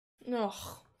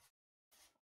Ugh.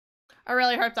 I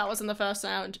really hope that wasn't the first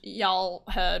sound y'all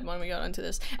heard when we got into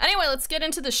this. Anyway, let's get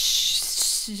into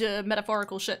the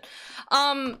metaphorical shit.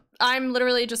 I'm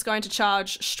literally just going to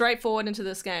charge straight forward into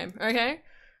this game, okay?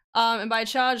 And by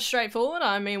charge straight forward,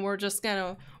 I mean we're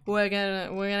gonna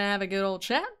have a good old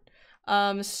chat.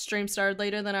 This stream started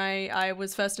later than I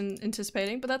was first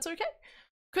anticipating, but that's okay.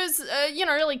 Cause you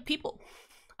know, like people.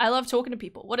 I love talking to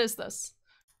people. What is this?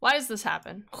 Why does this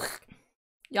happen?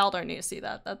 Y'all don't need to see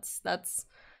that.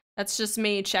 That's just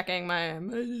me checking my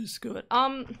Discord.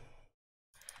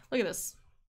 Look at this.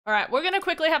 All right, we're gonna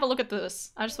quickly have a look at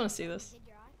this. I just want to see this.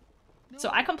 So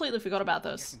I completely forgot about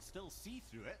this.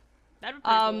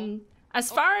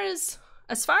 As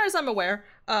far as I'm aware,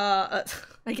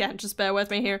 again, just bear with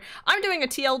me here. I'm doing a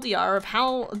TLDR of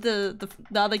how the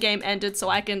other game ended so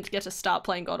I can get to start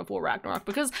playing God of War Ragnarok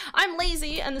because I'm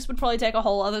lazy and this would probably take a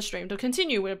whole other stream to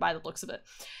continue with by the looks of it.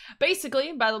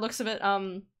 Basically, by the looks of it,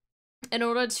 in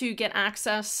order to get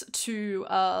access to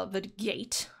the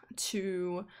gate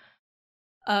to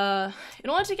the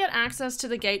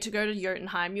gate to go to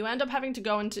Jotunheim, you end up having to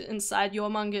go inside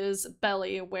Jormungandr's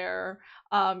belly where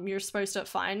you're supposed to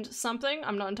find something.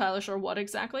 I'm not entirely sure what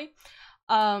exactly.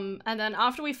 And then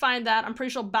after we find that, I'm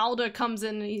pretty sure Baldur comes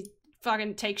in and he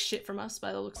fucking takes shit from us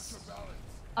by the looks.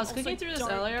 I was clicking through this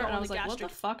earlier and I was like, what the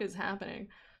fuck is happening?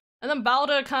 And then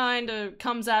Baldur kind of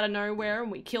comes out of nowhere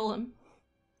and we kill him.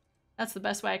 That's the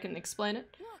best way I can explain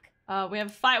it. We have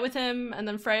a fight with him, and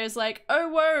then Freya's like, oh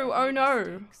whoa, oh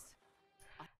no.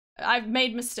 I've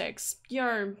made mistakes.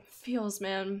 Yo, feels,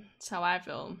 man. That's how I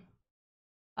feel.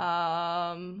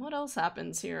 What else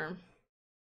happens here?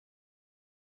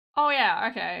 Oh yeah,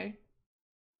 okay.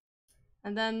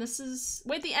 And then this is...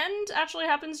 Wait, the end actually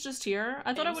happens just here?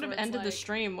 I thought I would have ended the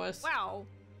stream with... Wow.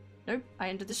 Nope, I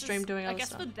ended the stream doing other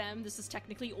stuff. I guess for them, this has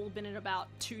technically all been in about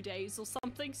 2 days or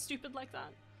something stupid like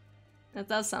that. That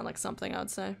does sound like something I would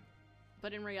say.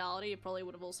 But in reality, it probably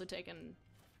would have also taken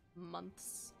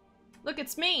months. Look,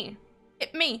 it's me!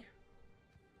 It's me!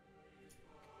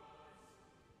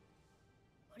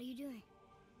 What are you doing?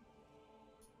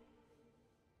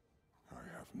 I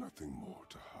have nothing more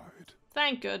to hide.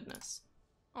 Thank goodness.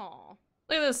 Aw.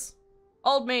 Look at this.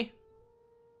 Old me.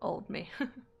 Old me.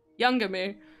 Younger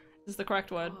me is the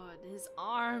correct word. God, his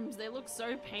arms, they look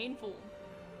so painful.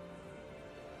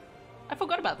 I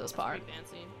forgot about this part. Pretty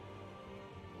fancy.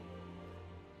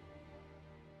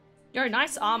 Yo,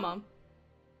 nice armor.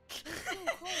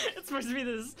 It's supposed to be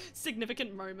this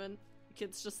significant moment. The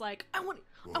kid's just like, I want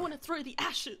to throw the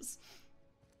ashes.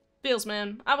 Feels,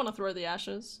 man. I want to throw the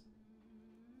ashes.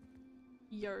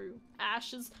 Yo,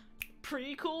 Ash is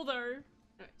pretty cool though.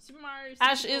 Super Mario.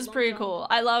 Ash is pretty cool.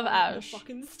 I love Ash.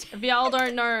 If y'all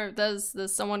don't know, there's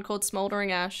someone called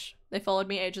Smoldering Ash. They followed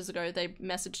me ages ago. They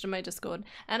messaged in my Discord,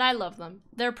 and I love them.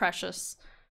 They're precious.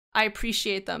 I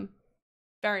appreciate them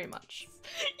very much.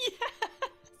 Yes,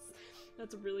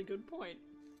 that's a really good point.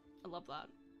 I love that.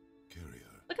 Curio.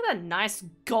 Look at that nice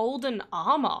golden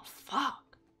armor.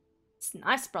 Fuck, it's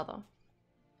nice, brother.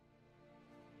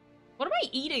 What am I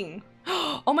eating?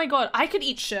 Oh my god, I could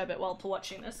eat sherbet while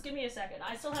watching this. Give me a second.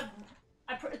 I still have...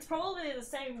 it's probably the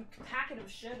same packet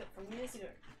of sherbet from years ago.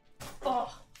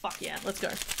 Oh, fuck yeah, let's go.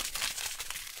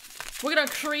 We're gonna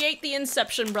create the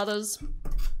Inception, brothers.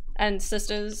 And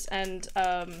sisters, and,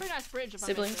 Pretty nice bridge, if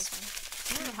siblings.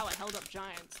 I don't know how it held up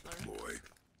giants, though.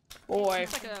 Boy.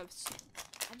 It's like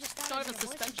it's not even a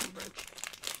suspension bridge.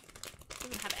 It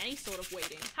doesn't have any sort of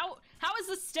weighting. How is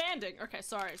this standing? Okay,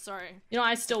 sorry. You know,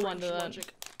 I still wonder that.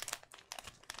 Logic.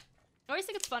 I always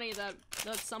think it's funny that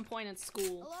at some point in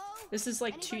school, this is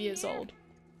like 2 years old.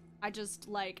 I just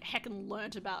like heckin'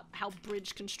 learnt about how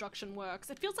bridge construction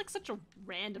works. It feels like such a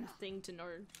random thing to know.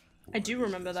 I do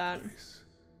remember that.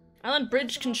 I learned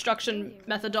bridge construction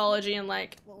methodology in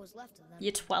like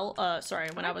year 12, sorry,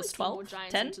 when I was 12?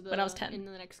 10? When I was 10. In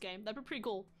the next game. That'd be pretty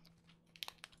cool.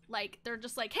 Like, they're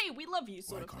just like, hey, we love you,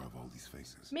 sort of. Carve all these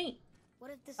faces. Me. What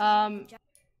if this is I'm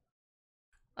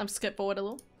skip forward a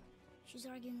little. She's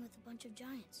arguing with a bunch of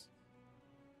giants.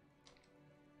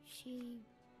 She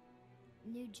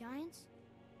knew giants?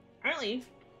 Apparently.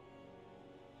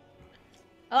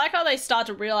 I like how they start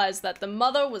to realize that the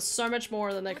mother was so much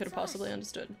more than they could have possibly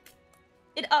understood.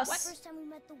 Us. First time we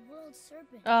met the world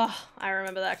serpent. Oh, I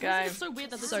remember that guy. It's so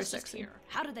weird that this so is just sexy. here.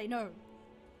 How did they know?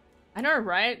 I know,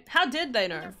 right? How did they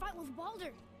know? Their fight with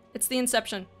Baldur. It's the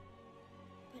Inception.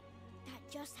 But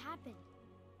that just happened.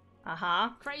 Uh-huh.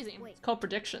 Crazy. Wait, It's called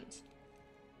predictions.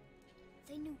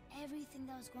 they knew everything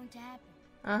that was going to happen.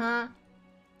 Uh-huh.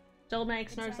 Still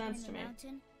makes The no dragon sense in to the me.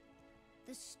 mountain,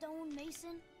 the stone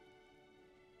mason.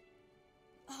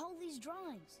 All these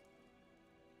drawings.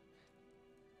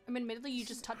 I mean, admittedly, you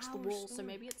just touched the our wall, so story.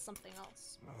 maybe it's something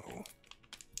else. No.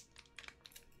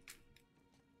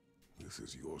 This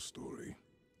is your story.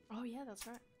 Oh yeah, that's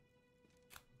right.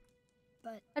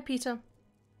 But Hi, Peter.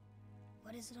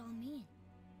 what does it all mean?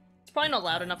 It's probably not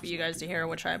loud enough for you guys to hear,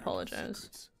 which I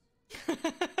apologize. Secrets.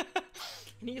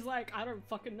 And he's like, I don't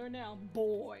fucking know now,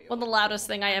 boy. Well, the loudest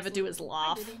thing I ever do is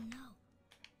laugh. I didn't know.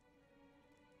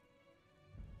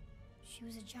 She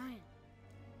was a giant.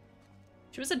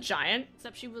 She was a giant?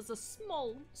 Except she was a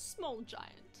small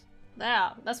giant.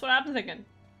 Yeah, that's what I'm thinking.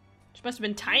 She must have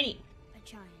been tiny. A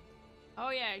giant. Oh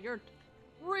yeah, you're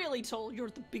really tall. You're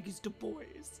the biggest of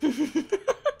boys. Why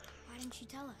didn't she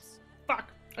tell us?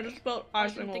 Fuck. I just spelled I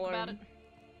icing didn't all think over. about it.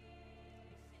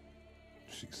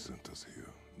 She sent us here,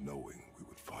 knowing we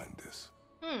would find this.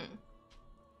 Hmm.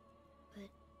 But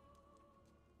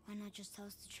why not just tell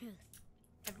us the truth?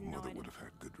 I have Your no mother idea. would have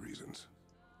had good reasons.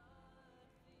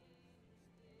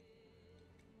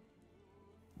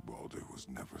 Balder was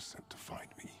never sent to find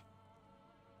me.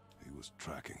 He was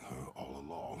tracking her all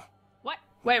along. What?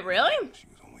 Wait, really? She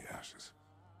was only ashes.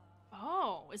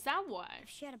 Oh, is that why? If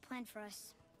she had a plan for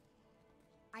us,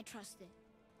 I trust it.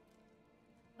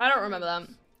 I don't remember that.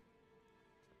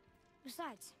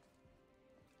 Besides,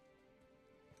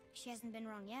 she hasn't been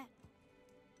wrong yet.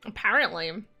 Apparently.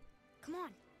 Come on.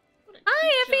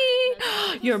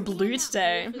 Hi, Effie! Your blue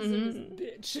today. Mm-hmm.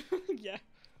 Bitch. Yeah.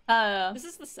 This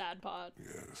is the sad part.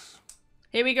 Yes,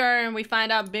 Here we go, and we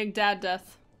find out Big Dad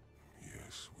death.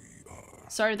 yes, we are.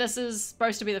 So this is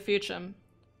supposed to be the future. And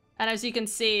as you can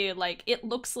see, like, it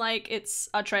looks like it's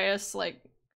Atreus, like,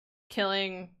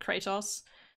 killing Kratos.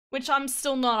 Which I'm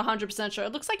still not 100% sure.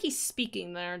 It looks like he's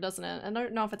speaking there, doesn't it? I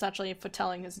don't know if it's actually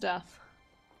foretelling his death.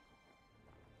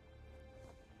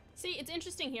 See, it's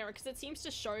interesting here because it seems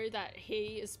to show that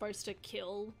he is supposed to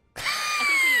kill. I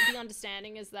think the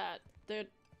understanding is that the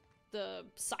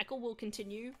cycle will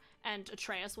continue and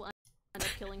Atreus will end up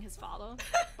killing his father.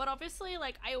 But obviously,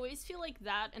 like, I always feel like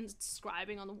that and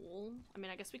scribing on the wall. I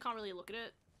mean, I guess we can't really look at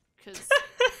it because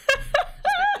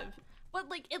perspective. But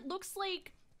like, it looks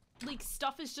like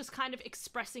stuff is just kind of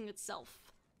expressing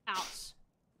itself out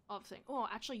of thing. Oh,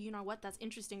 actually, you know what? That's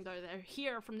interesting though. They're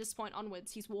here from this point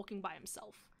onwards. He's walking by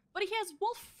himself, but he has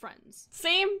wolf friends.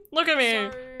 See? Look at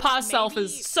me. So Past self maybe,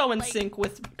 is so in like, sync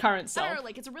with current I self. don't know,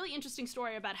 like, it's a really interesting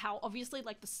story about how obviously,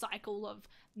 like, the cycle of,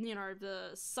 you know, the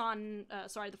son,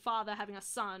 the father having a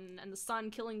son and the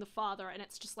son killing the father, and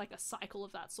it's just like a cycle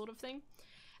of that sort of thing.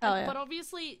 Oh, yeah. But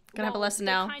obviously, Gonna have a well, lesson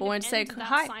they now, kind but of wanted to say end that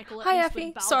hi. cycle, at Hi, least Effie.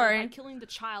 with Balder, Sorry. by killing the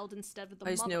child instead of the I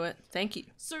just mother. knew it. Thank you.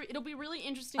 So it'll be really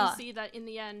interesting to see that in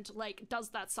the end, like, does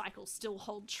that cycle still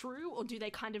hold true, or do they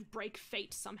kind of break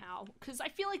fate somehow? Because I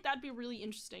feel like that'd be really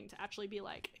interesting to actually be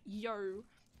like, yo,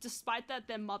 despite that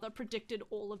their mother predicted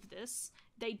all of this,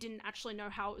 they didn't actually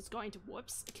know how it was going to,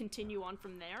 continue on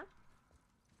from there.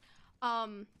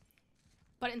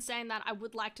 But in saying that, I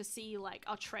would like to see, like,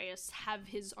 Atreus have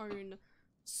his own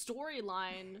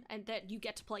storyline and that you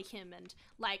get to play him, and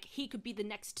like he could be the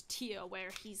next tier where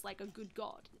he's like a good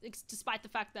god, despite the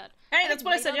fact that Hey, that's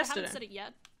what I said later, yesterday. I haven't said it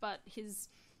yet, but his,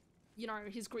 you know,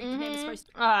 his Greek name is supposed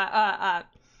to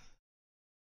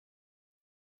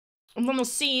And then the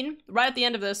scene right at the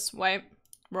end of this, wait,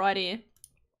 right here.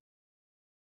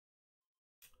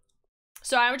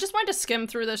 So I just wanted to skim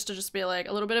through this to just be like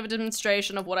a little bit of a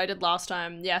demonstration of what I did last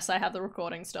time. Yes, I have the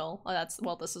recording still.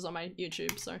 Well, this is on my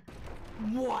YouTube, so.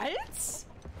 What?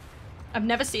 I've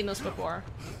never seen this before.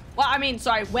 Well, I mean,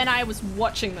 sorry, when I was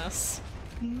watching this.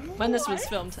 When this was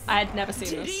filmed, I had never seen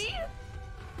this. Diddy?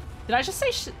 Did I just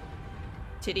say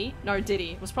Titty? No,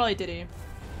 Diddy. It was probably Diddy.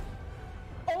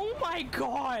 Oh my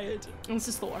god! And this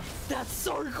is Thor. That's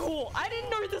so cool! I didn't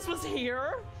know this was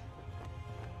here!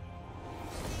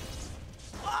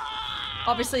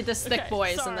 Obviously, this thick Okay, boy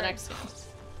is in the sorry. next game.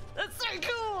 That's so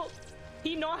cool!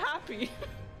 He not happy.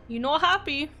 You know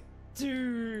happy.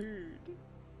 Dude.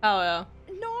 Oh, yeah.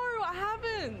 No, I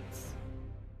haven't!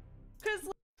 Cause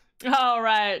Oh,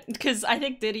 right. Because I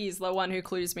think Diddy's the one who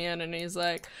clues me in, and he's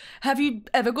like, have you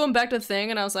ever gone back to the thing?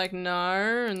 And I was like,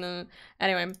 no. And then,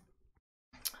 anyway.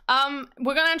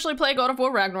 We're gonna actually play God of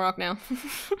War Ragnarok now.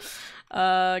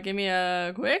 Give me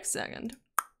a quick second.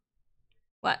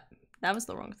 What? That was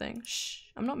the wrong thing. Shh.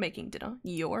 I'm not making dinner.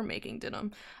 You're making dinner.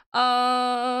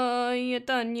 There we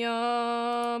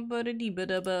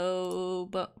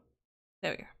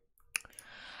go.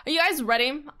 Are you guys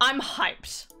ready? I'm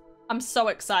hyped. I'm so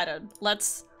excited.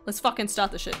 Let's fucking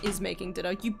start the shit. Is making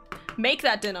dinner. You make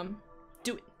that dinner.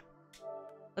 Do it.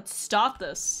 Let's start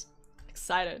this.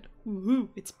 Excited. Woohoo,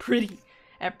 it's pretty.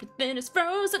 Everything is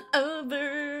frozen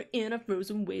over in a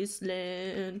frozen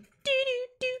wasteland. Do do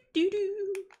do do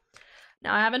do.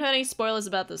 Now, I haven't heard any spoilers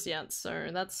about this yet, so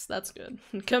that's good.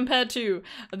 Compared to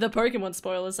the Pokemon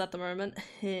spoilers at the moment.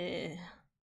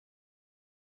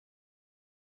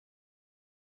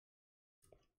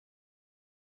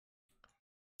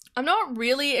 I'm not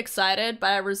really excited,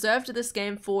 but I reserved this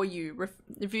game for you.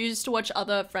 Refused to watch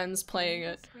other friends playing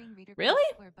it. Really?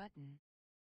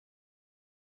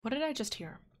 What did I just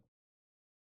hear?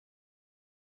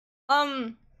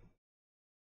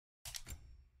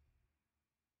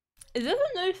 Is this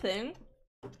a new thing?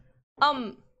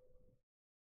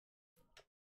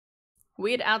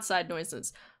 Weird outside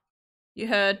noises. You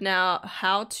heard now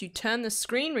how to turn the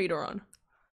screen reader on.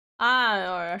 I don't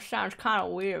know, that sounds kind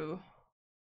of weird.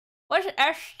 What's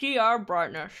SDR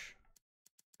brightness?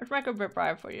 Let's make it a bit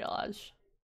brighter for you guys.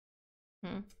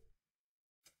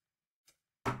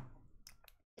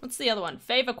 What's the other one?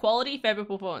 Favor quality, favor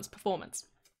performance. Performance.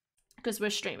 Because we're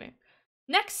streaming.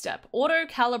 Next step, auto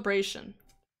calibration.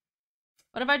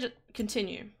 What if I just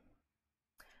continue?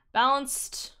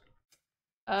 Balanced.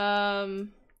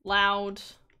 Loud.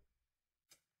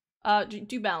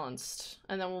 Do balanced.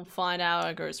 And then we'll find out how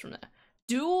it goes from there.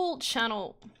 Dual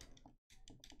channel.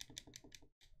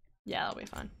 Yeah, that'll be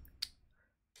fine.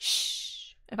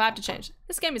 Shh. If I have to change.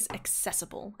 This game is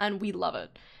accessible and we love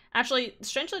it. Actually,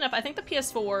 strangely enough, I think the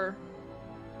PS4...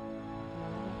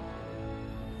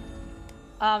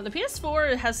 the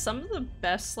PS4 has some of the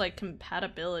best, like,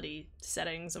 compatibility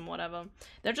settings and whatever.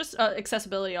 They're just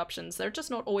accessibility options. They're just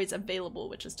not always available,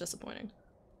 which is disappointing.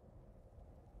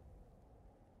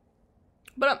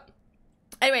 But,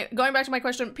 anyway, going back to my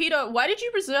question. Peter, why did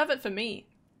you reserve it for me?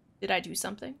 Did I do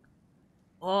something?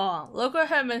 Oh, look at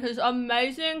him and his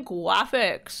amazing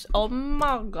graphics. Oh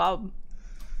my god.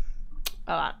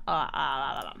 I'm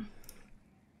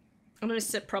gonna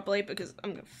sit properly because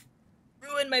I'm gonna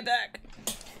ruin my back.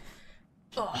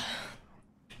 Ugh.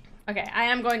 Okay, I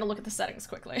am going to look at the settings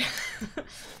quickly.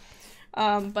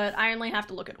 But I only have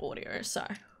to look at audio, so.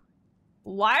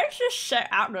 Why is this set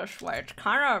out this way? It's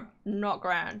kind of not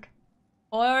grand.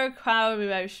 Audio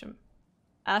calibration.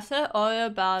 Asset audio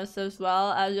balance as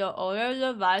well as your audio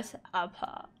device up.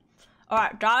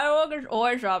 Alright, dialogue is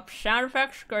always up, sound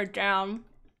effects go down,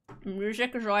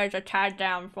 music is always a tad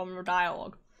down from the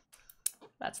dialogue.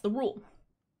 That's the rule.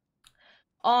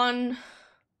 On...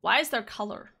 Why is there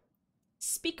color?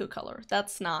 Speaker color.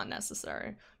 That's not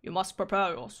necessary. You must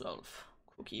prepare yourself,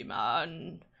 Cookie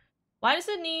Man. Why does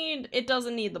it need... It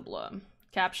doesn't need the blur.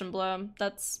 Caption blur.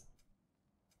 That's...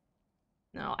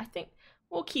 No, I think...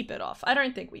 We'll keep it off. I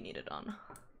don't think we need it on.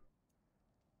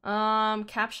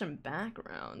 Caption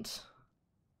background.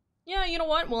 Yeah, you know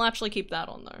what? We'll actually keep that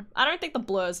on though. I don't think the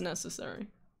blur is necessary.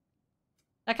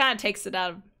 That kind of takes it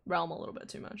out of realm a little bit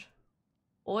too much.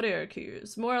 Audio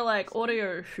cues. More like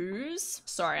audio who's?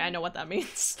 Sorry, I know what that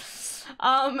means.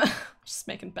 Just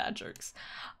making bad jokes.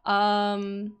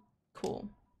 Cool.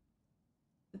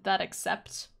 Did that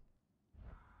accept?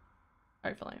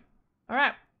 Hopefully.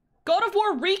 Alright. God of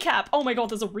War recap! Oh my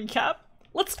god, there's a recap?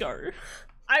 Let's go.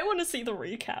 I want to see the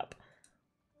recap.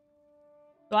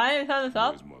 Do I turn this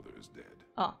up? His mother is dead.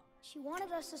 Oh. She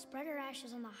wanted us to spread her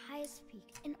ashes on the highest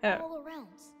peak in Oh. all the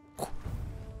realms.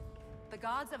 The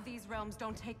gods of these realms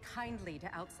don't take kindly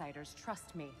to outsiders,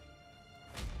 trust me.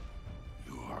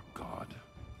 You are God.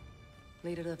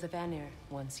 Leader of the Vanir,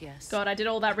 once, yes. God, I did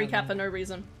all that recap for no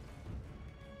reason.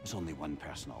 There's only one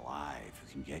person alive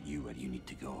who can get you where you need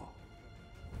to go.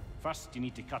 First, you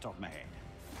need to cut off my head.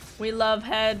 We love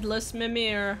headless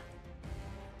Mimir.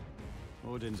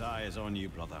 Odin's eye is on you,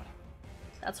 brother.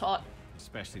 That's hot.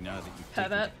 Especially now that you've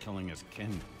taken Pervert. to killing his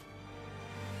kin.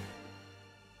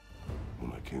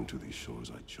 When I came to these shores,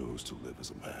 I chose to live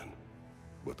as a man.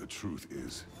 But the truth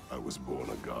is, I was born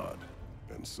a god,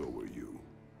 and so were you.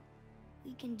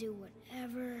 We can do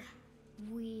whatever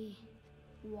we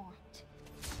want.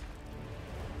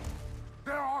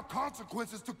 There are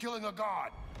consequences to killing a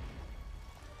god!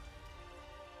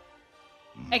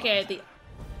 AKA the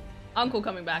uncle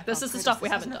coming back. This is the stuff we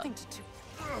haven't done. Nothing to do.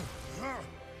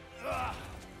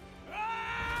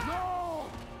 No!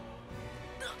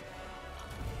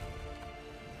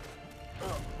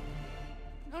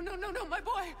 No, my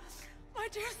boy! My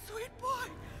dear sweet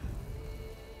boy!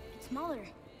 It's Mother.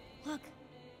 Look,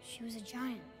 she was a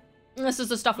giant. This is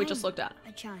the stuff we just looked at.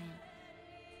 A giant.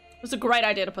 It was a great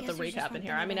idea to put the Guess there's just recap in one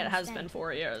here. thing I mean, don't it has understand. been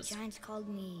 4 years. Giants called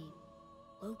me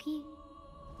Loki?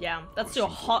 Yeah, that's still a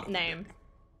hot name.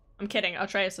 I'm kidding.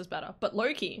 Atreus is better. But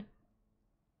Loki.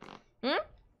 Hmm?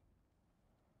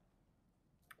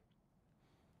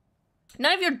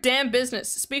 None of your damn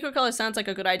business. Speaker color sounds like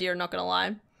a good idea, not gonna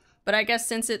lie. But I guess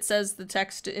since it says the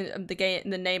text in the game,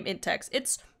 the name in text,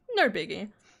 it's no biggie.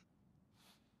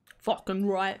 Fucking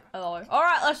right. Hello.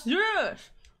 Alright, let's do this!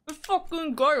 Let's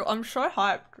fucking go. I'm so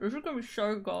hyped. This is gonna be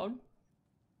so good.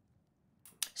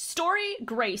 Story,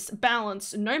 grace,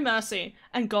 balance, no mercy,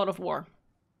 and God of War.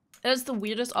 That is the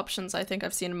weirdest options I think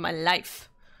I've seen in my life.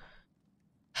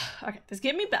 Okay, this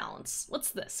give me balance.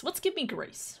 What's this? What's give me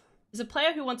grace? Is a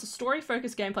player who wants a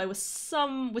story-focused gameplay with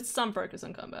some focus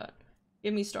on combat.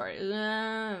 Give me story.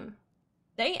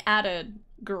 They added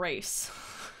grace.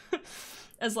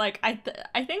 As like, I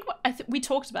think we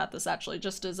talked about this actually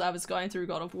just as I was going through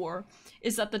God of War,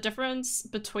 is that the difference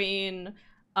between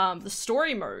the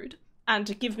story mode and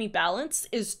to give me balance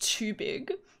is too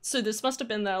big. So this must have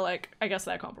been their, like, I guess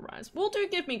their compromise. We'll do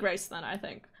give me grace then, I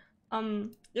think.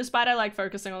 Despite I like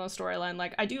focusing on the storyline,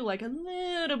 like, I do like a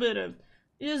little bit of,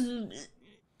 it'll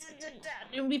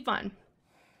be fine.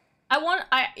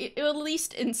 It will at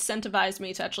least incentivize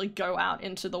me to actually go out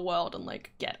into the world and,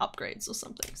 like, get upgrades or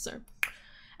something, so.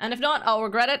 And if not, I'll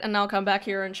regret it and I'll come back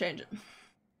here and change it.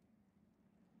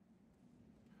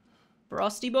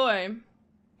 Frosty boy.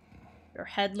 Your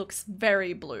head looks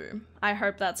very blue. I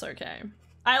hope that's okay.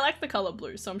 I like the color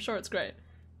blue, so I'm sure it's great.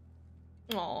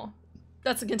 Aw.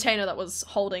 That's a container that was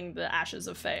holding the ashes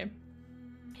of Faye.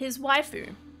 His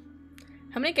waifu.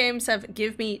 How many games have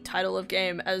give me title of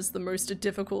game as the most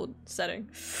difficult setting?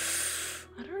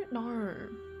 I don't know.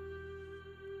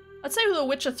 I'd say The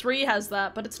Witcher 3 has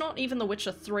that, but it's not even The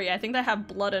Witcher 3. I think they have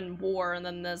Blood and War, and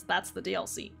then that's the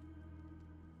DLC.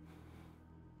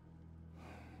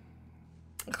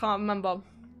 I can't remember.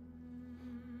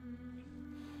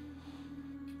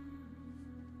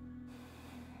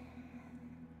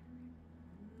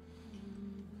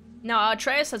 Now,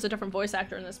 Atreus has a different voice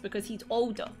actor in this because he's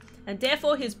older, and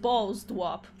therefore his balls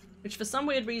dwarf, which for some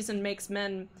weird reason makes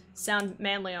men sound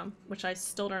manlier, which I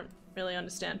still don't really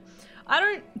understand. I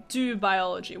don't do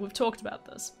biology, we've talked about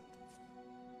this.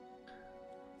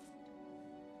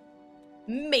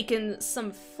 Making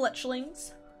some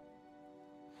fletchlings.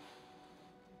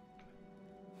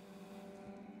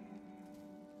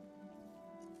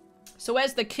 So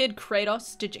where's the kid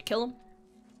Kratos? Did you kill him?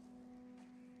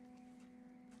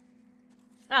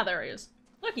 Ah, there he is.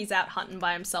 Look, he's out hunting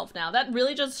by himself now. That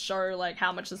really just shows, like,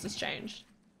 how much this has changed.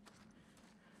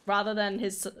 Rather than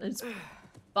his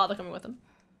father coming with him.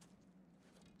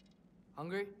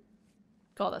 Hungry?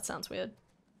 God, that sounds weird.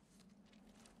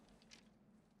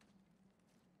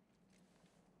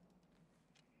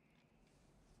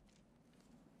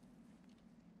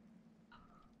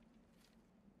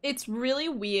 It's really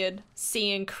weird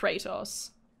seeing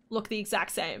Kratos look the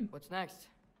exact same. What's next?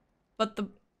 But the...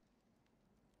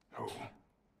 Oh.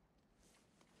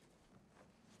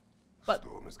 But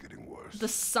Storm is getting worse. the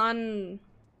sun...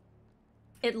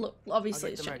 It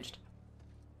obviously has changed.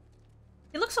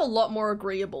 He looks a lot more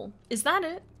agreeable. Is that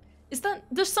it? Is that...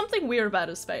 There's something weird about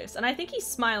his face, and I think he's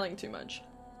smiling too much.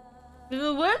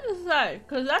 It's weird to say,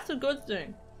 because that's a good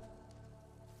thing.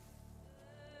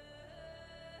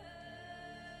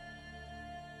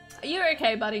 Are you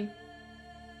okay, buddy?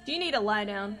 Do you need a lie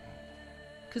down?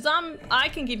 Because I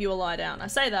can give you a lie down. I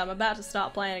say that I'm about to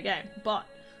start playing a game, but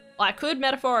I could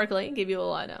metaphorically give you a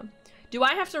lie down. Do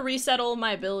I have to reset all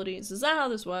my abilities? Is that how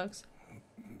this works?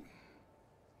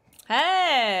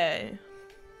 Hey!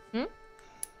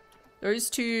 Those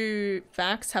two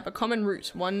facts have a common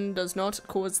root. One does not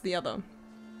cause the other.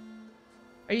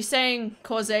 Are you saying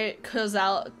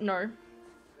no.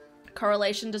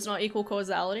 Correlation does not equal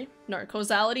causality? No,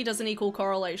 causality doesn't equal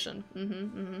correlation.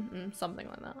 Something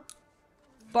like that.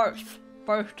 Both.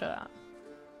 Both to that.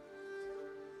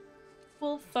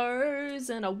 Wolfers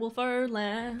in a wolfer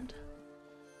land.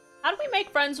 How do we make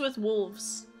friends with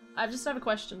wolves? I just have a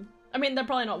question. I mean, they're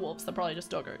probably not wolves, they're probably just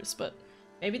doggos, but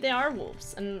maybe they are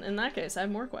wolves, and in that case, I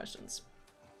have more questions.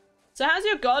 So how's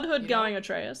your godhood going,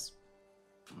 Atreus?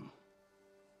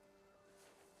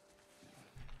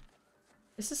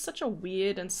 This is such a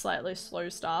weird and slightly slow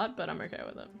start, but I'm okay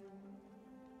with it.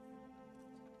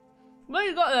 What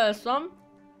you got there, son?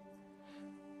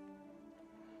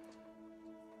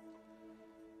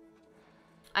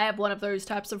 I have one of those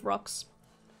types of rocks.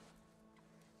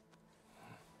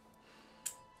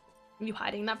 Are you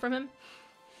hiding that from him?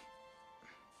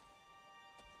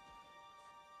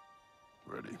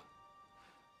 Ready.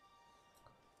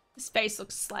 His face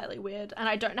looks slightly weird, and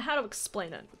I don't know how to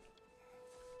explain it.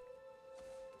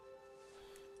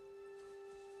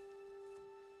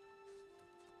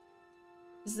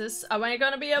 Is this... Am I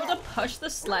gonna be able to push the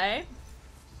sleigh?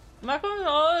 Am I gonna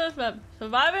hold this map?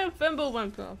 Surviving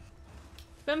Fimbulwinter.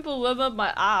 Fimbulwinter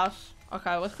my ass.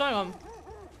 Okay, what's going on?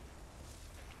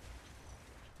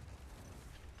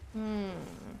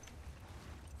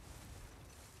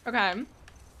 Okay.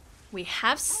 We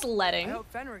have I sledding. hope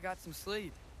Fenrir got some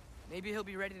sleep. Maybe he'll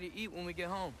be ready to eat when we get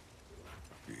home.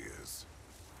 He is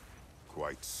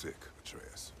quite sick,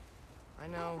 Atreus. I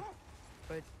know,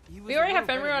 but he was. We a already have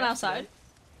little Fenrir better on our yesterday. side.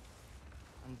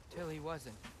 Until he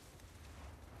wasn't.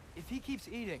 If he keeps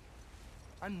eating,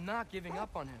 I'm not giving up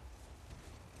on him.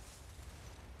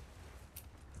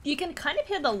 You can kind of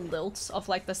hear the lilt of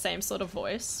like the same sort of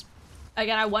voice.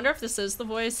 Again, I wonder if this is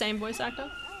the same voice actor.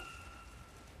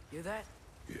 Hear that?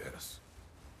 Yes.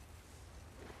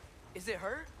 Is it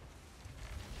her?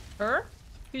 Her?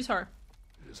 Who's her?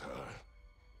 It is her.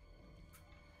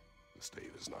 The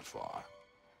stave is not far.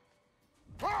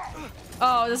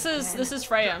 Oh, this is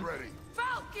Freya. Get ready.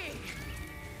 Falky!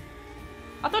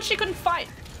 I thought she couldn't fight.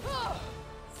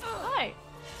 Hi.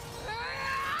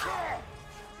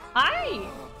 Hi.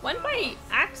 When did my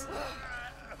axe?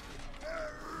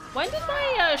 When did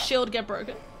my shield get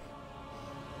broken?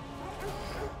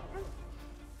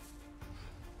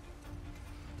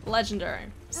 Legendary.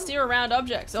 Steer around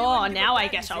objects. Oh, now I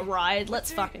guess I'll ride.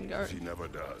 Let's fucking go. She never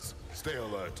does. Stay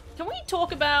alert. Can we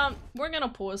talk about... We're gonna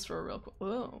pause for a real quick...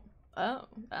 Oh. Oh,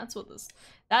 that's what this...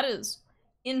 That is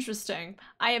interesting.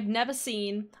 I have never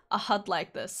seen a HUD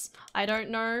like this. I don't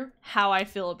know how I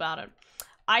feel about it.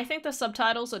 I think the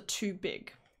subtitles are too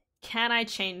big. Can I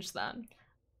change that?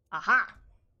 Aha!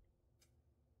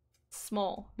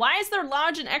 Small. Why is there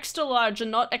large and extra large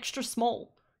and not extra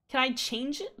small? Can I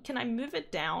change it? Can I move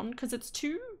it down? Because it's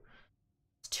two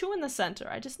in the center.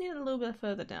 I just need it a little bit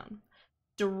further down.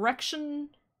 Direction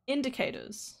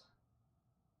indicators.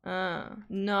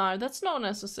 No, that's not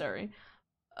necessary.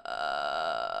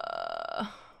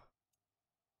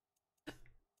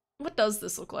 What does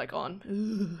this look like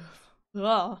on?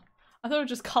 Ugh. I thought it would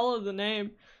just color the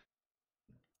name.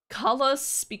 Color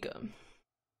speaker.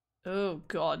 Oh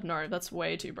god, no, that's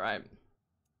way too bright.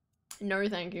 No,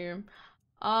 thank you.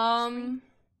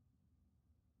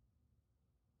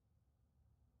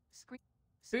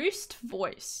 Boost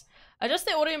voice. Adjust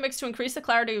the audio mix to increase the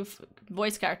clarity of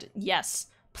voice character. Yes,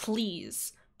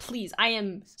 please. Please. I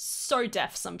am so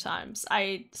deaf sometimes.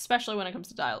 Especially when it comes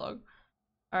to dialogue.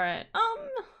 Alright,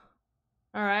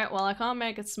 Alright, well I can't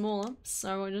make it smaller,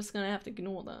 so we're just gonna have to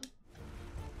ignore that.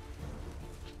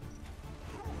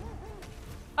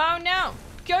 Oh no!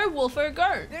 Go, Wolfo,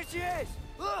 go! There she is!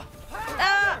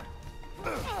 Ah!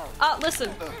 Listen,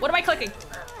 what am I clicking?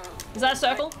 Is that a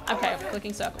circle? Okay, I'm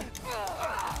clicking circle.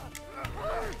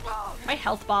 My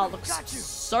health bar looks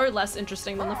so less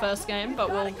interesting than the first game, but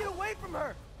we'll... Get away from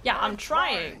her! Yeah, I'm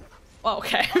trying. Oh,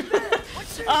 okay.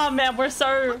 Oh man, we're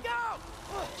so...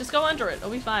 Just go under it, it'll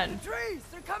be fine. Trees!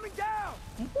 They're coming down!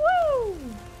 Woo!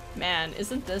 Man,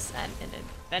 isn't this an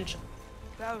adventure?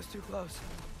 That was too close.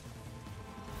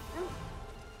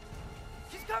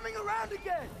 She's coming around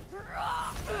again!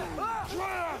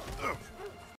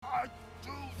 I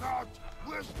do not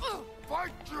wish to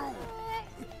fight you!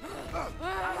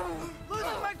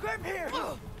 Losing my grip here!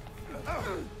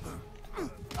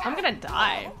 I'm gonna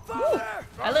die. Father!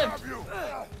 I lived.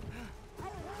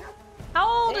 How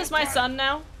old is my son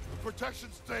now? The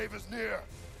protection stave is near.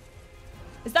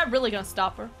 Is that really gonna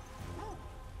stop her?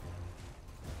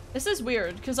 This is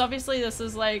weird, because obviously this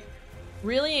is like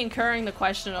really incurring the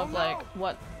question of like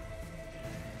what.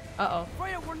 Uh-oh.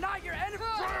 Freya, we're not your enemy!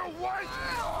 Freya, wait!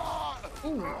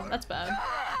 Ooh, that's bad.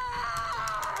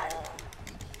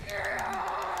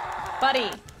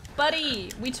 Buddy,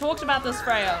 we talked about this,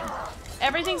 Freya.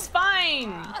 Everything's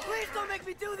fine. Please don't make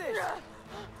me do this!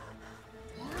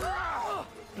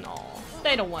 No,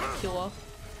 they don't want to kill her.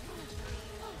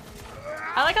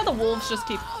 I like how the wolves just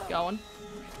keep going.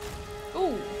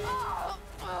 Ooh.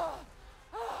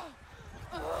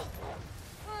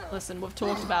 Listen, we've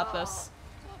talked about this.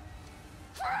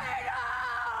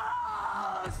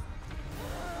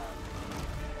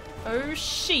 Oh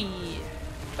shit.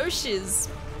 Oh shiz.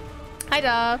 Hi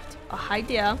Daft. Oh hi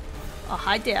there. Oh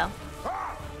hi there.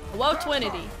 Whoa,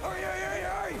 Twinity.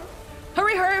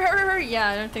 Hurry. Yeah,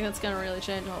 I don't think that's gonna really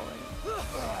change a whole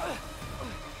lot.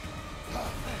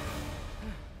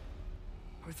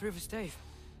 We're through with Dave.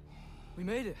 We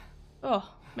made it. Oh,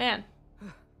 man.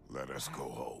 Let us go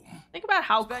home. Think about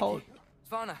how Becky, cold.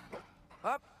 Svana,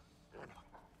 up.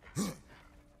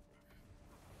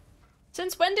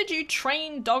 Since when did you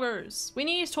train doggers? We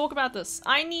need to talk about this.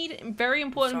 I need very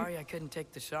important. Sorry I couldn't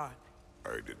take the shot.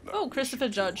 I did not. Oh, Christopher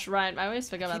Judge, right? I always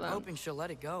forget Keep about that. hoping she'll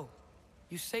let it go.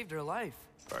 You saved her life.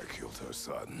 I killed her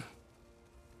son.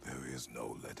 There is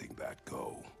no letting that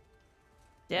go.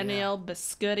 Danielle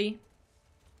Biscotti.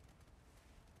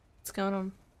 What's going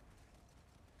on?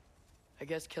 I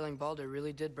guess killing Balder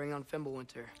really did bring on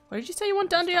Fimbulwinter. What did you say you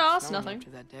want done to your ass? Snowing Nothing. after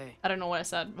that day. I don't know what I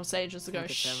said. It was ages ago. Think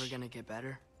it's Shh. ever gonna get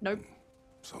better? Nope.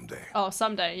 Someday. Oh,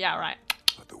 someday. Yeah, right.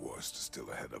 But the worst is still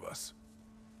ahead of us.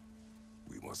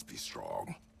 We must be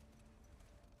strong.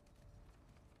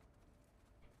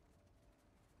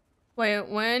 Wait,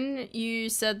 when you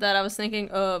said that, I was thinking,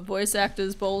 voice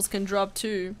actors' balls can drop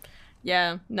too.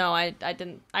 Yeah, no, I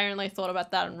didn't. I only thought about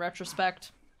that in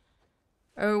retrospect.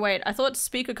 Oh wait, I thought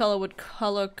speaker color would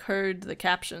color code the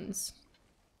captions.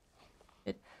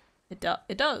 It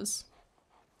does.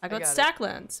 I got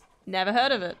Stacklands. Never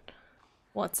heard of it.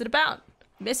 What's it about?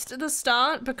 Missed the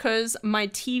start because my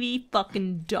TV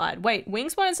fucking died. Wait,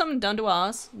 Wings wanted something done to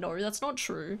us? No, that's not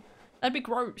true. That'd be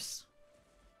gross.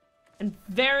 And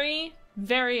very,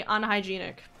 very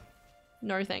unhygienic.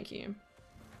 No, thank you.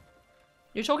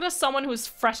 You're talking to someone who was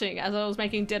fretting as I was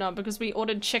making dinner because we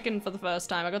ordered chicken for the first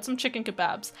time. I got some chicken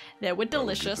kebabs. They were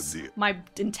delicious. My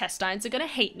intestines are gonna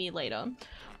hate me later.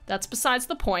 That's besides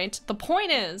the point. The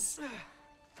point is...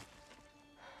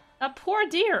 That poor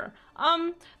deer.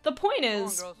 The point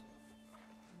is...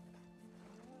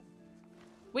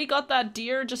 We got that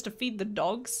deer just to feed the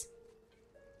dogs.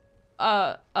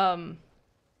 Hannah.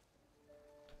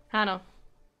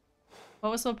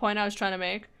 What was the point I was trying to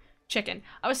make? Chicken.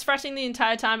 I was fretting the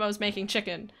entire time I was making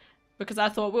chicken because I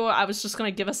thought I was just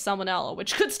gonna give us salmonella,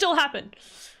 which could still happen.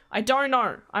 I don't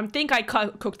know. I think I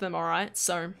cooked them alright,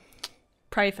 so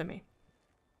pray for me.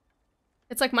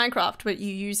 It's like Minecraft, but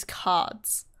you use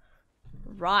cards.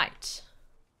 Right.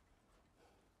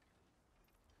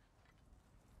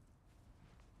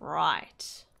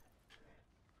 Right.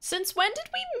 Since when did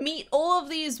we meet all of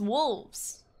these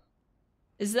wolves?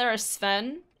 Is there a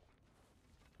Sven?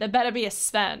 There better be a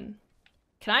Sven.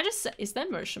 Can I just say, is there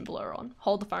motion blur on?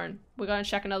 Hold the phone. We're going to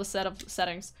check another set of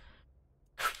settings.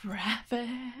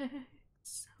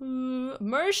 Graphics. Ooh.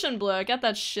 Motion blur. Get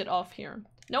that shit off here.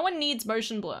 No one needs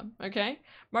motion blur, okay?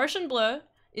 Motion blur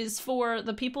is for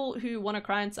the people who want to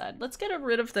cry inside. Let's get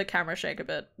rid of the camera shake a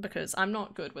bit because I'm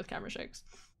not good with camera shakes.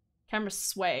 Camera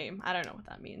sway. I don't know what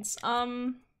that means.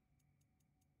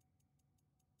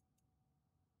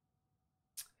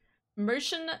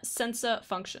 Motion sensor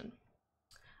function.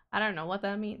 I don't know what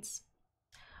that means.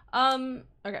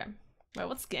 Okay. Wait,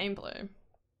 what's gameplay?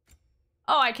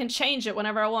 Oh, I can change it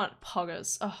whenever I want.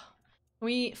 Poggers. Oh. Can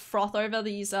we froth over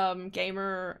these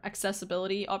gamer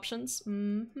accessibility options?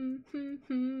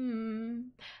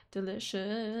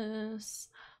 Delicious.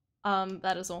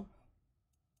 That is all.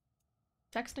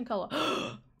 Text and color.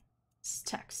 It's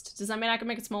text. Does that mean I can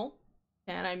make it small?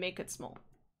 Can I make it small?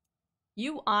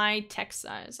 UI text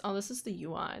size. Oh, this is the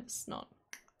UI. This is not.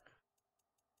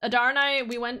 Adar and I,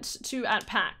 we went to at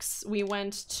PAX. We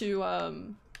went to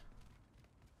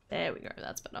there we go.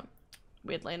 That's better.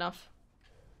 Weirdly enough.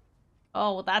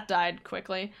 Oh, well, that died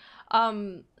quickly.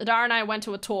 Adar and I went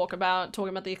to a talking about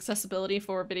the accessibility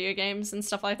for video games and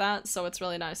stuff like that. So it's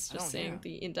really nice just seeing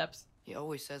the in-depth. He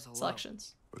always says hello.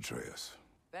 Selections. Atreus.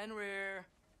 Fenrir.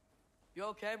 You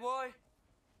okay, boy?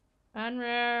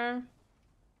 Fenrir.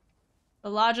 The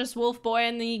largest wolf boy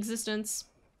in the existence.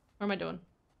 What am I doing?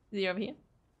 Is he over here?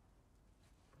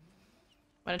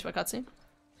 Went into a cutscene.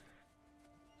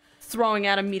 Throwing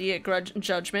out immediate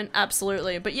judgment.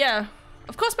 Absolutely. But yeah,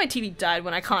 of course my TV died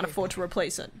when I can't afford to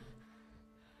replace it.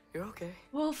 You're okay.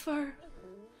 Wolfer.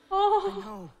 Oh. I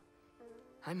know.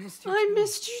 I missed you I too.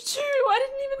 missed you too. I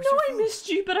didn't even know I missed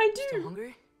you, but I do. Still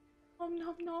hungry? Nom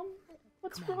nom nom.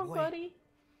 What's Come on, wrong, boy. buddy?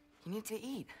 You need to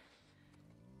eat.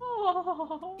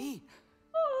 Oh. Eat.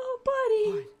 Oh,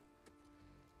 buddy. What?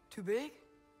 Too big?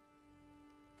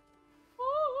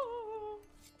 Oh.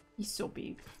 He's so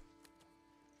big.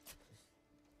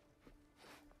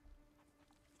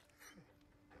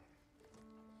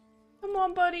 Come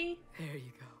on, buddy. There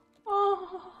you go.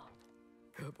 Oh.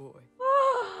 Good boy.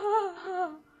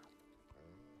 Oh.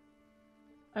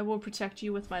 I will protect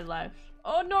you with my life.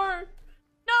 Oh no!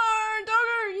 No,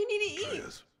 Dogger, you need to eat.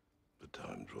 Atreus, the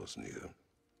time draws near.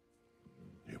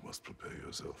 You must prepare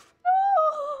yourself.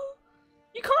 No!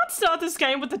 You can't start this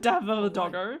game with the death of a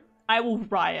doggo. I will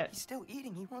riot. He's still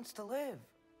eating. He wants to live.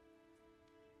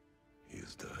 He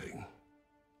is dying.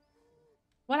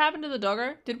 What happened to the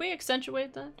doggo? Did we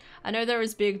accentuate that? I know there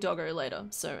is big doggo later,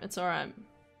 so it's alright.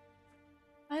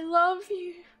 I love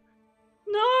you.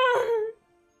 No!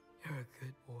 You're a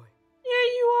good boy. Yeah,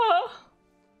 you are.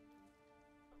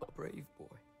 A brave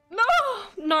boy. No!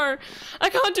 No, I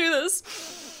can't do this.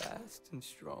 Fast and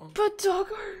strong. But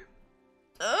doggo.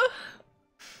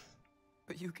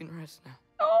 But you can rest now.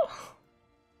 No.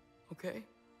 Okay?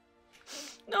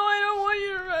 No, I don't want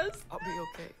you to rest. I'll be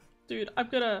okay. Dude, I'm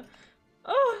gonna...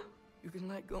 Oh. You can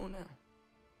let go now.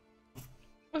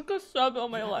 I got sub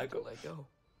on my You have leg. to let go.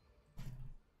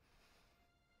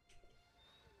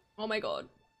 Oh my god.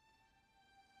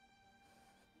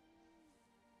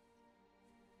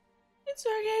 It's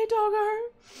okay, Doggo.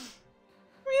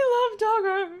 We love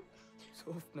Doggo.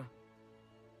 Sofna.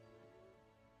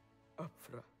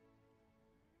 Afra.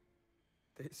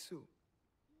 Tesu.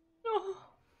 Oh.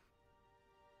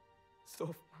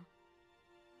 Sofna.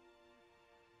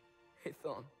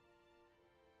 Hathon.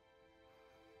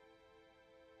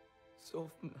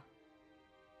 Sofna.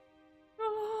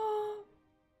 Oh.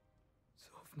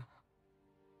 Sofna.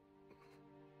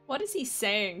 What is he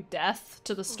saying? Death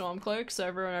to the Stormcloaks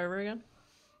over and over again?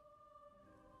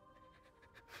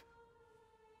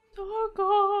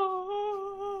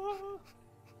 Doggo.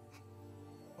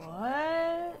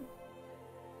 What?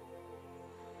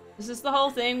 Is this the whole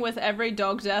thing with every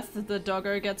dog death that the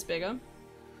doggo gets bigger?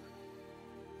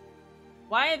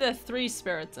 Why are there 3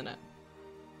 spirits in it?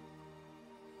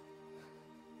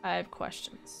 I have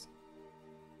questions.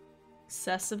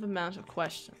 Excessive amount of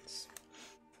questions.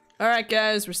 Alright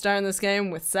guys, we're starting this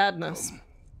game with sadness.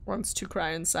 Wants to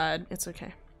cry inside. It's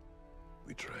okay.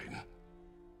 We trade.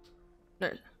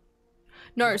 No.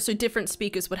 No, so different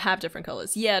speakers would have different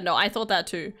colors. Yeah, no, I thought that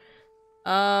too.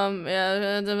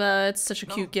 Yeah, it's such a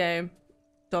cute game.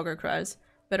 Doggo cries.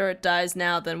 Better it dies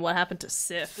now than what happened to It's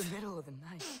Sif. the middle of the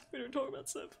night. We don't talk about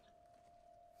Sif.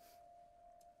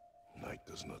 Night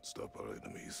does not stop our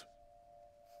enemies.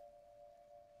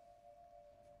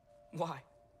 Why?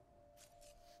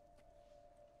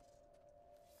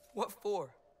 What for?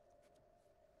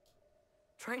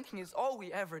 Training is all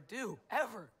we ever do.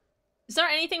 Ever. Is there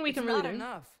anything we It's can really not do?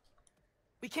 enough.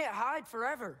 We can't hide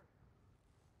forever.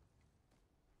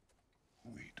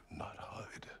 We do not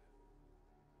hide.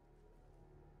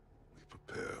 We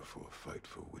prepare for a fight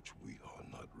for which we are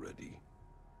not ready.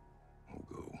 We'll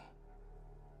go.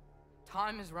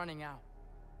 Time is running out.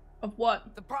 Of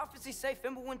what? The prophecies say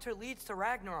Fimbulwinter leads to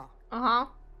Ragnarok. Uh-huh.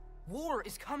 War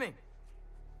is coming.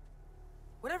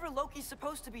 Whatever Loki's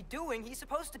supposed to be doing, he's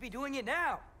supposed to be doing it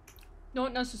now.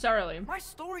 Not necessarily. My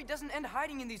story doesn't end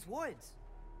hiding in these woods.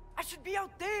 I should be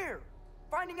out there,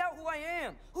 finding out who I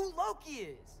am, who Loki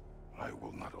is. I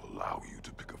will not allow you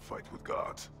to pick a fight with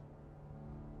gods.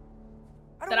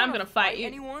 I don't Then I'm wanna gonna fight you.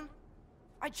 anyone.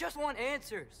 I just want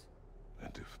answers.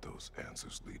 And if those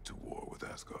answers lead to war with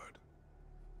Asgard,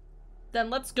 Then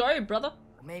let's go, brother.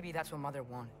 Maybe that's what Mother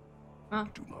wanted. Huh?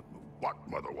 do not know what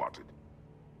Mother wanted.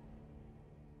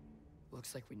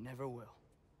 Looks like we never will.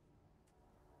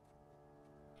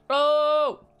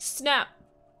 Oh, snap.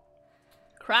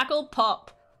 Crackle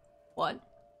pop. What?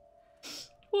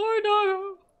 Poor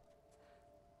doggo.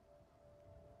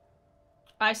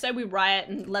 I say we riot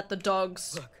and let the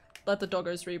dogs, Look. let the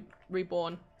doggos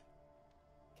reborn.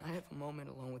 Can I have a moment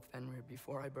alone with Fenrir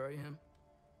before I bury him?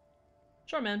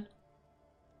 Sure, man.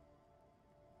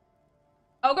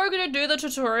 I'll go gonna do the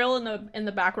tutorial in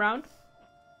the background.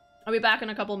 I'll be back in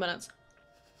a couple of minutes.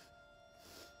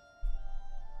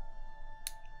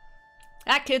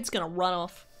 That kid's gonna run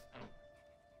off.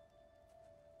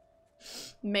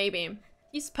 Maybe.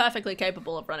 He's perfectly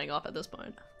capable of running off at this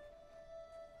point.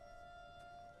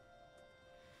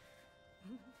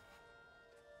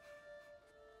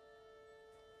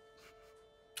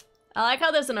 I like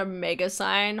how there's an omega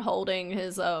sign holding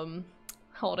his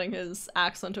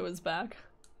axe onto his back.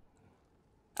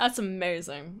 That's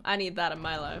amazing. I need that in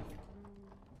my life.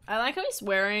 I like how he's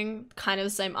wearing kind of the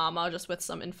same armor, just with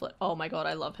some oh my god,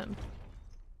 I love him.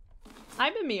 Hi,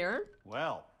 Mimir.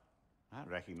 Well, I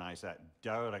recognize that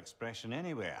dour expression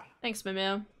anywhere. Thanks,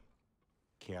 Mimir.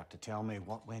 Care to tell me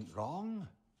what went wrong?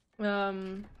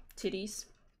 Titties.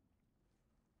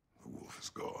 The wolf is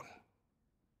gone.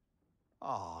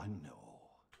 Oh, no.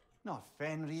 Not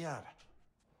Fenrir.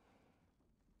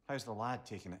 How's the lad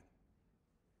taking it?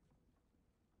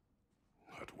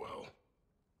 Not well.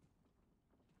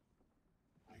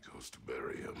 He goes to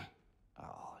bury him.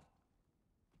 Oh,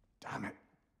 damn it.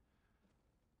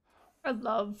 I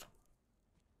love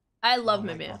All right,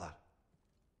 Mimir. brother.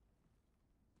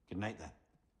 Good night, then.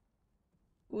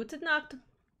 Gute Nacht.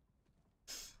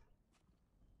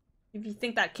 If you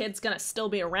think that kid's gonna still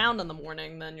be around in the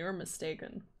morning, then you're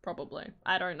mistaken. Probably.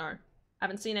 I don't know. I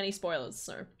haven't seen any spoilers,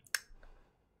 so.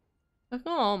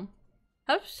 Oh,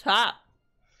 how's chat?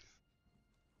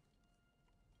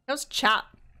 How's chat?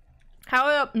 How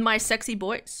are my sexy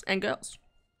boys and girls?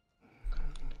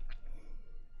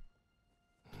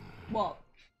 What?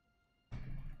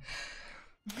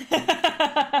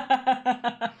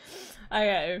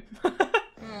 Okay.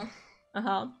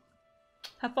 Uh-huh.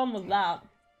 Have fun with that.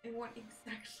 I want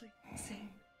exactly the same.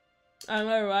 I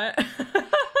know, right?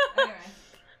 Anyway.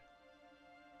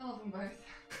 I love them both.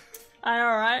 I know,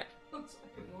 right? Let's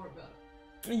talk more about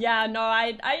it. Yeah, no,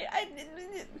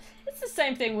 it's the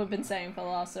same thing we've been saying for the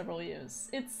last several years.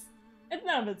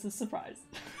 None of it's a surprise.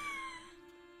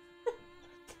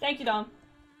 Thank you, Dom.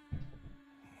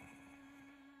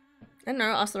 I don't know,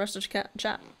 ask the rest of the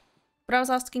chat. But I was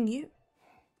asking you.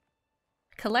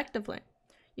 Collectively.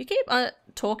 You keep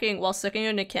talking while sucking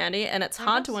on your candy, and it's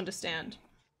hard to understand.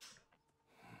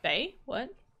 Faye?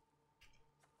 What?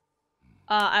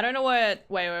 I don't know what-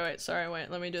 wait, sorry,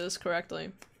 wait, let me do this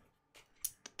correctly.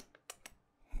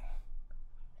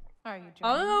 Are you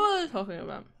I don't know what they're talking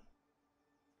about.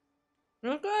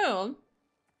 What's going on?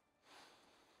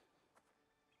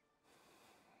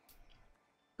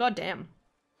 God damn.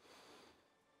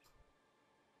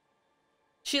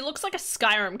 She looks like a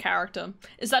Skyrim character.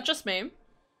 Is that just me?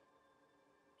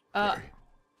 Are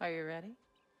you ready?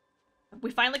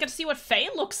 We finally get to see what Faye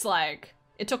looks like.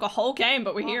 It took a whole game,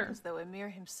 but we're Walk here. as though Emir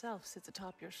himself sits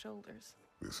atop your shoulders.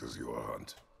 This is your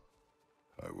hunt.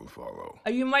 I will follow.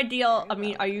 Are you my deal? I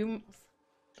mean, are you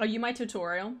my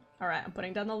tutorial? Alright, I'm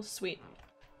putting down the sweet.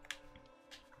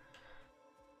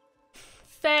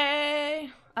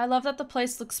 Faye! I love that the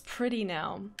place looks pretty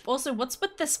now. Also, what's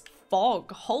with this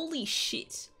fog? Holy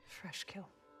shit. Fresh kill.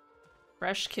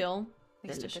 Fresh kill. At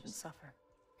least it didn't Delicious. suffer.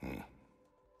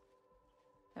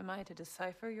 Am I to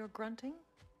decipher your grunting?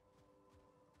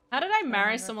 How did I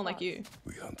marry your someone like you?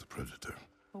 We hunt a predator.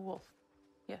 A wolf.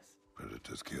 Yes.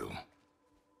 Predators kill.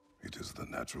 It is the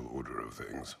natural order of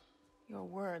things. Your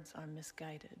words are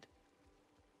misguided.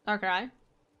 Okay.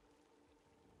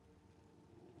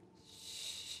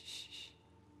 Shh.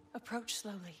 Approach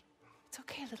slowly. It's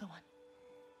okay, little one.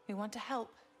 We want to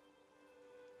help.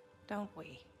 Don't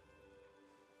we?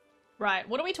 Right,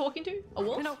 what are we talking to? A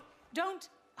wolf? No, don't.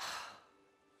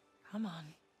 Come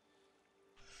on.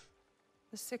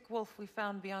 The sick wolf we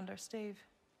found beyond our stave.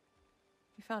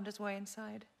 He found his way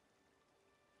inside.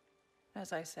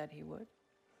 As I said he would.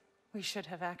 We should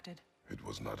have acted. It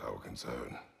was not our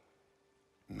concern.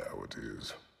 Now it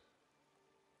is.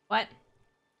 What?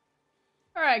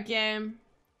 Alright, game.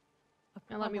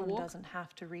 A Now let me problem walk. doesn't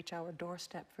have to reach our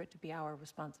doorstep for it to be our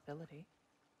responsibility.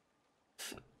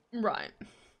 Right.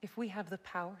 If we have the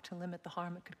power to limit the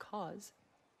harm it could cause,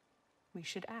 we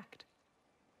should act.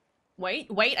 Wait,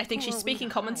 I think Who she's are we speaking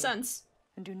to common hide sense.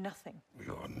 And do nothing. We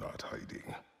are not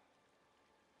hiding.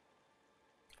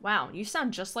 Wow, you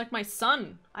sound just like my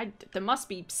son. There must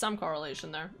be some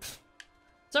correlation there.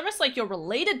 It's almost like you're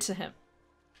related to him.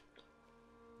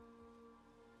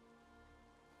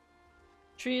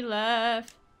 Tree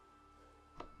left.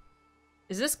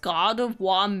 Is this God of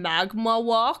War Magma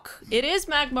Rock? It is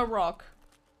Magma Rock.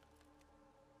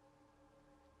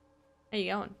 How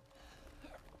you going?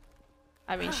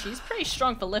 I mean, she's pretty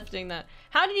strong for lifting that.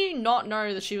 How did you not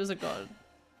know that she was a god?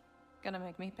 Gonna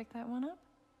make me pick that one up?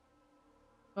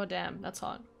 Oh damn, that's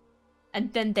hot.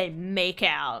 And then they make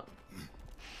out.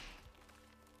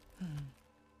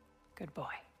 Good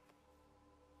boy.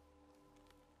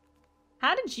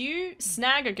 How did you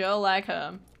snag a girl like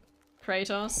her,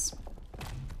 Kratos?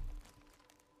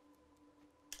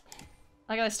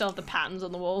 Like I still have the patterns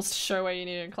on the walls to show where you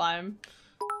need to climb.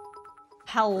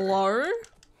 Hello?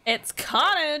 It's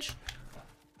Carnage!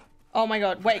 Oh my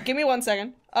god, wait, give me 1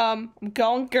 second. I'm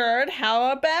going good.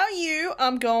 How about you?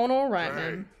 I'm going alright,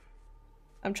 man.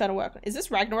 I'm trying to work. Is this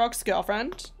Ragnarok's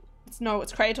girlfriend? No,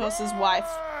 it's Kratos' wife,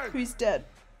 who's dead.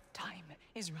 Time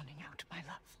is running out, my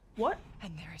love. What?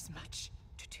 And there is much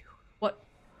to do. What?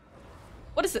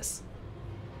 What is this?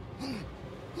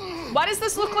 Why does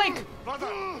this look like...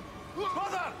 Brother!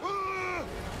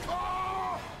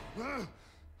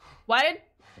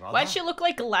 Why'd she look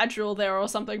like Galadriel there or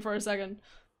something for a second?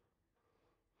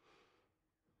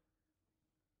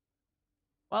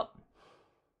 Well.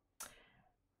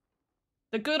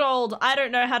 The good old, I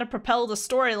don't know how to propel the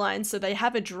storyline, so they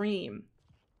have a dream.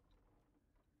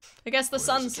 I guess the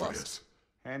sun's lost.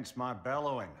 Hence my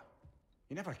bellowing.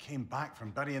 He never came back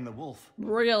from burying the wolf.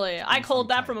 Really? I called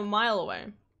that from a mile away.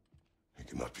 It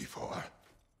cannot be far.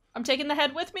 I'm taking the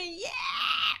head with me.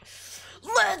 Yeah!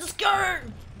 Let's go!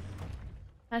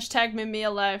 Hashtag Mimia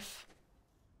life.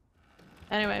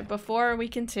 Anyway, before we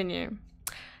continue,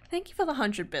 thank you for the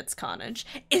 100 bits, Carnage.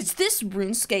 Is this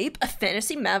RuneScape a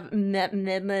fantasy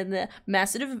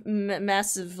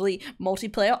massively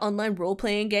multiplayer online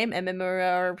role-playing game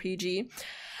MMORPG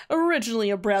Originally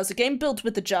a browser game built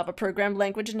with the Java program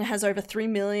language and has over 3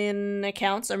 million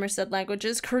accounts, almost said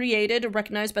languages, created,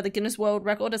 recognized by the Guinness World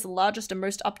Record as the largest and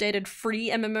most updated free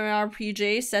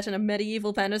MMORPG set in a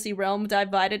medieval fantasy realm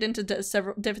divided into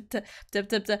several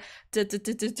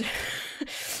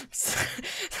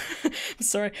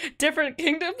different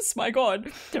kingdoms, my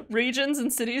god, regions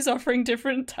and cities offering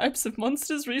different types of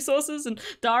monsters, resources, and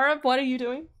Dara, what are you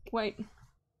doing? Wait.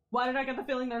 Why did I get the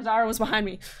feeling that Zara was behind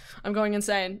me? I'm going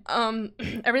insane.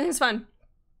 Everything's fine.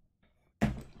 I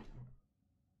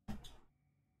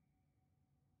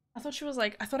thought she was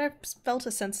like, I thought I felt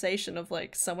a sensation of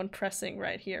like someone pressing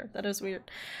right here. That is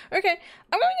weird. Okay,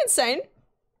 I'm going insane.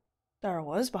 Zara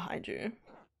was behind you.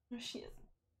 There she is.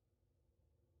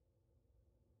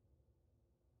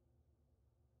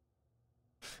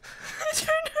 I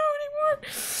don't know anymore.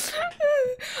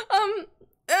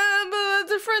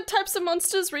 Different types of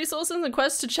monsters, resources, and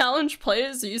quests to challenge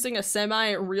players using a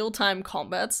semi-real-time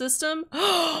combat system.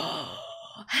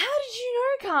 How did you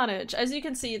know, Carnage? As you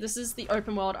can see, this is the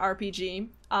open world RPG.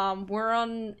 We're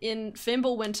in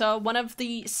Fimbulwinter, one of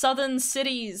the southern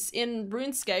cities in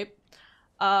RuneScape.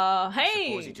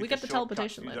 Hey, we get the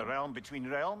teleportation later. The realm between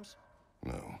realms?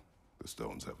 No, the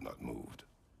stones have not moved.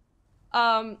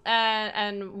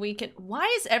 And we can. Why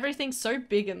is everything so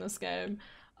big in this game?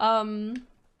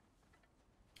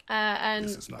 And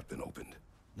this has not been opened.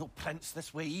 No prints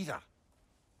this way either.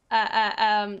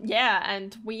 yeah,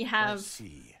 and we have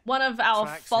one of our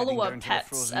Tracks follower heading down to the pets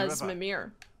frozen as river.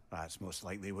 Mimir. That's most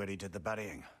likely where he did the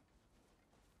burying.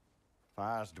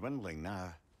 Fire's dwindling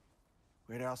now.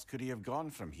 Where else could he have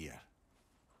gone from here?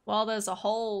 Well, there's a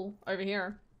hole over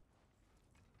here.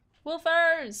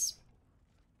 Wolfers!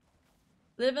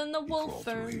 Live in the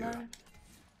wolfer life.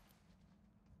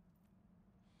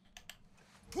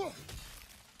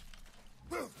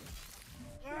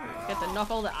 Get to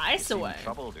knock all the ice You seem away.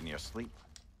 troubled in your sleep,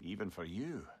 even for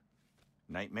you.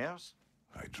 Nightmares?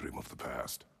 I dream of the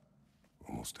past.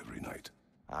 Almost every night.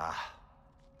 Ah,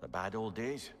 the bad old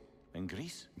days in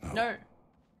Greece? No.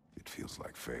 It feels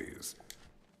like Faye's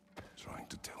trying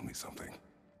to tell me something.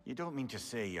 You don't mean to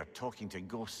say you're talking to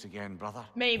ghosts again, brother?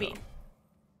 Maybe. No.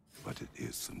 But it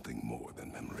is something more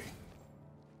than memory.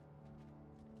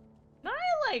 Can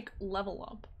I, like, level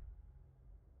up?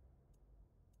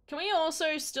 Can we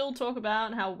also still talk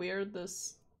about how weird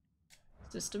this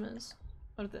system is?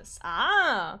 What is this?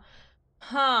 Ah!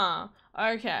 Huh.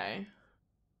 Okay.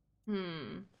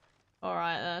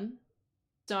 Alright then.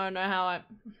 Don't know how I...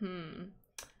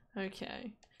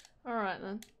 Okay. Alright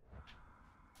then.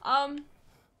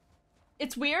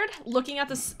 It's weird looking at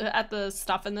this at the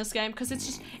stuff in this game because it's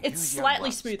just it's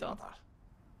slightly smoother.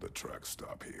 The tracks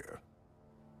stop here.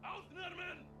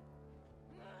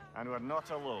 And we're not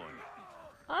alone.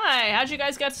 Hi, how'd you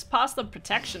guys get past the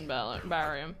protection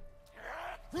barrier?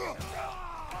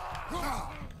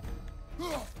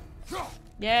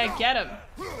 Yeah, get him.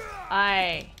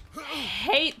 I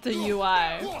hate the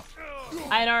UI.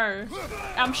 I know.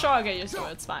 I'm sure I'll get used to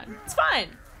it. It's fine. It's fine.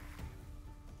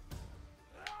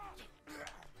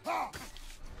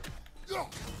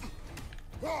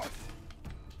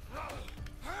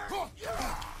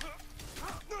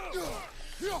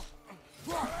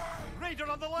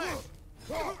 Raider on the left!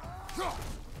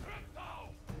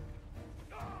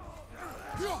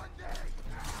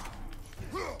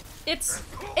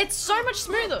 It's so much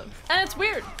smoother and it's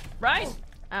weird, right?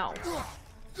 Ow.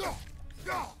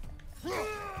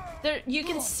 There, you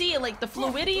can see like the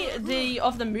fluidity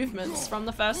of the movements from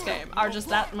the first game are just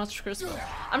that much crisper.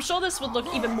 I'm sure this would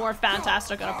look even more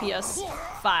fantastic on a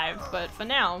PS5, but for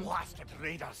now, Blasted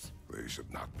raiders! They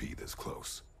should not be this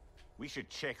close. We should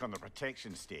check on the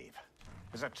protection stave.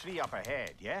 There's a tree up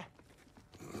ahead, yeah?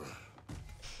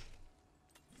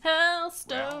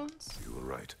 Hellstones. You were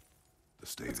right. The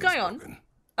stave What's is going on? broken.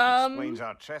 Explains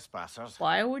our trespassers.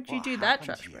 Why would you What do that,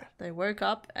 happened Trashbear? here? They woke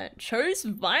up and chose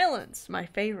violence. My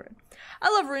favorite. I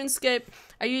love RuneScape.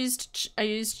 I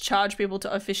used charge people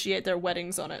to officiate their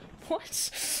weddings on it.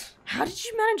 What? How did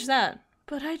you manage that?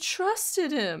 But I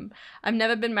trusted him. I've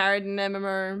never been married in an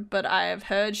MMO, but I have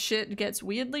heard shit gets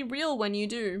weirdly real when you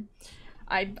do.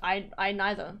 I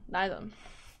neither.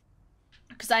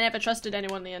 Because I never trusted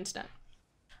anyone on the internet.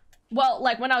 Well,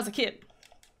 like when I was a kid.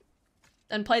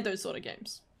 And played those sort of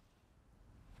games.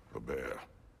 A bear.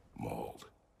 Mauled.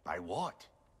 By what?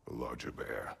 A larger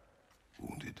bear.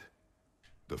 Wounded.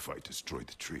 The fight destroyed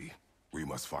the tree. We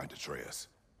must find Atreus.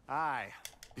 Aye.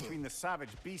 Between the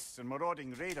savage beasts and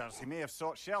marauding raiders, he may have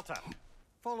sought shelter.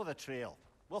 Follow the trail.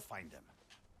 We'll find him.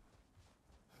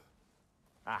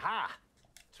 Aha!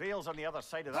 Trail's on the other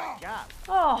side of that gap.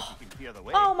 Oh. You can clear the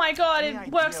way. Oh my god, Any it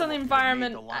idea works on the what could've made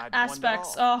environment the lad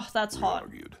aspects. wander Oh, that's We hot.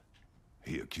 argued.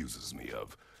 He accuses me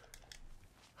of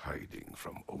hiding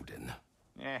from Odin.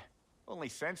 Only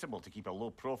sensible to keep a low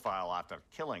profile after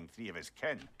killing 3 of his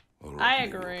kin. I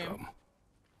Reckoning will agree. come.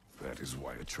 That is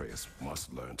why Atreus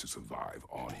must learn to survive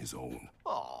on his own.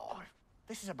 Oh,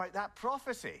 this is about that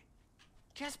prophecy.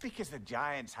 Just because the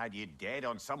giants had you dead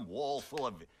on some wall full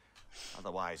of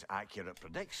otherwise accurate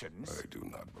predictions. I do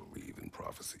not believe in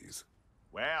prophecies.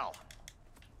 Well,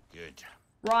 good.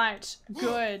 Right,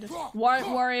 good.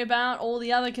 Won't worry about all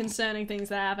the other concerning things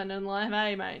that happen in life,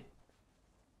 hey mate.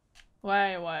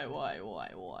 Wait.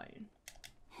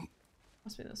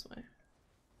 Must be this way.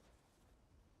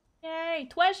 Yay,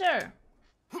 treasure!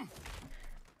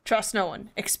 Trust no one.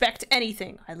 Expect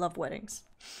anything. I love weddings.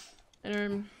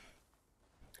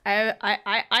 I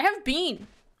have been.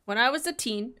 When I was a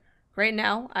teen. Right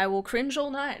now, I will cringe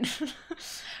all night.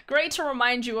 Great to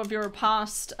remind you of your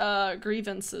past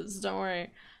grievances. Don't worry.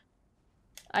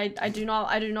 I do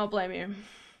not blame you.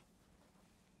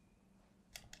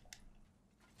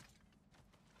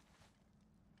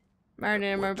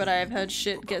 Mariner, but I've heard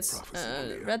shit gets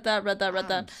read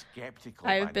that.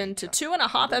 I've been to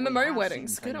 2.5 MMO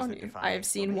weddings. Good on you. I have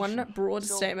seen one broad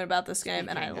statement about this game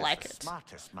and I like it.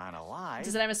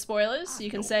 Does it have spoilers? You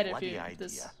can say it if you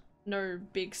there's no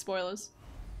big spoilers.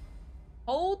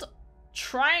 Hold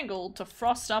triangle to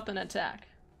frost up an attack.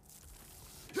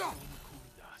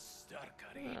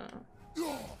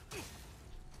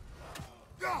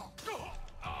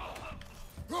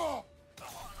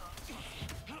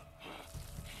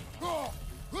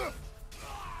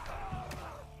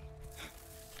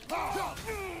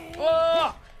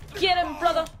 Oh, get him,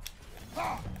 brother!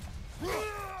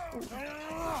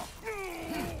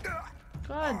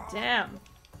 God damn.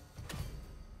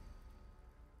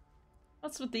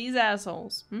 What's with these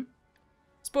assholes?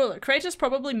 Spoiler, Kratos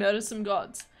probably murdered some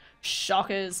gods.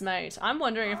 Shockers, mate. I'm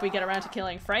wondering if we get around to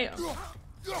killing Freya.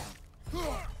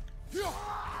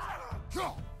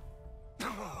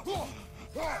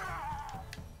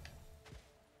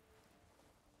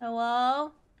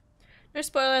 Hello? No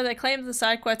spoiler, they claim the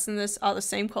side quests in this are the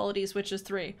same quality as Witcher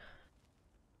 3.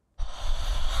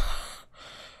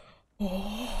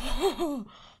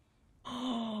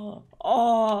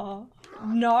 Oh,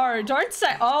 no, don't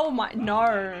say, oh my,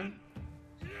 no.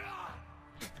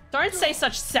 Don't say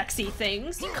such sexy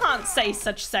things. You can't say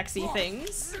such sexy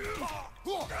things.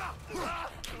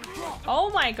 Oh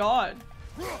my god.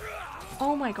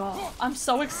 Oh my god. I'm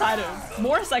so excited.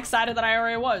 More excited than I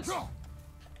already was.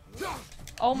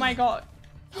 Oh my god.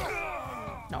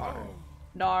 No.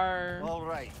 No. All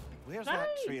right. Where's that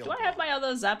trail? Do I have my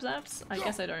other zaps? I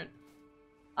guess I don't.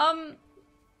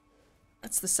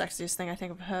 That's the sexiest thing I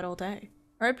think I've heard all day.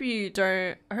 I hope you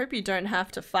don't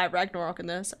have to fight Ragnarok in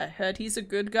this. I heard he's a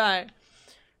good guy.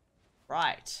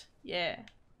 Right. Yeah.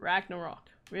 Ragnarok.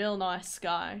 Real nice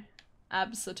guy.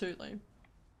 Absolutely.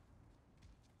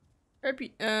 Hope you,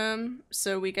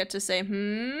 so we get to say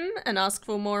and ask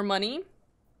for more money.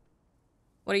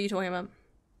 What are you talking about?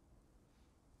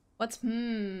 What's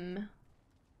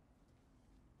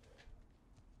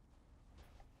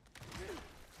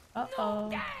Uh-oh.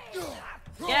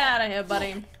 Get out of here,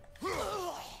 buddy.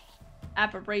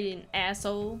 Apparating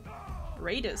asshole.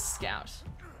 Raiders scout.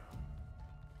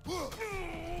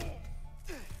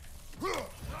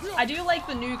 I do like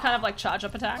the new kind of like charge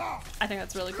up attack. I think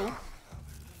that's really cool.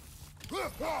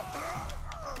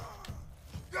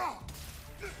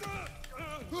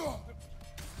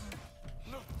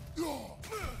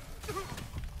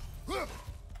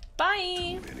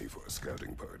 Bye. Many for a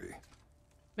scouting party.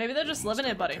 Maybe they're just living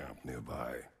it, buddy. Camp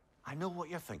nearby. I know what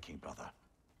you're thinking, brother.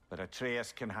 But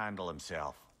Atreus can handle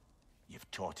himself. You've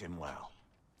taught him well.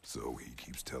 So he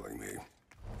keeps telling me.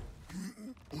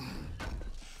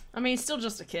 I mean, he's still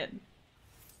just a kid.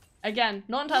 Again,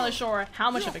 not entirely sure how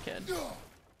much of a kid.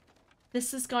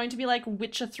 This is going to be like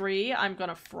Witcher 3. I'm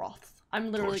gonna froth.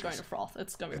 I'm literally going to froth.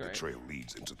 It's gonna be And the great. trail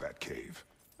leads into that cave.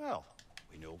 Well,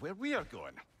 we know where we are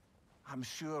going. I'm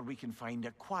sure we can find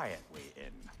a quiet way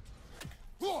in.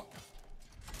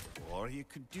 Or you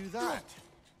could do that.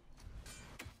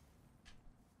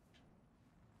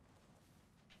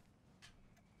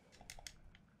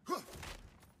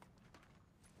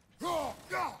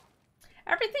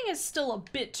 Everything is still a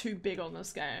bit too big on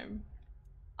this game.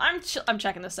 I'm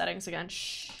checking the settings again.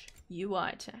 Shh.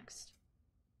 UI text.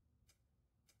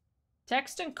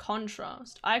 Text and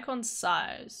contrast. Icon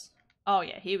size. Oh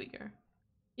yeah, here we go.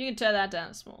 You can turn that down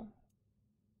to small.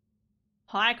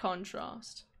 High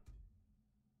contrast.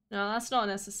 No, that's not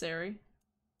necessary.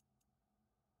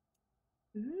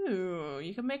 Ooh,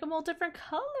 you can make them all different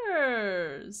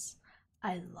colors.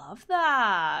 I love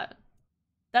that.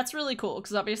 That's really cool,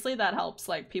 because obviously that helps,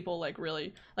 like, people, like,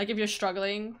 really, like, if you're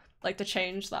struggling, like, to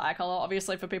change the eye color,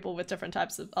 obviously for people with different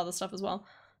types of other stuff as well.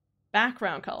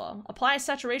 Background color. Apply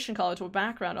saturation color to a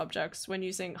background objects when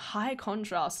using high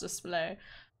contrast display.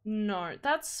 No,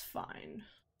 that's fine.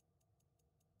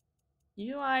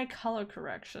 UI color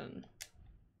correction.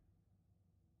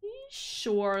 Are you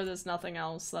sure there's nothing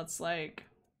else that's, like,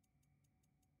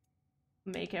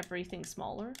 make everything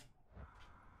smaller?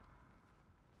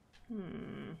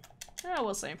 Yeah,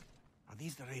 we'll see. Are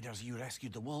these the raiders you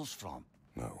rescued the wolves from?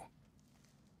 No.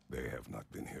 They have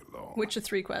not been here long. Witcher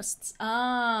 3 quests.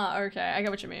 Ah, okay, I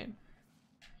get what you mean.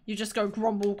 You just go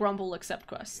grumble, grumble, accept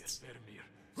quests.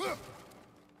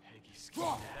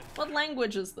 What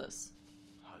language is this?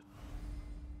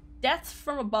 Death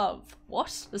from above.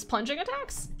 What? There's plunging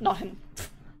attacks? Not in...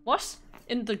 What?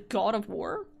 In the God of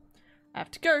War? I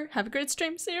have to go. Have a great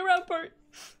stream. See you around, Bart.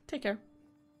 Take care.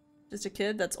 Just a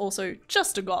kid that's also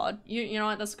just a god. You know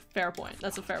what? That's a fair point.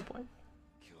 That's a fair point.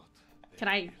 Can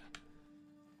I...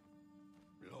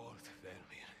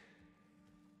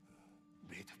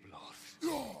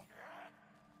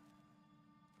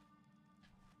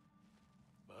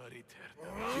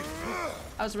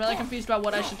 I was really confused about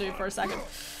what I should do for a second.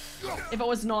 If it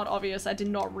was not obvious, I did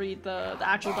not read the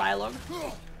actual dialogue.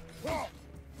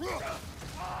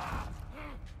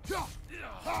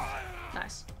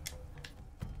 Nice.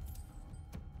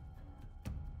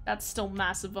 That's still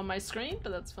massive on my screen,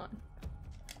 but that's fine.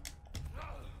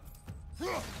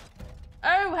 Oh,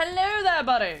 hello there,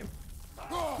 buddy!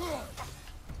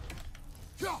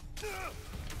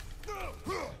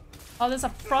 Oh, there's a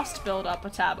frost build-up, a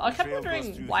tab. I kept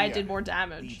wondering why it did more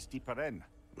damage. Deeper in.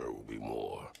 There will be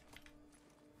more.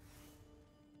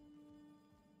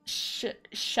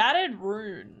 Shattered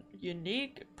rune.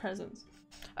 Unique presence.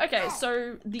 Okay,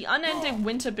 so the unending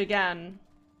winter began,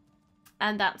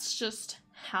 and that's just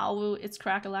how it's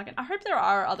crack-a-lackin'. I hope there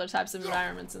are other types of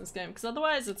environments in this game, because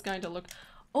otherwise it's going to look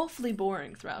awfully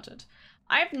boring throughout it.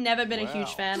 I've never been a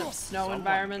huge fan of snow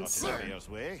environments, so...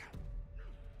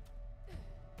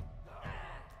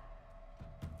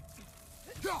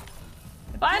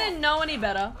 If I didn't know any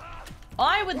better,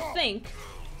 I would think...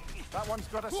 That one's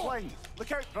got a sling.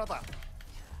 Look out, brother.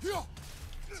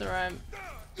 So,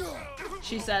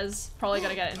 she says, probably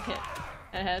gonna get hit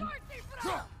ahead.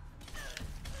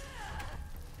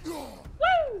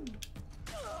 Woo!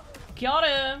 Got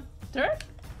him!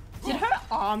 Did her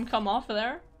arm come off of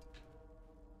there?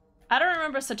 I don't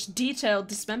remember such detailed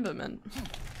dismemberment.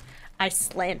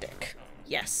 Icelandic.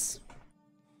 Yes.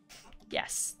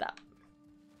 Yes, that.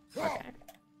 Okay.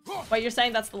 Wait, you're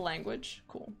saying that's the language?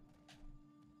 Cool.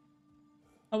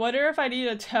 I wonder if I need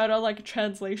to turn on like a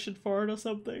translation for it or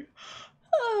something.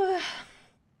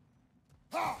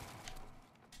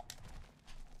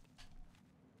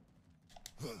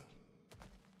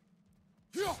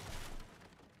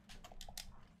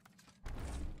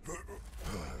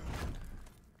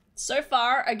 So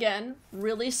far, again,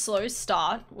 really slow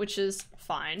start, which is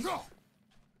fine.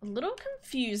 A little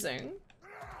confusing.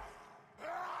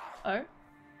 Oh.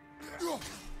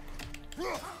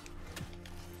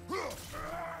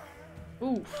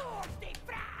 Ooh.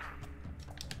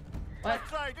 What?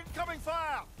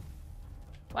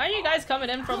 Why are you guys coming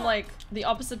in from, like, the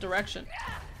opposite direction?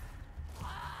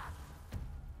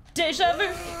 Deja vu!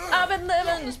 I've been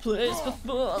living this place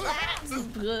before.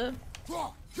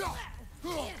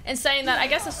 And saying that, I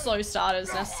guess a slow start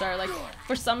is necessary. Like,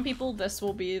 for some people, this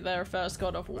will be their first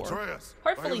God of War.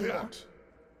 Hopefully not.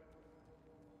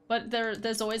 But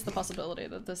there's always the possibility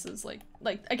that this is like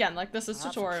again, like this is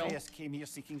tutorial. Atreus came here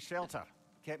seeking shelter,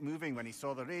 kept moving when he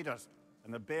saw the raiders,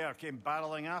 and the bear came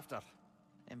barreling after.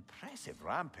 Impressive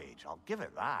rampage, I'll give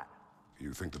it that.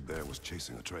 You think the bear was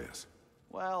chasing Atreus?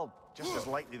 Well, just as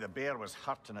likely the bear was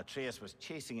hurt and Atreus was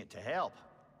chasing it to help.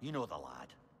 You know the lad.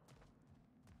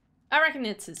 I reckon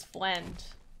it's his friend.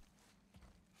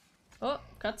 Oh,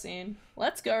 cutscene.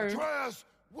 Let's go. Atreus,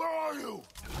 where are you?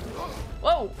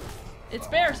 Whoa! It's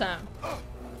bear time.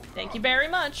 Thank you very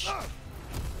much.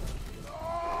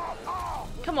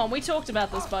 Come on, we talked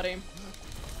about this, buddy.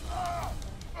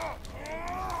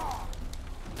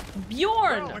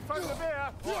 Bjorn! Well, we found the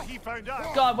bear. Or he found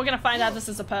us. God, we're gonna find out this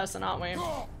is a person, aren't we?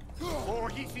 Or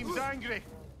he seems angry.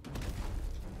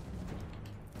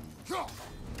 Well,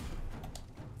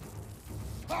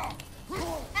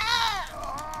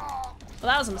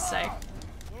 that was a mistake.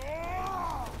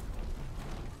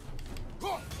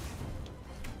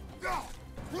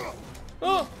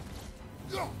 Oh.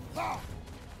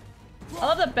 I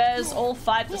love that bears all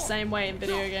fight the same way in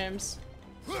video games.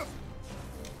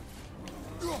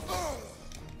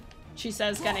 She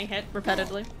says, getting hit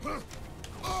repeatedly.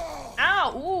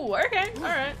 Ow! Ooh, okay,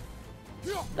 alright.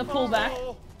 The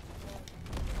pullback.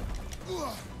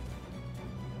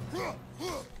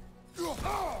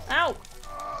 Ow!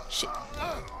 Shit.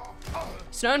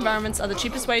 Snow environments are the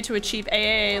cheapest way to achieve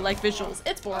AAA like visuals.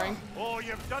 It's boring. Oh,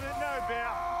 you've done it now, Bear.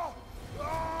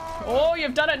 Oh,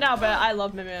 you've done it now, Bear. I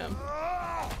love Mimir.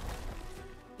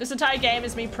 This entire game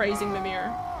is me praising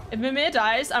Mimir. If Mimir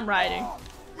dies, I'm riding.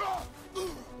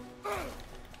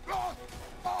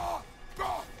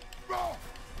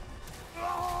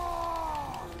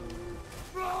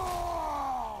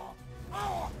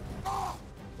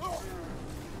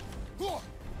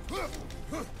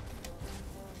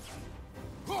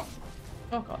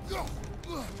 Oh god.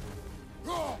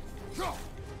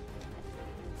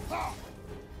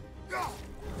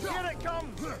 Here it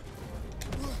comes!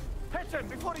 Hit him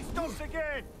before he stops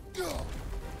again!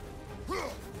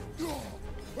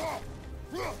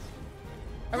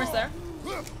 Almost there.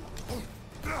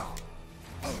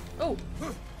 Oh.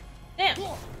 Damn.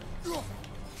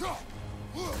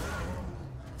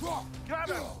 Grab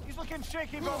him! He's looking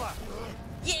shaky, brother!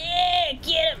 Yeah,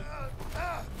 get him.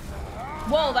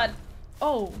 Whoa, that.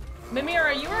 Oh, Mimir,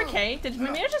 are you okay? Did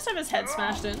Mimir just have his head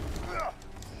smashed in?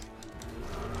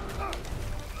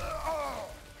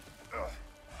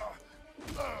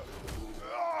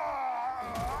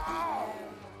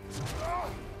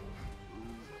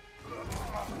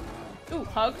 Ooh,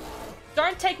 hug.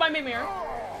 Don't take my Mimir.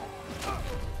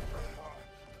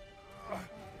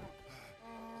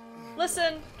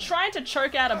 Listen, trying to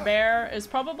choke out a bear is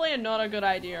probably not a good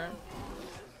idea.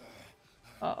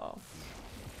 Uh-oh.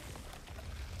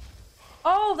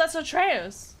 Oh, that's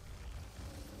Atreus.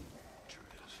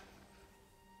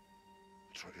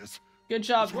 Atreus. Good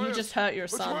job. Atreus. You just hurt your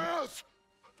son. Atreus.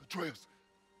 Atreus.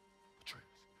 Atreus.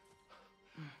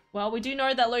 Well, we do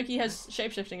know that Loki has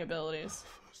shapeshifting abilities.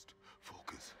 First,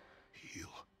 focus. Heal.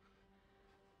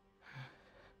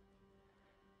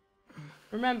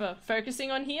 Remember,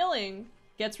 focusing on healing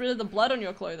gets rid of the blood on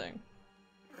your clothing.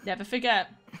 Never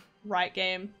forget. Right,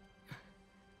 game.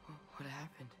 What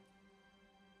happened?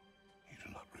 You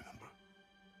do not remember.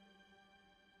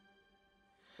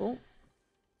 Oh.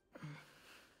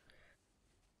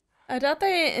 I doubt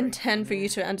they intend for you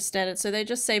to understand it, so they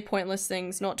just say pointless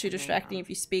things, not too distracting if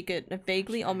you speak it, and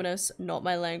vaguely ominous, not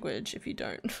my language if you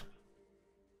don't.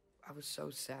 I was so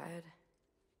sad.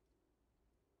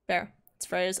 Fair. It's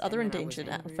Freya's other And then I was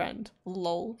endangered angry. friend.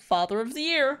 Lol. Father of the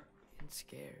year. And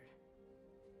scared.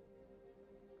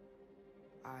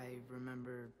 I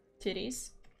remember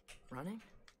Titties. running.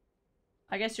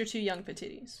 I guess you're too young for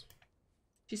titties.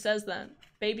 She says that.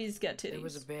 Babies get titties. There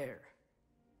was a bear.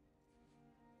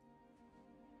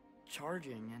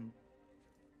 Charging, and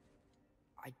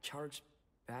I charged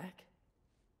back.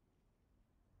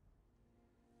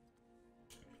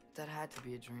 That had to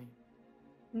be a dream.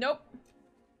 Nope.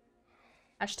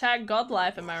 Hashtag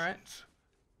godlife, am I right?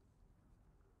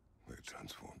 They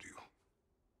transformed you.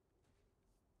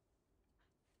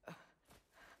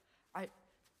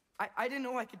 I didn't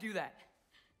know I could do that.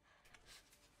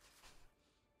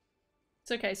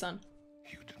 It's okay, son.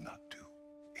 You did not do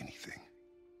anything.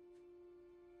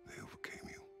 They overcame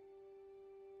you.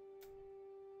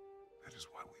 That is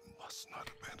why we must not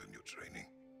abandon your training.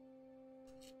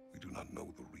 We do not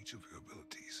know the reach of your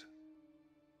abilities.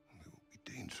 And they will be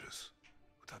dangerous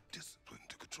without discipline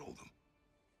to control them.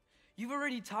 You've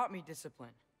already taught me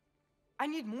discipline. I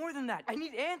need more than that. I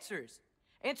need answers.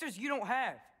 Answers you don't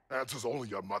have. Answers only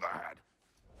your mother had.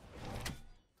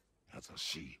 Answers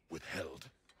she withheld.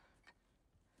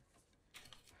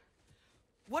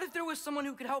 What if there was someone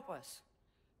who could help us?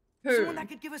 Who? Someone that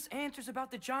could give us answers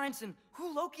about the giants and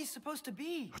who Loki's supposed to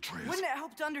be. Atreus. Wouldn't it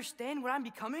help to understand what I'm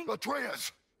becoming?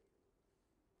 Atreus!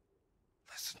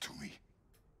 Listen to me.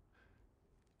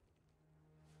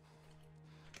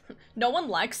 No one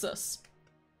likes us.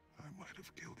 I might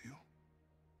have killed you.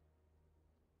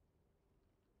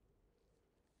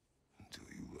 Until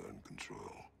you learn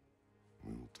control,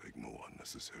 we will take no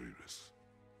unnecessary risks.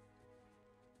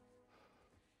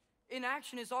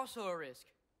 Inaction is also a risk.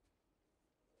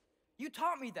 You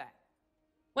taught me that.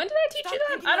 When did I teach Stop you that?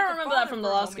 thinking I don't like a remember that father from the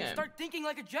for a last moment. game. Start thinking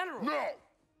like a general. No!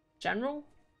 General?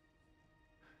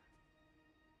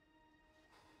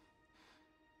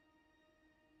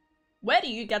 Where do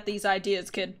you get these ideas,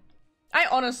 kid? I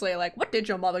honestly, like, what did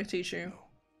your mother teach you?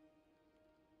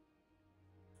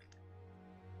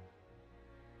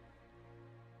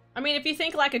 I mean, if you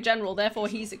think like a general, therefore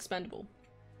he's expendable.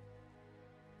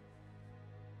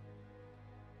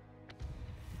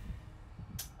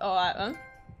 Alright then.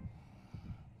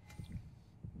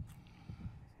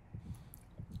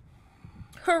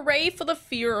 Hooray for the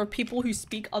fear of people who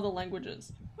speak other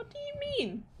languages. What do you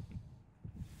mean?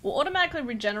 Will automatically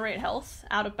regenerate health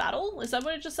out of battle? Is that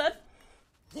what it just said?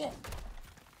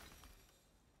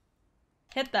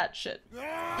 Hit that shit.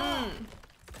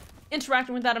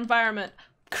 Interacting with that environment.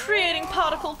 Creating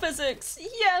particle physics.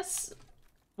 Yes!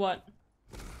 What?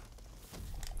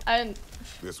 And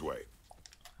This way.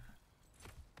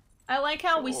 I like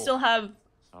how we still have...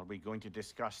 Are we going to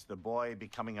discuss the boy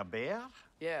becoming a bear?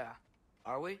 Yeah.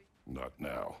 Are we? Not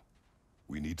now.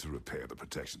 We need to repair the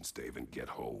protection stave and get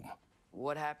home.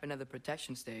 What happened to the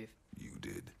protection stave? You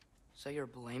did. So you're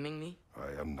blaming me?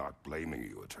 I am not blaming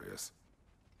you, Atreus.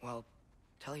 Well,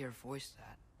 tell your voice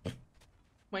that.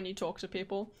 When you talk to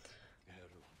people.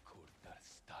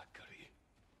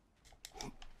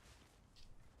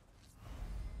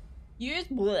 Use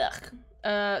blech.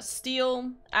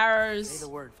 Steel, arrows. Say the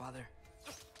word, Father.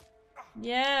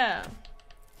 Yeah.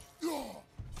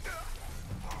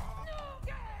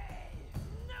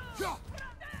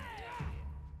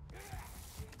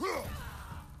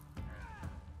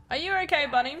 Are you okay,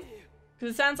 buddy?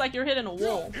 Because it sounds like you're hitting a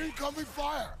wall. Incoming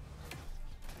fire!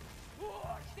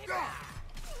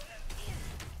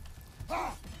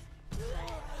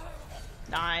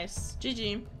 Nice.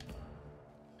 GG.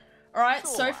 Alright,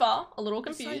 so far, a little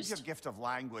Besides confused. your gift of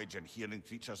language and hearing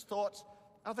creatures' thoughts,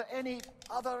 are there any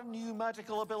other new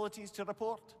magical abilities to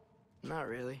report? Not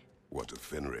really. What of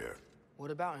Fenrir?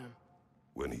 What about him?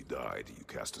 When he died, you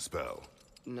cast a spell.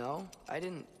 No, I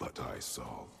didn't. But I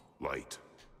saw light.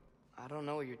 I don't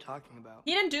know what you're talking about.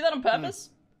 He didn't do that on purpose.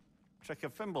 Trick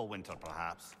of Fimbulwinter,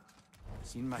 perhaps?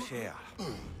 Seen my share.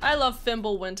 I love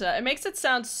Fimbulwinter. It makes it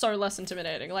sound so less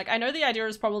intimidating. Like, I know the idea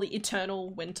is probably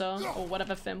eternal winter, or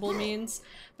whatever Fimble means,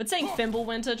 but saying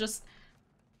Fimbulwinter just...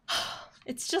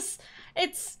 It's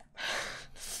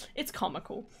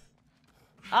comical.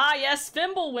 Ah, yes,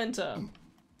 Fimbulwinter!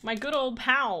 My good old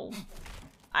pal.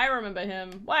 I remember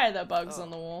him. Why are there bugs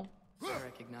on the wall? I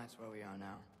recognize where we are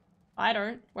now. I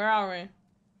don't. Where are we?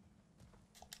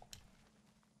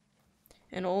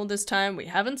 And all this time, we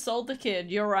haven't sold the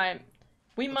kid. You're right.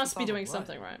 We must be doing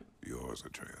something right. Yours,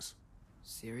 Atreus.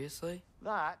 Seriously?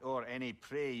 That, or any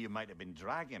prey you might have been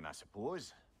dragging, I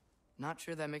suppose. Not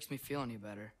sure that makes me feel any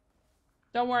better.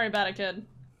 Don't worry about it, kid.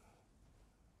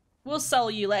 We'll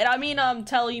sell you later. I mean,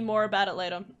 tell you more about it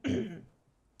later.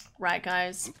 Right,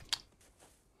 guys.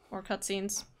 More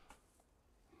cutscenes.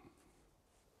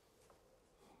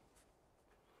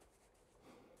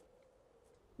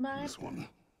 My This one.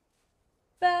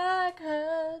 back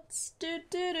hurts. Do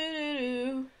do do do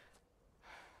do.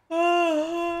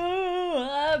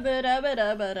 Oh,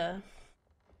 ba-da-ba-da-ba-da.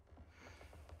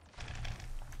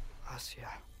 Asya.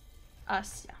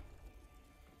 Asya.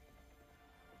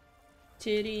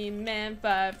 Titty Man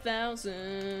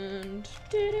 5000.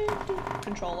 Do-do-do.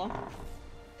 Controller.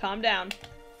 Calm down.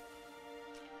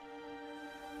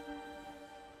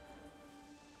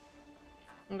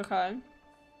 Okay.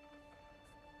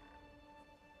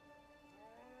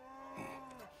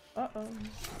 Uh-oh.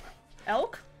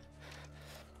 Elk?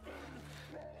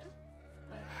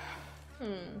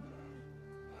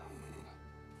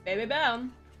 Baby Bell.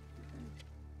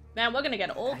 Man, we're gonna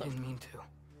get all I of them. didn't mean to.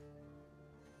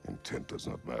 Intent does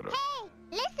not matter.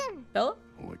 Listen! Philip?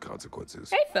 Only consequences.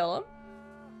 Hey, Philip.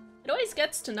 It always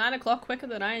gets to 9 o'clock quicker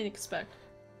than I expect.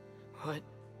 What?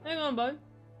 Hang on, bud.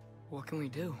 What can we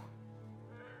do?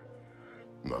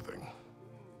 Nothing.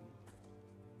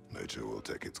 Nature will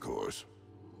take its course.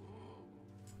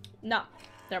 Nah,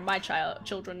 they're my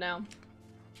children now.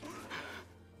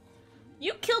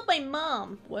 You killed my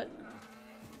mom. What?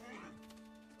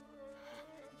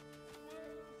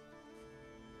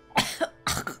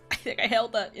 I think I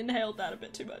inhaled that a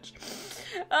bit too much.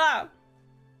 Ah.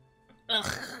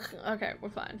 Ugh. Okay, we're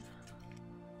fine.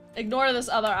 Ignore this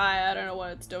other eye. I don't know what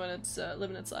it's doing. It's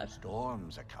living its life.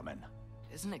 Storms are coming.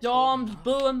 Isn't it Storms,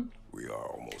 cold? boom. We are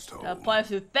almost home. That place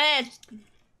is fast.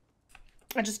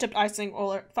 I just tipped icing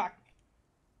all over. Fuck.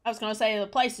 I was gonna say the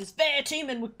place is fair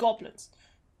teeming with goblins.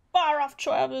 Far off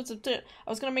travelers of I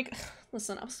was gonna make.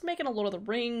 Listen, I was making a Lord of the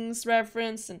Rings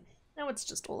reference, and now it's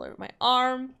just all over my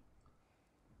arm.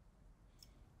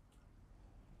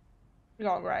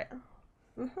 Oh, right.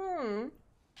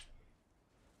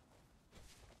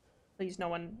 Please, no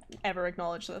one ever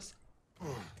acknowledge this.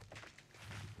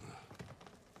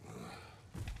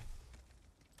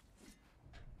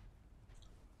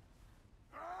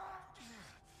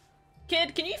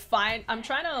 Kid, can you find? I'm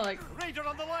trying to like. Raider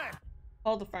on the left!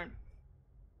 Hold the phone.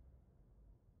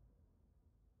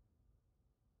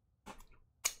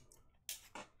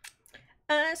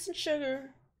 Ice and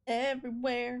sugar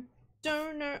everywhere.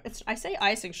 don't know. It's I say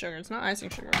icing sugar. It's not icing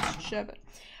sugar. It's sherbet.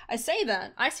 I say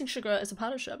that icing sugar is a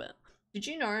part of sherbet. Did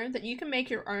you know that you can make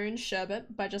your own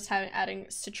sherbet by just adding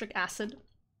citric acid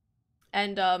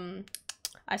and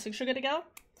icing sugar together?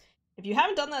 If you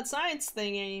haven't done that science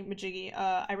thingy, majiggy,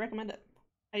 I recommend it.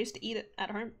 I used to eat it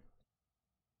at home.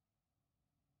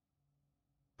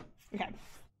 Okay.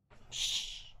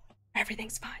 Shh.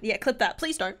 Everything's fine. Yeah, clip that.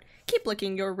 Please don't. Keep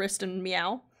licking your wrist and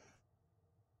meow.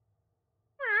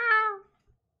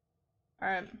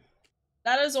 Alright.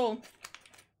 That is all.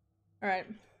 Alright.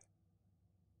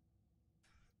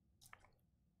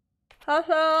 How's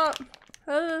up?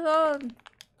 How's it on?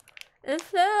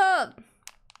 It's up.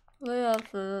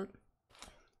 I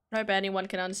hope anyone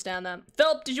can understand that.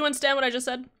 Philip, did you understand what I just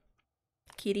said?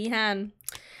 Kitty Han.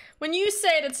 When you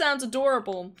say it, it sounds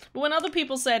adorable, but when other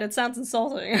people say it, it sounds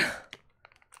insulting.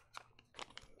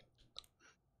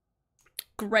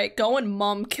 Great, go and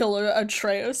mom killer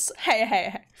Atreus. Hey, hey,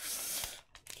 hey.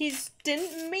 He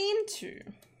didn't mean to.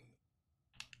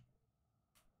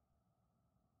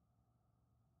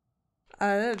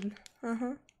 I did.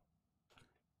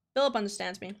 Philip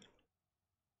understands me.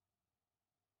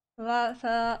 That's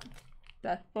up.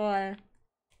 That's boy.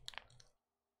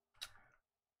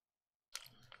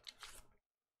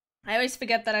 I always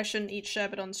forget that I shouldn't eat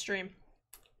sherbet on stream.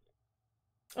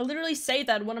 I literally say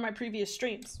that in one of my previous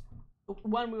streams.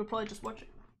 One we were probably just watching.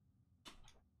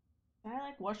 Can I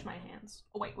like wash my hands?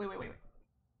 Oh wait.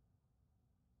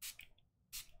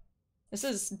 This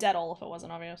is dead all if it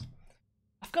wasn't obvious.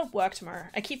 I've got work tomorrow.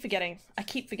 I keep forgetting.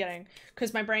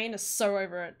 Because my brain is so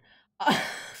over it.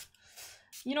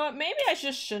 You know what? Maybe I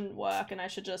just shouldn't work and I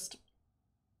should just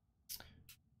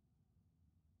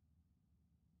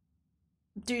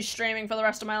do streaming for the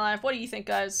rest of my life. What do you think,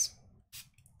 guys?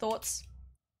 Thoughts?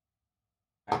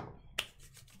 Alright.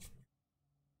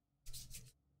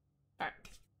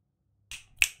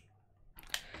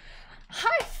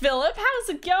 Hi, Philip. How's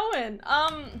it going?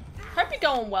 Hope you're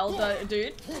going well,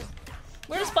 dude.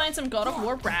 We're just playing some God of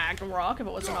War Ragnarok, if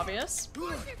it wasn't obvious.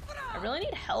 I really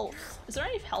need health. Is there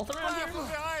any health around here?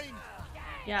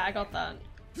 Yeah, I got that.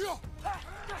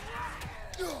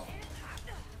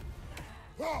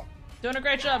 Doing a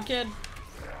great job, kid.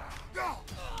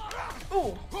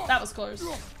 Ooh, that was close.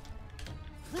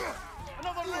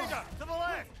 Another leader! To the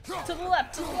left! To the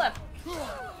left, to the left.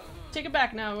 Take it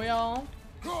back now, we all.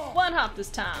 One hop this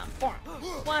time.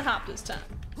 One hop this time.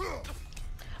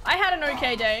 I had an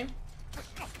okay day.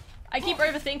 I keep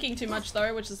overthinking too much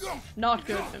though, which is not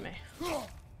good for me.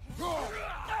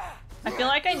 I feel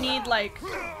like I need like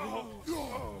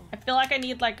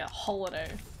a holiday.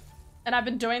 And I've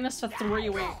been doing this for 3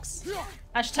 weeks.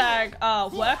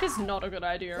 Hashtag, work is not a good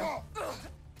idea.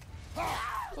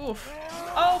 Oof.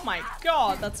 Oh my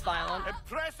god, that's violent.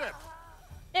 Impressive!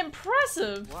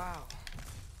 Impressive! Wow.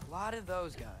 A lot of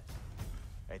those guys.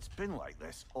 It's been like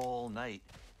this all night.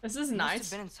 This is Must nice.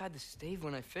 have been inside the stave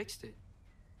when I fixed it.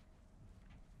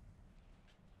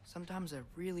 Sometimes I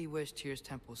really wish Tyr's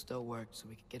temple still worked so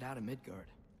we could get out of Midgard.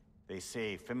 They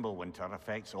say Fimbulwinter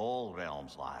affects all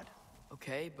realms, lad.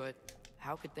 Okay, but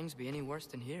how could things be any worse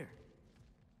than here?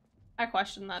 I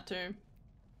question that too.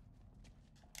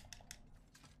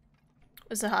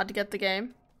 Is it hard to get the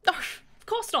game? Oh, of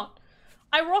course not.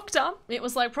 I rocked up. It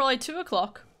was like probably 2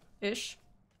 o'clock-ish.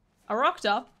 I rocked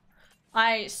up.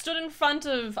 I stood in front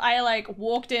of, I like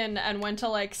walked in and went to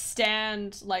like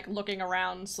stand like looking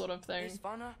around sort of thing. Hey,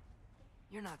 Svanna,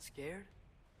 you're not scared.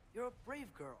 You're a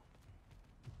brave girl.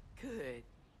 Good.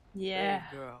 Yeah.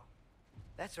 Brave girl.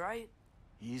 That's right.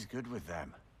 He's good with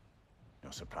them. No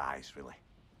surprise, really.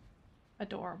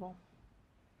 Adorable.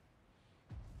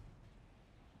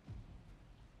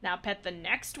 Now pet the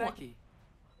next one. Becky,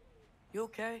 you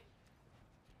okay?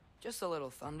 Just a little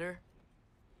thunder.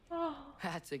 Oh.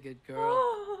 That's a good girl.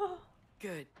 Oh.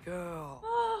 Good girl.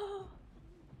 Oh.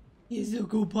 He's a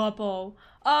good puppo.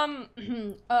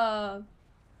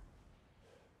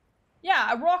 Yeah,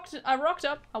 I rocked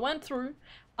up, I went through,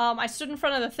 I stood in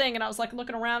front of the thing and I was like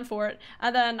looking around for it,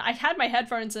 and then I had my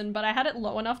headphones in, but I had it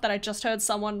low enough that I just heard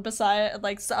someone beside,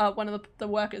 like, one of the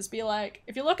workers be like,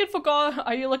 if you're looking for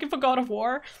are you looking for God of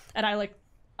War? And I like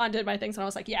undid my things and I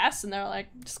was like, yes, and they were like,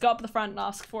 just go up to the front and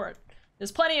ask for it.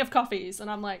 There's plenty of coffees,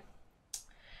 and I'm like,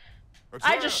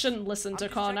 I just shouldn't listen to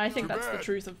Con. I think that's the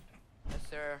truth of. Yes,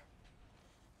 sir.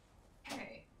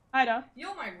 Hey, Ida.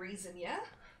 you're my reason, yeah?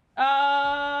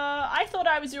 I thought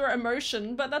I was your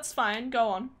emotion, but that's fine. Go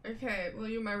on. Okay, well,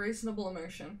 you're my reasonable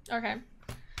emotion. Okay.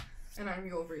 And I'm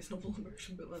your reasonable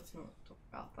emotion, but let's not talk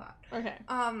about that. Okay.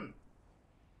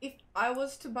 If I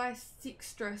was to buy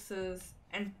 6 dresses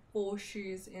and 4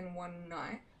 shoes in one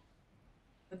night,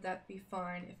 would that be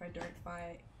fine if I don't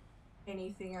buy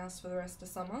anything else for the rest of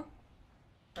summer?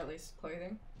 Or at least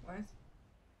clothing wise?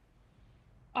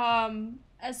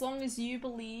 As long as you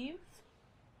believe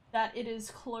that it is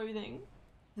clothing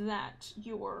that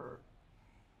you're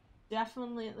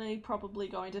definitely probably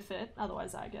going to fit,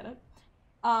 otherwise I get it.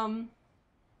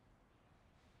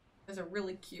 There's a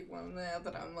really cute one there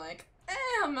that I'm like,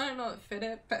 I might not fit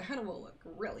it, but Hannah will look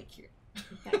really cute.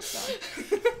 Thanks,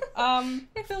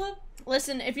 Hey Philip.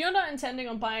 Listen, if you're not intending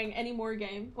on buying any more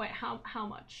game, wait, how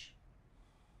much?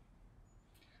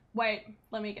 Wait,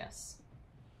 let me guess.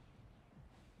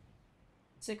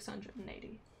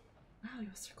 680. Wow,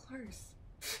 you're so close.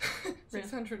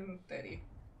 630.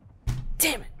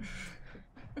 Damn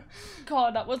it!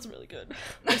 God, that was really good.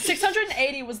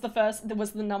 680 was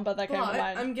the number that came to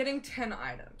mind. I'm getting 10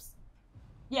 items.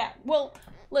 Yeah, well,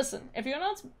 listen, if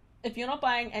you're not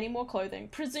buying any more clothing,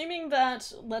 presuming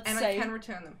that, let's say... And I can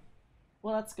return them.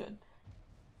 Well, that's good.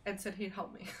 Ed said he'd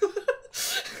help me.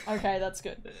 Okay, that's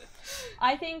good.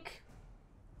 I think,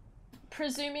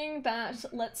 presuming that,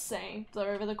 let's say, that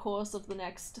over the course of the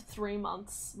next 3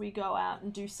 months, we go out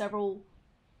and do several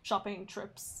shopping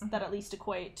trips that at least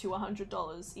equate to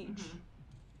 $100 each.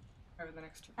 Over the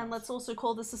next 2 months. And let's also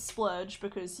call this a splurge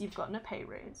because you've gotten a pay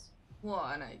raise. Well,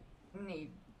 and I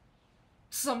need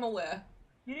summer wear.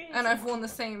 You need and I've worn the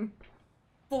same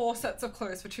 4 sets of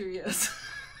clothes for 2 years.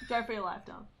 Go for your life,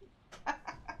 Dom.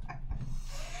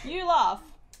 You laugh.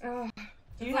 Do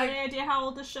you have any idea how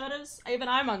old this shirt is? Even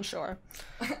I'm unsure.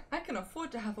 I can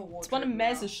afford to have a wardrobe. It's one of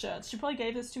Mez's shirts. She probably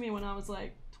gave this to me when I was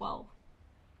like 12.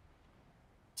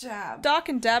 Dab. Dark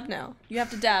and dab now. You have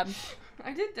to dab.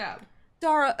 I did dab.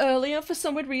 Dara, earlier, for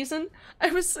some weird reason, I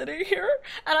was sitting here,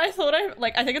 and I thought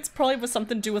I think it's probably was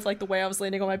something to do with, like, the way I was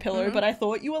leaning on my pillow, but I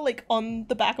thought you were, like, on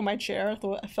the back of my chair. I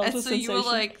thought I felt a sensation. So you were,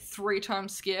 like, 3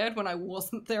 times scared when I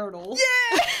wasn't there at all?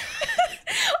 Yeah!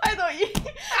 I thought you...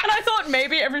 And I thought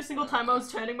maybe every single time I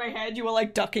was turning my head, you were,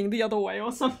 like, ducking the other way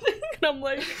or something, and I'm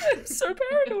like, I'm so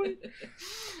paranoid.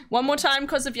 One more time,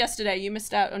 because of yesterday. You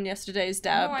missed out on yesterday's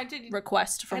dab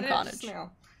request from Carnage.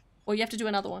 Or you have to do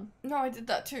another one. No, I did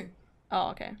that too.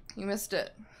 Oh, okay. You missed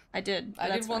it. I did. I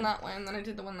did one that way, and then I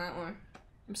did the one that way.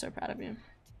 I'm so proud of you.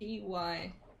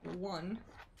 TY1.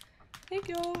 Thank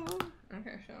you.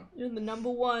 Okay, sure. You're the number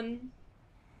 1.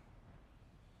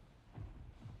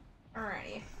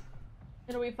 Alrighty.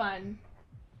 It'll be fun.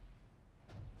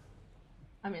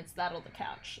 I mean, it's that or the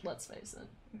couch, let's face it.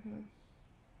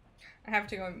 I have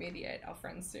to go and mediate our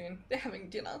friends soon. They're having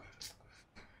dinner.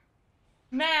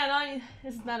 Man,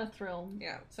 isn't that a thrill?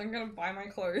 Yeah, so I'm gonna buy my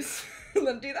clothes and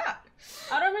then do that.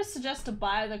 I'd almost suggest to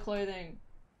buy the clothing.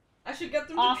 I should get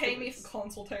them to pay me for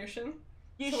consultation.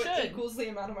 You so should. It equals the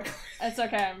amount of my clothes. It's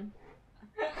okay.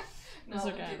 No, it's I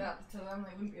okay. wouldn't do that to them.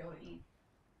 They wouldn't be able to eat.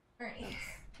 Alright.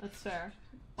 That's fair.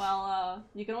 Well,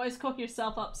 you can always cook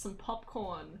yourself up some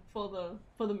popcorn for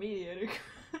the mediator.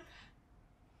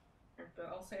 But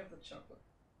I'll save the chocolate.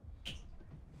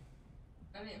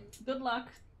 I mean, good luck.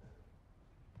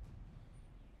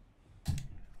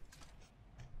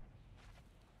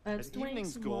 As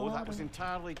evenings go, that was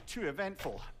entirely too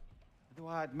eventful. Though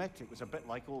I admit it was a bit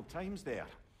like old times there,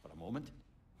 for a moment.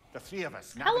 The 3 of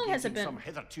us How long has it navigating been?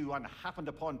 some hitherto unhappened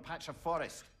upon patch of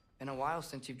forest. Been a while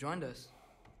since you've joined us,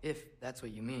 if that's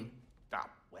what you mean. Ah,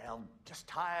 well, just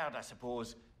tired, I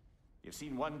suppose. You've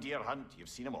seen one deer hunt, you've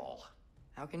seen them all.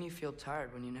 How can you feel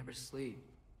tired when you never sleep?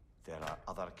 There are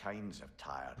other kinds of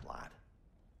tired, lad.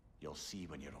 You'll see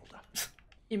when you're older.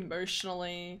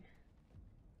 Emotionally.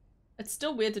 It's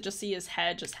still weird to just see his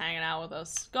head just hanging out with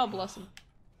us. God bless him.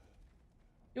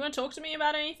 You want to talk to me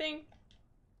about anything?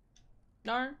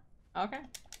 No? Okay.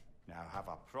 Now have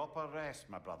a proper rest,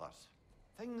 my brothers.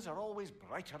 Things are always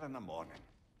brighter in the morning.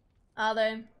 Are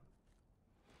they?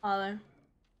 Are they?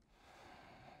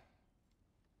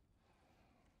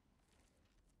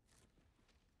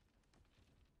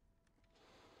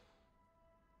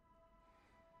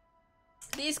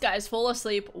 These guys fall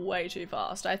asleep way too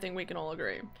fast. I think we can all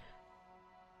agree.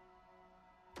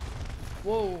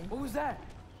 Whoa. What was that?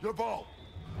 Your ball.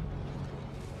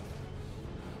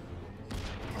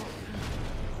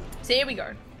 So here we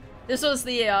go. This was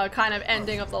the kind of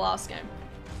ending of the last game.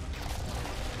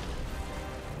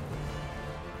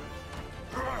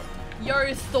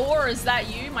 Yo, Thor, is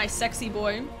that you, my sexy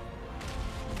boy?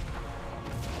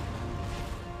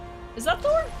 Is that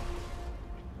Thor?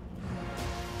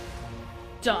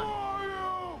 Done.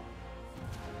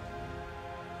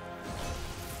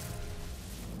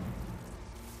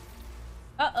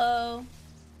 Uh-oh.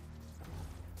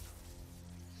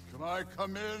 Can I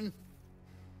come in?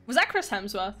 Was that Chris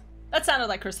Hemsworth? That sounded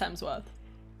like Chris Hemsworth.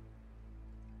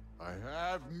 I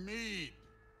have meat.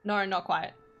 No, not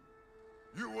quite.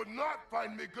 You would not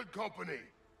find me good company.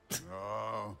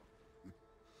 No.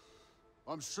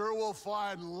 I'm sure we'll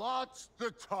find lots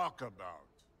to talk about.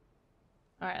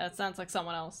 Alright, that sounds like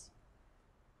someone else.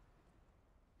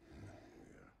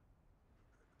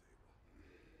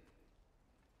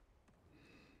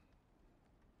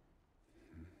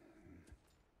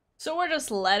 So we're just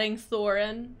letting Thor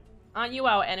in? Aren't you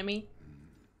our enemy?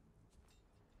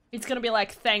 He's gonna be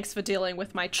like, thanks for dealing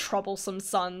with my troublesome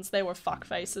sons. They were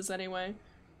fuckfaces anyway.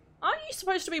 Aren't you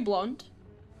supposed to be blonde?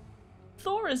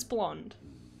 Thor is blonde.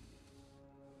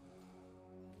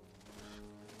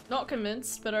 Not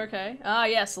convinced, but okay. Ah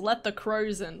yes, let the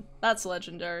crows in. That's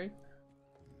legendary.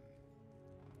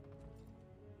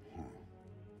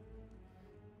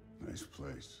 Nice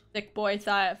place. Thick boy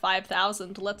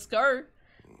 5000, let's go.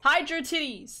 Hide your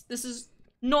titties. This is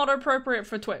not appropriate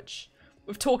for Twitch.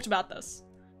 We've talked about this.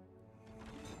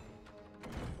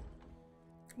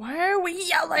 Why are we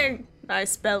yelling?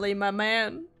 Nice belly, my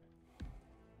man.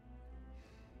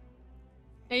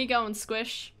 How you going,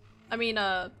 Squish? I mean,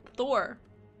 Thor.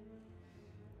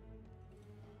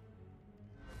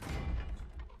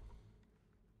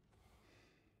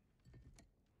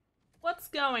 What's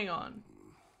going on?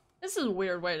 This is a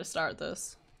weird way to start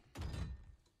this.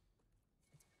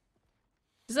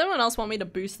 Does anyone else want me to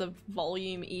boost the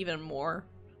volume even more?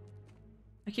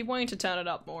 I keep wanting to turn it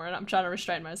up more and I'm trying to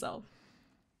restrain myself.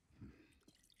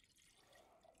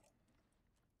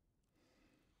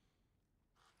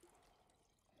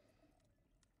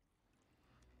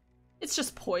 It's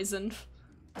just poison.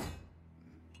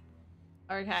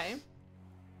 Okay.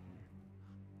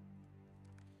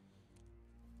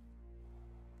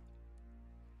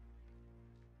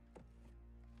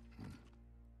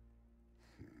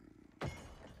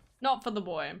 Not for the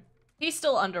boy. He's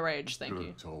still underage, thank you. You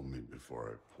could have told me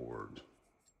before I poured.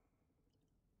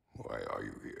 Why are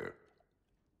you here?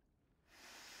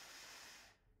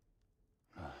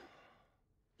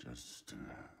 Just,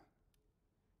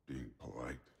 being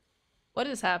polite. What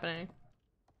is happening?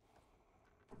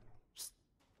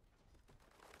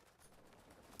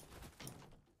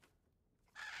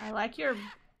 I like your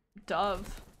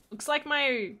dove. Looks like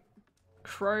my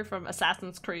crow from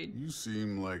Assassin's Creed. You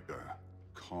seem like a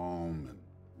calm and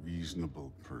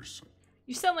reasonable person.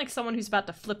 You sound like someone who's about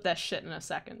to flip their shit in a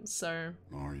second, so...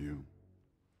 Are you?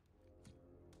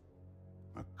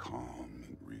 A calm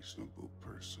and reasonable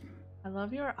person. I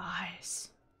love your eyes.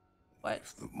 What?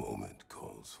 If the moment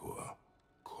calls for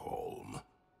calm.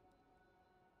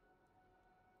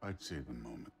 I'd say the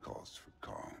moment calls for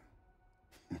calm.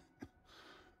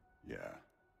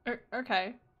 Yeah.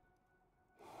 Okay.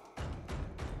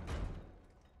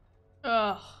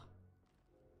 Ugh.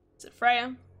 Is it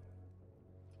Freya?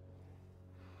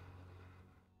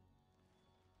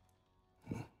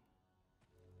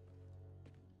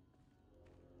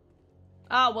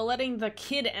 Ah, we're letting the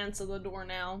kid answer the door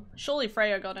now. Surely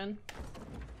Freya got in.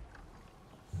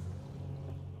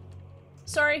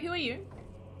 Sorry, who are you?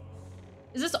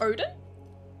 Is this Odin?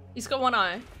 He's got one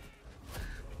eye.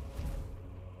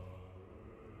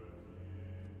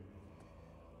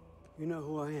 You know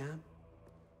who I am?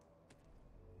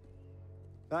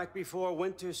 Back before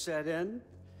winter set in,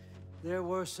 there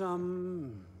were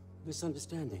some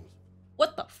misunderstandings.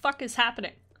 What the fuck is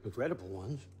happening? Regrettable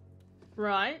ones.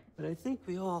 Right. But I think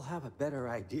we all have a better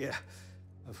idea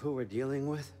of who we're dealing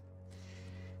with.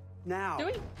 Now,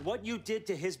 what you did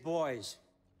to his boys.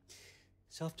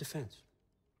 Self-defense.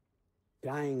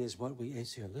 Dying is what we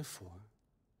Aesir live for.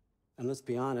 And let's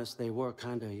be honest, they were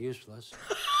kinda useless.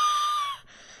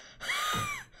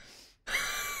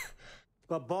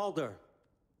 But Baldur,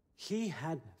 he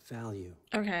had value.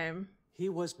 Okay. He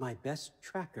was my best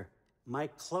tracker, my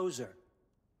closer.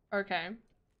 Okay.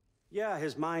 Yeah,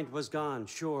 his mind was gone,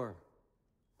 sure.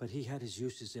 But he had his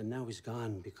uses and now he's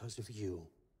gone because of you.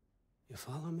 You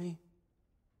follow me?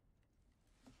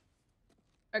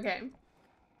 Okay.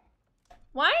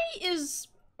 Why is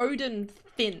Odin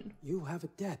thin? You have a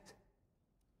debt.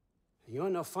 You're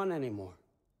no fun anymore.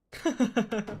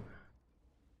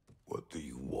 What do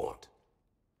you want?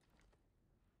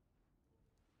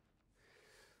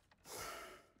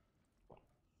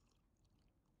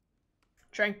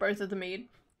 Drank both of the mead.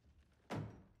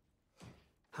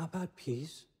 How about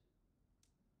peace?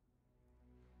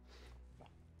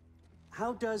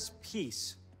 How does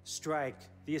peace strike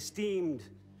the esteemed,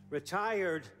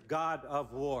 retired god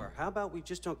of war? How about we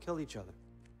just don't kill each other?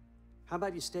 How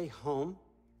about you stay home,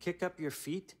 kick up your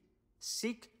feet,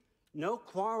 seek no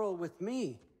quarrel with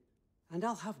me, and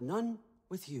I'll have none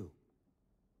with you.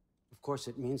 Of course,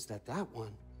 it means that that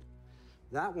one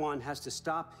That one has to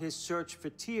stop his search for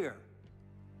Tyr.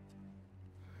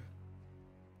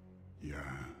 Yeah.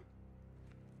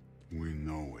 We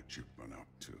know what you've been up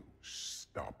to.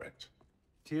 Stop it.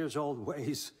 Tyr's old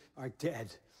ways are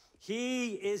dead.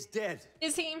 He is dead.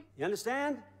 Is he? You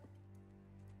understand?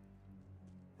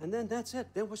 And then that's it.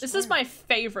 Then this is my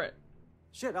favorite.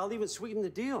 Shit, I'll even sweeten the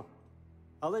deal.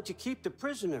 I'll let you keep the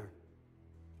prisoner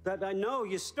that I know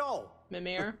you stole.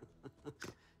 Mimir.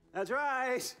 That's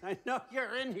right. I know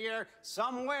you're in here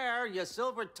somewhere, you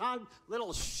silver-tongued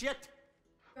little shit.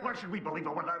 Why should we believe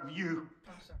a word out of you?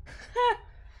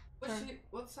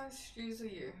 What size shoes are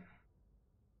you?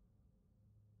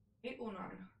 8 or 9?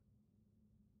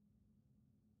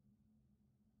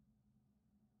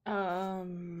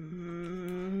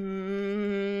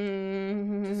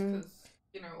 Just 'cause,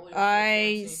 you know, all your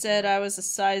I said I was a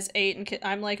size 8 and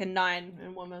I'm like a 9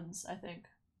 in women's, I think.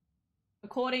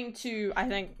 According to, I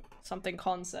think, something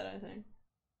Con said, I think.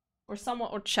 Or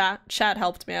someone, or chat. Chat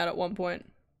helped me out at one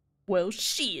point. Well,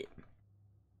 shit.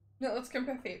 No, let's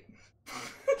compare feet.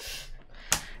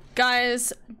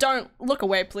 Guys, don't look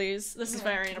away, please. This is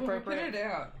very We'll inappropriate. put it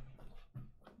out.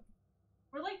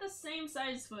 We're like the same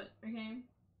size foot, okay?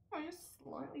 Oh, you're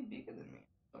slightly bigger than me.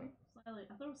 Sorry. Slightly.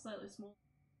 I thought it was slightly small.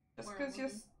 Just because your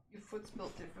foot's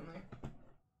built differently.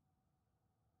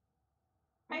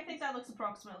 I think that looks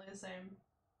approximately the same.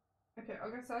 Okay,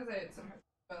 I'll go size 8 somehow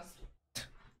first.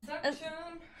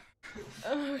 Section.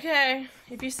 Okay,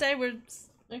 if you say we're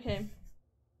okay.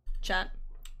 Chat.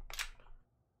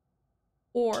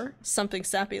 Or something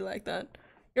sappy like that.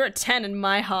 You're a 10 in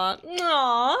my heart.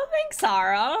 Aw, thanks,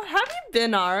 Sarah. How have you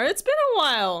been, Ara? It's been a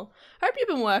while. I hope you've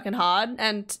been working hard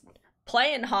and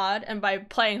playing hard. And by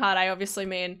playing hard, I obviously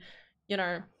mean, you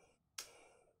know,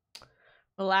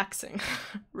 relaxing.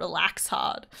 Relax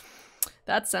hard.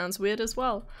 That sounds weird as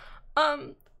well.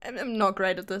 I'm not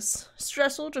great at this.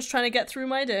 Stressful, just trying to get through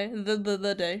my day.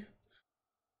 The day.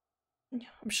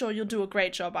 I'm sure you'll do a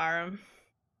great job, Ara.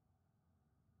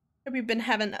 Hope you've been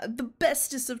having the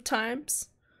bestest of times.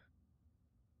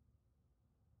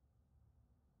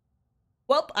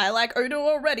 Well, I like Odin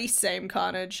already, same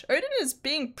Carnage. Odin is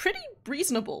being pretty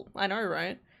reasonable, I know,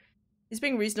 right? He's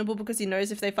being reasonable because he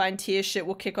knows if they find Tyr, shit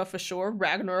will kick off for sure.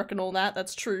 Ragnarok and all that,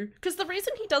 that's true. Because the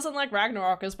reason he doesn't like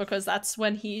Ragnarok is because that's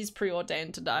when he's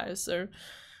preordained to die, so...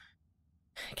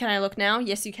 Can I look now?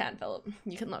 Yes, you can, Philip.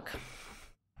 You can look.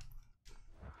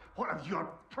 What have your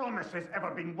promises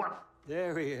ever been worth?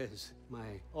 There he is,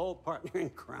 my old partner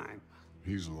in crime.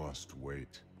 He's lost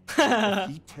weight. If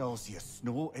he tells you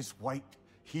snow is white,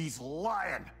 he's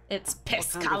lying. It's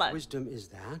piss What kind colored. of wisdom is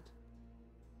that?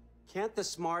 Can't the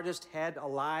smartest head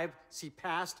alive see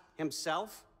past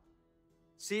himself?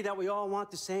 See that we all want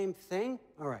the same thing?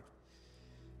 All right.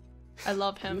 I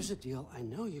love him. Here's a deal I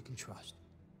know you can trust.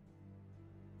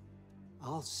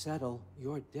 I'll settle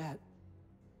your debt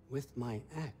with my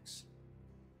ex.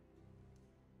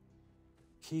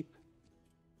 Keep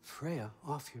Freya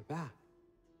off your back.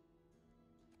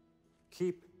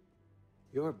 Keep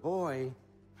your boy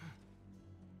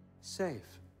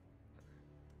safe.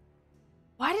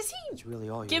 Why does he It's really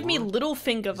all you give me want,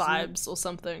 Littlefinger isn't it? vibes or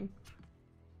something?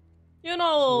 You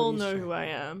all what do you know say? who I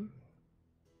am.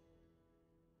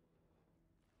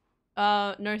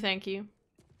 No thank you.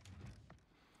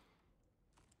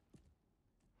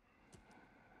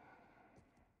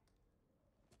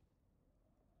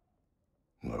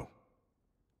 No.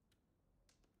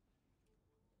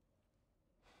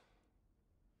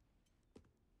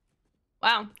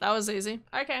 Wow, that was easy.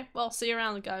 Okay, well, see you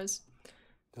around, guys.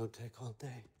 Don't take all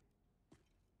day.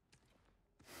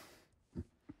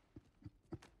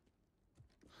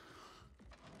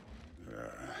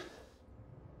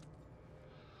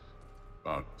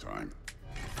 About time.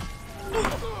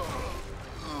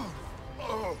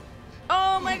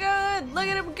 Oh my god, look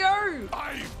at him go!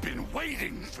 I've been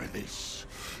waiting for this.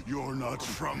 You're not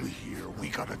from here. We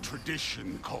got a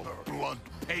tradition called blood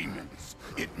payments.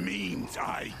 It means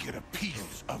I get a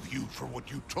piece of you for what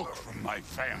you took from my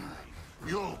family.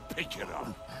 You'll pick it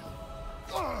up.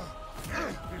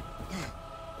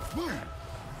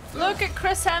 Look at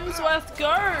Chris Hemsworth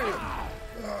go!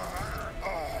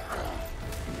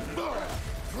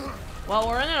 Well,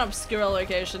 we're in an obscure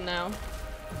location now.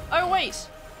 Oh wait!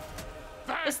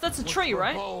 That's a tree,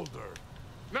 right? Boulder.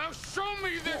 Now show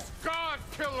me this god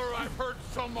killer I've heard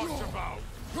so much about.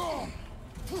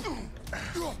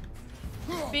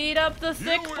 Beat up the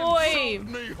thick boy!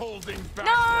 Me holding back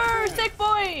No, like thick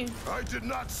boy! I did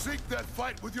not seek that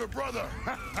fight with your brother.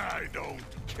 I don't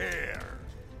care.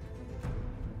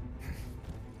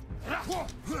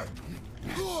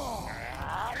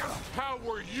 How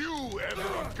were you ever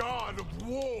a god of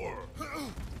war?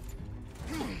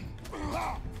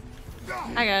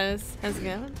 Hi guys, how's it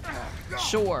going?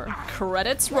 Sure.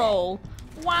 Credits roll.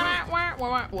 What?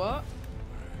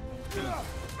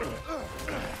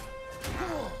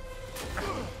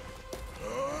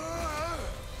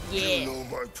 Yeah. You know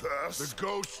my past? The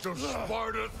ghost of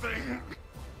Sparta thing?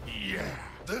 Yeah.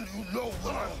 Then you know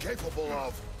what I'm capable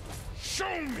of.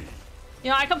 Show me! You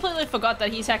know, I completely forgot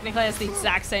that he technically has the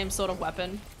exact same sort of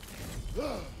weapon.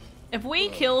 If we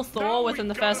kill Thor within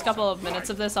the first couple of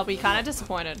minutes of this, I'll be kind of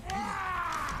disappointed.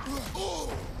 Woo!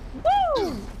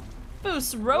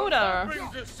 Boost Rhoda!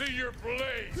 Hoping to see your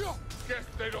blade. Guess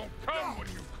they don't come when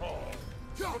you call.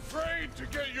 Afraid to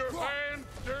get your hands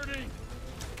dirty?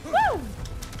 Woo!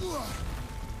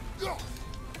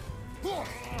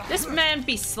 This man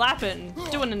be slapping,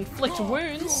 doing inflict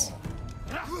wounds.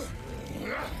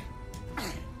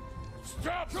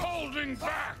 Stop holding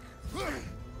back!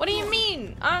 What do you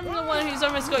mean? I'm the one who's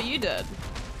almost got you dead.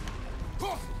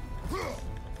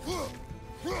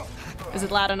 Is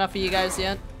it loud enough for you guys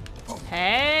yet?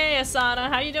 Hey, Asana,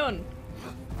 how you doing?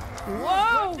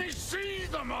 Whoa! Let me see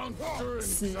the monster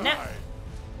inside. Snap!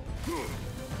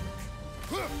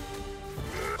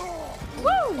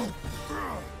 Woo!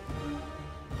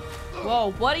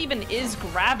 Whoa, what even is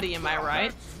gravity, am I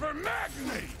right? For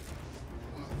Magni!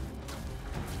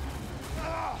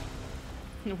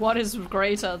 What is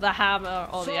greater, the hammer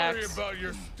or the axe? Sorry about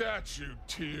your statue,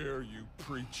 Tyr, you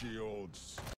preachy old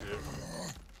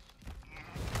stiff.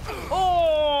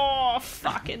 Oh,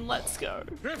 fucking let's go.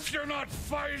 If you're not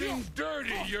fighting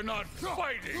dirty, you're not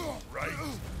fighting, right?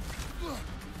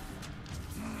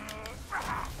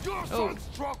 Your son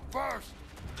struck first.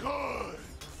 Good.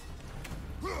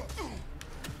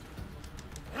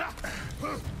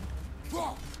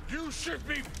 You should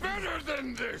be better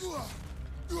than this.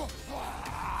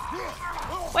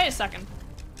 Wait a second.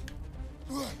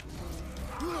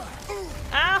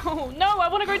 Ow! No, I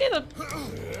want to go near them.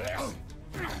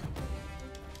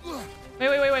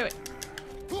 Wait.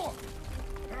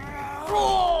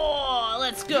 Oh,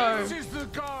 let's go. This is the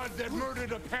god that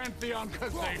murdered a pantheon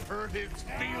because they hurt his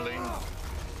feelings.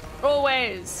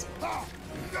 Always.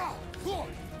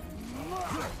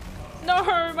 No,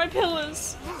 my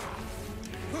pillars.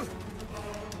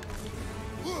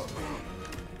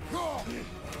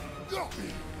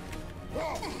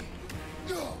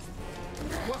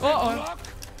 Was it luck?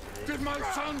 Did my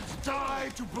sons die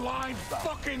to blind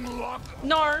fucking luck?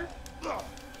 No.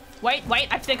 Wait,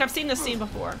 I think I've seen this scene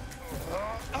before.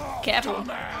 Careful.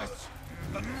 Dumbass.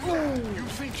 You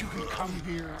think you can come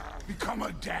here, become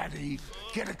a daddy,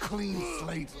 get a clean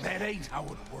slate? That ain't how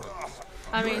it works.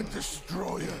 I You're mean, a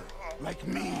destroyer, like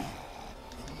me.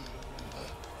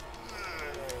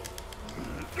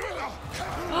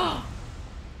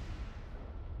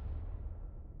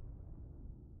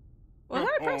 Was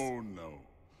that a press? Oh no.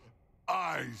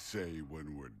 I say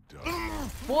when we're done.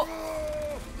 What?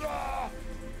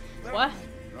 What?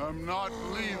 I'm not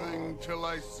leaving till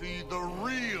I see the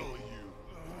real you.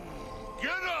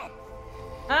 Get up!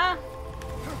 Huh?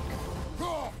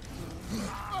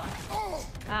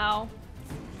 Ow.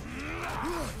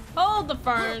 Hold the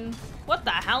phone. What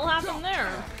the hell happened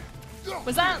there?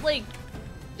 Was that like...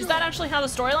 Is that actually how the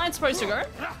storyline's supposed to go?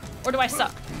 Or do I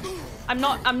suck? I'm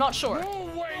not sure. No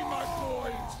way my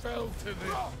boys fell to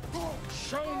this.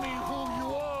 Show me who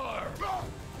you are.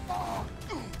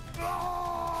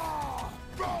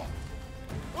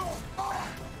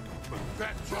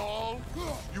 That's all?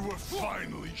 You were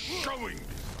finally showing me.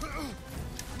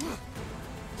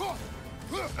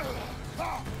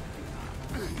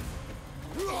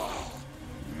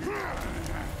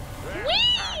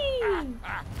 Whee!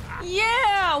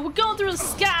 Yeah, we're going through the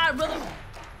sky, brother.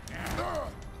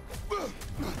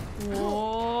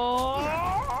 Whoa.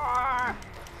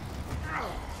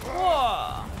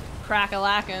 Whoa.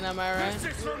 Crack-a-lackin', am I right?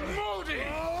 This is for Modi.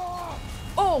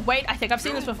 Oh, wait, I think I've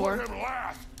seen this before.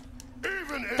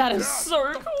 That is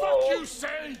so cool. What you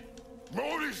say?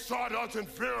 Modi sought us in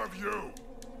fear of you.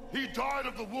 He died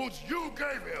of the wounds you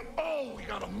gave him. Oh, we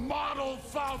got a model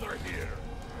father here.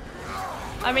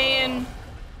 I mean,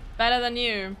 better than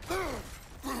you.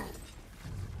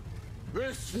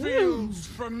 This feels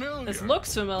familiar. This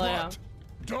looks familiar. But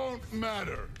don't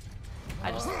matter.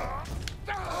 I just...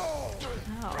 Oh,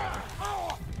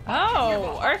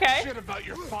 Oh, okay. Shit about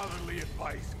your fatherly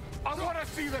advice. I want to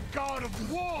see the god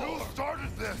of war. You started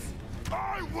this.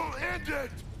 I will end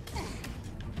it.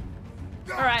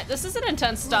 Alright, this is an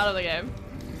intense start of the game.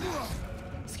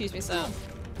 Excuse me, sir.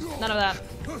 None of that.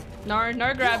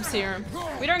 No grabs here.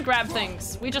 We don't grab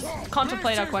things. We just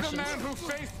contemplate our questions. The man who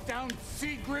faced down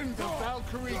Sigrun, the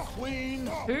Valkyrie Queen.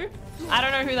 Who? I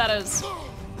don't know who that is.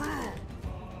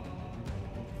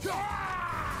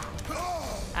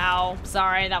 Ow.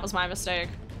 Sorry, that was my mistake.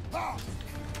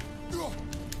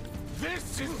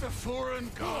 This is the foreign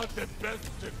god that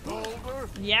bested Baldur?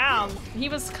 Yeah, he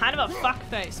was kind of a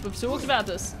fuckface. We've talked about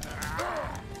this.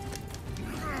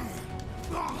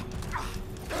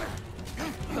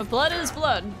 But blood is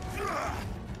blood.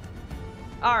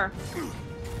 R.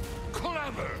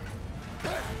 Clever.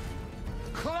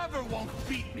 Clever won't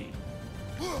beat me.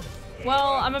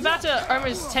 Well, I'm about to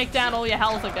almost take down all your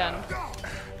health again.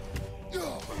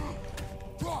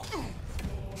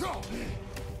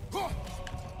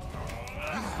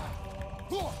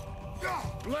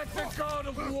 Let the god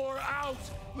of war out.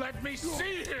 Let me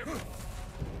see him.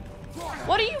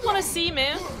 What do you want to see,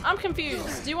 man? I'm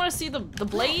confused. Do you want to see the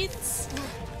blades?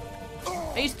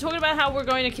 Are you talking about how we're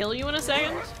going to kill you in a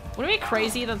second? Wouldn't it be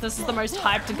crazy that this is the most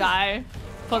hyped guy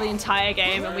for the entire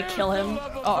game and we kill him?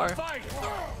 Uh-oh.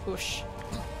 Whoosh.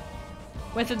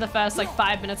 Within the first, like,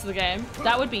 5 minutes of the game.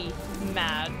 That would be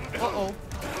mad. Uh-oh.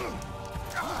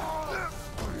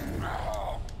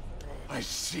 I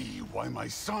see why my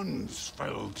sons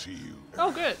fell to you.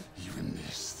 Oh, good. Even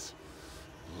this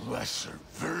lesser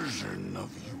version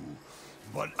of you.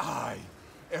 But I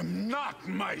am not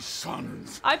my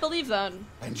sons. I believe that.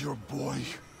 And your boy,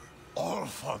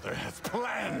 Allfather, has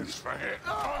plans for him.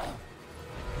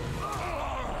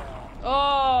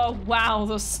 Oh, wow,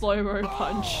 the slow-mo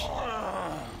punch.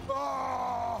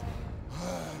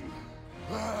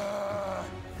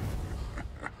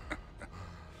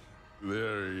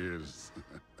 There he is.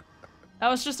 That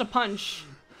was just a punch.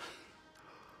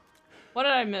 What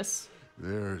did I miss?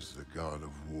 There's the god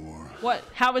of war. What?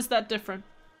 How is that different?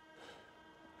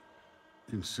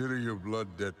 Consider your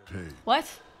blood debt paid. What?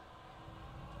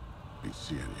 Be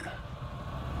seeing you.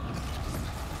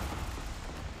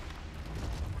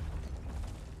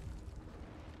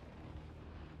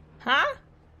 Huh?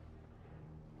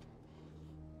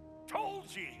 Told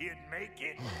you he'd make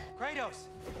it. Kratos,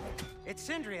 it's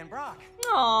Sindri and Brock.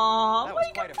 Aww, that was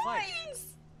quite a fight.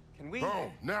 Can we?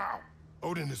 Oh, now!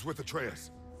 Odin is with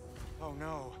Atreus. Oh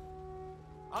no.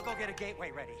 I'll go get a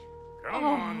gateway ready. Come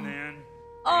on then.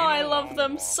 Oh, I love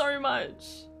them so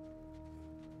much.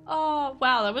 Oh,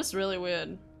 wow, that was really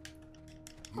weird.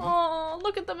 Oh,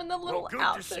 look at them in the little good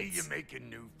outfits. To see you making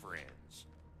new friends.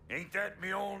 Ain't that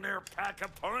Mjolnir pack a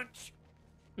punch?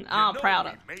 Ah, proud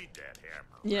of. Made that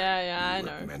hammer. Yeah, I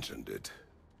know. Mentioned it.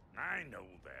 I know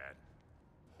that.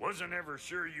 Wasn't ever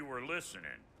sure you were listening.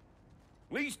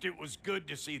 Least it was good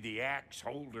to see the axe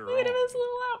holder. Look at him in his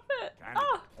little outfit. Kind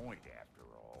of the point after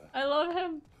all. I love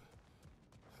him.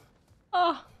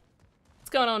 Oh, what's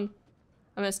going on?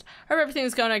 I missed. Hope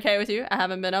everything's going okay with you. I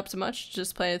haven't been up to much.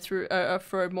 Just playing through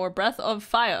for more Breath of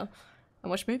Fire. And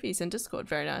watch movies in Discord.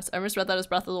 Very nice. I almost read that as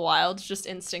Breath of the Wild, just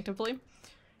instinctively.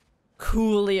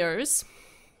 Coolios.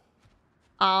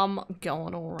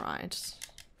 Going alright.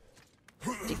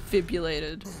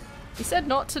 Defibrillated. He said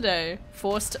not today.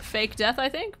 Forced fake death, I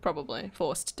think? Probably.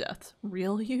 Forced death.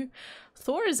 Real you?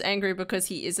 Thor is angry because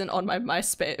he isn't on my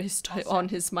MySpace, on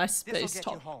his MySpace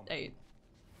top 8.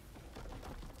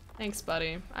 Thanks,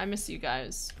 buddy. I miss you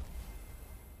guys.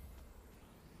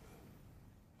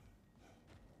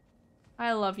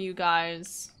 I love you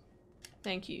guys.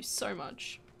 Thank you so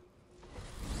much.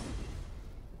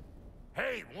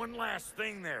 Hey, one last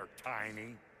thing there,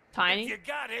 Tiny. Tiny? If you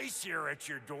got Aesir at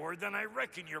your door, then I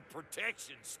reckon your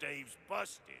protection stave's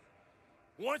busted.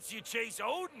 Once you chase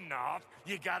Odin off,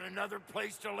 you got another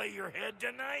place to lay your head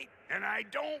tonight? And I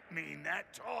don't mean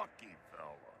that talky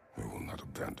fella. I will not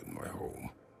abandon my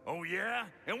home. Oh yeah?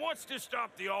 And what's to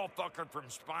stop the all-fucker from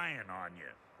spying on you?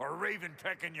 Or Raven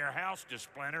pecking your house to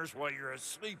splinters while you're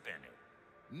asleep in it?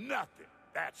 Nothing,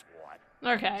 that's what.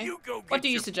 Okay. You go get what do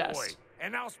you your suggest? boy,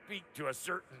 and I'll speak to a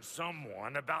certain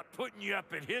someone about putting you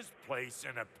up at his place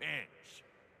in a pinch.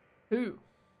 Who?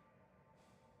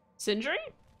 Sindri?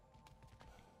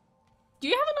 Do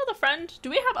you have another friend?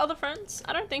 Do we have other friends?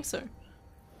 I don't think so.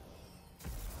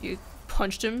 You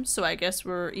punched him, so I guess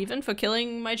we're even for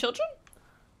killing my children?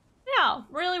 Yeah,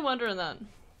 really wondering that.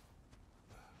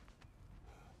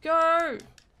 Go!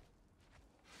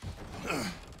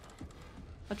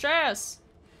 Atreus!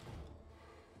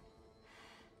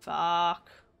 Fuck.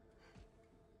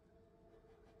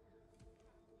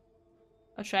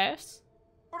 Atreus?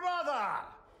 Brother!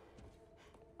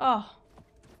 Oh.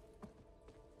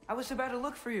 I was about to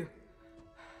look for you.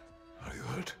 Are you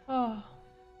hurt? Oh.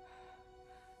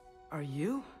 Are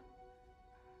you?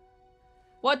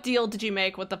 What deal did you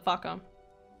make with the fucker?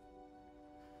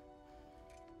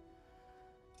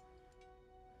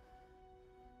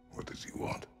 What does he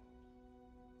want?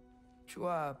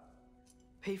 To,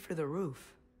 pay for the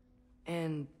roof.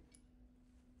 And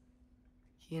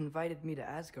he invited me to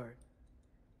Asgard.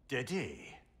 Did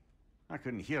he? I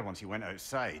couldn't hear once he went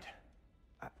outside.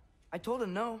 I told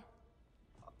him no.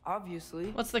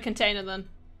 Obviously. What's the container then?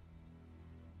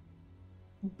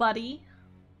 Buddy?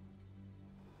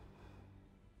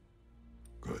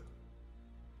 Good.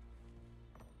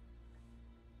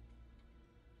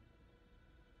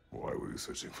 Why were you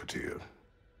searching for Tyr?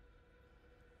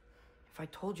 If I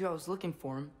told you I was looking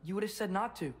for him, you would have said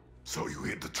not to. So you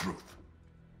hid the truth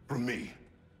from me.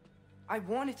 I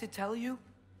wanted to tell you.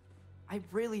 I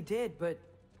really did, but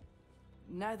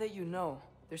now that you know,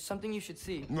 there's something you should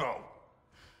see. No.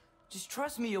 Just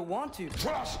trust me, you'll want to.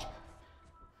 Trust?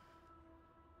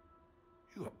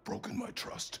 You have broken my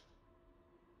trust.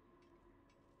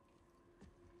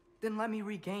 Then let me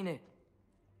regain it.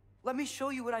 Let me show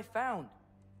you what I found.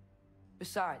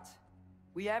 Besides,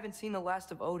 we haven't seen the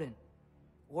last of Odin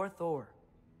or Thor.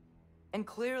 And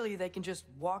clearly they can just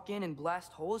walk in and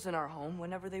blast holes in our home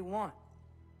whenever they want.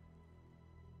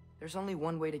 There's only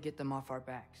one way to get them off our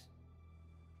backs.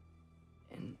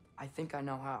 And I think I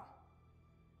know how.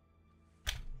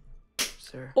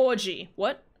 Sir. Orgy.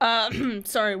 What?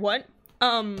 Sorry, what?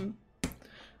 Wow,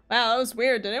 that was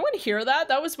weird. Did anyone hear that?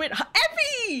 That was weird.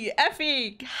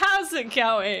 Effie! How's it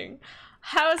going?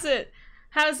 How's it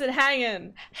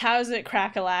hanging? How's it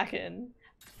crack-a-lacking?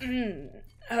 No,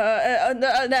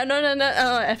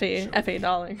 Effie,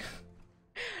 darling.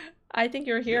 I think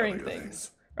you're hearing things,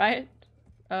 right?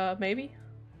 Maybe?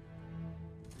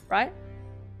 Right?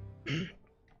 I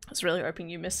was really hoping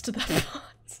you missed that part.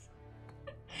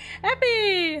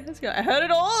 Effie! Let's go. I heard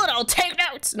it all and I'll take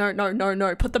notes! No.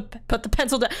 Put the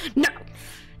pencil down. No!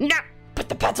 Put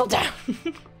the pencil down!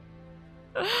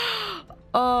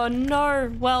 Oh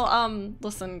no. Well,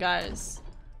 listen guys.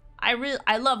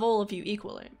 I love all of you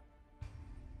equally.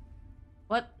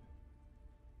 What?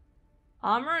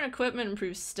 Armor and equipment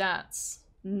improves stats.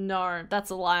 No, that's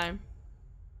a lie.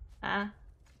 Ah.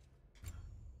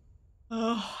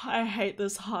 Oh, I hate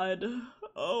this HUD.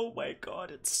 Oh my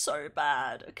god, it's so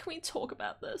bad. Can we talk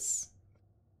about this?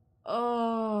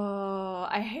 Oh,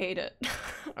 I hate it.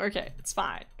 Okay, it's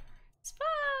fine. It's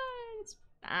fine. It's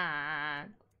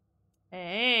fine.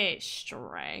 Hey,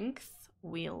 strength.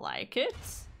 We like it.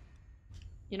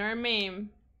 You know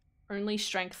meme. Only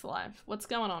strength life. What's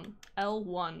going on?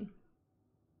 L1.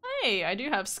 Hey, I do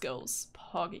have skills.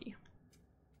 Poggy.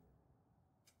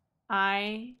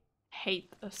 I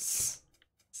hate this.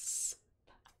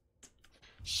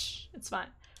 Shh, it's fine.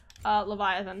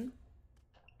 Leviathan.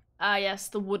 Yes,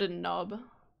 the wooden knob.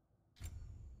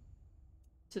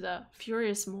 To the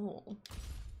Furious Mall.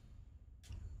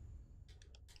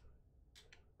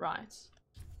 Right.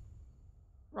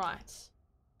 Right.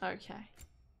 Okay.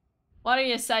 Why do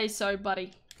you say so,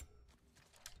 buddy?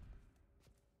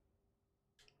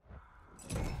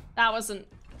 I wasn't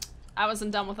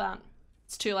done with that.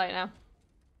 It's too late now.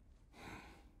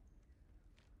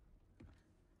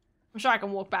 I'm sure I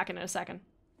can walk back in a second.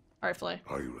 Hopefully.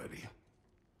 Are you ready?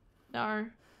 No.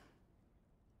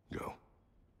 Go.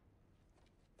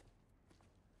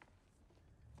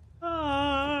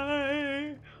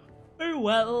 Oh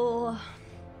well.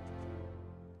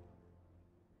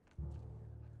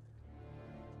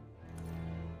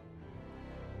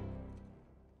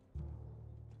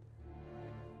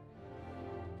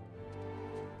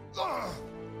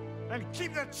 And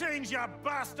keep the change, you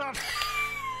bastard!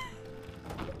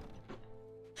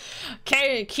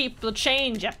 Okay, keep the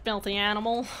change, you filthy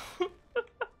animal.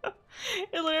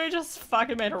 It literally just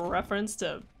fucking made a reference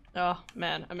to... Oh,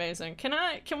 man, amazing. Can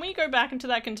we go back into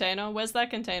that container? Where's that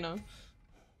container?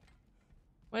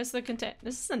 Where's the container?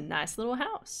 This is a nice little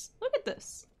house. Look at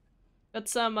this. Got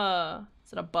some,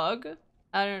 is it a bug?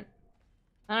 I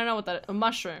don't know what that is. A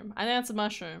mushroom. I think that's a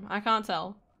mushroom. I can't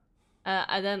tell.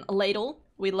 And then a ladle.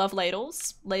 We love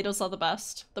ladles. Ladles are the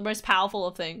best. The most powerful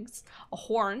of things. A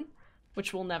horn,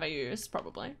 which we'll never use,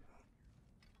 probably.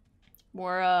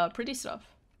 More, pretty stuff.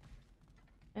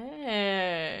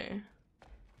 Hey.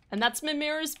 And that's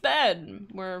Mimira's bed.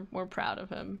 We're proud of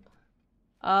him.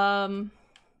 And,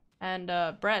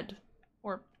 bread.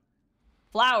 Or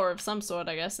flour of some sort,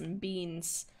 I guess, and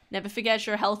beans. Never forget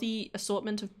your healthy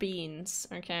assortment of beans,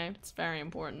 okay? It's very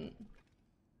important.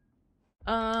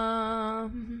 Ba-da-da-da.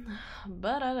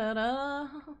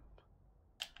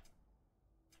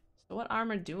 So what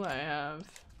armor do I have?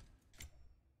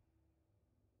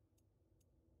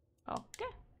 Okay.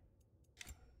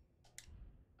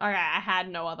 Okay, I had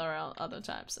no other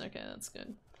types. Okay, that's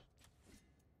good.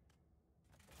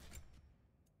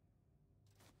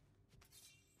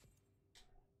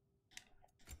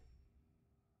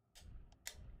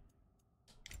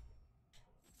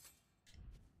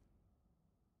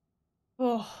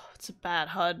 Oh, it's a bad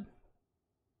HUD.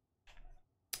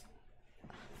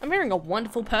 I'm hearing a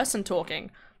wonderful person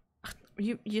talking.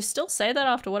 You still say that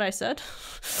after what I said?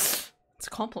 It's a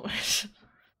compliment. It's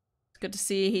good to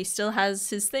see he still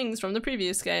has his things from the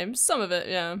previous game. Some of it,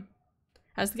 yeah.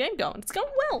 How's the game going? It's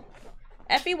going well.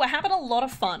 Effie, we're having a lot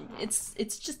of fun. It's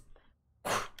just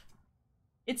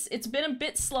it's been a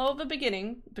bit slow of a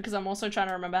beginning because I'm also trying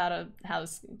to remember how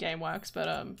this game works,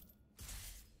 but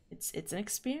it's an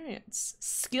experience.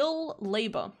 Skill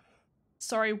labor.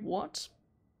 Sorry, what?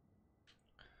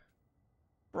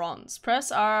 Bronze.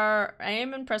 Press R,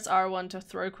 aim and press R1 to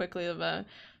throw quickly over.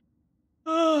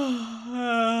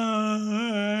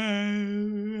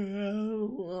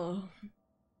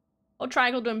 Or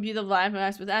triangle to imbue the life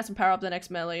max with acid and power up the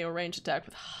next melee or range attack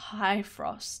with high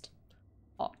frost.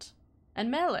 Hot.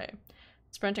 And melee.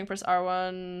 Sprinting press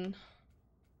R1.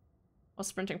 Or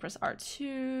sprinting press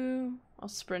R2. Or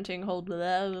sprinting hold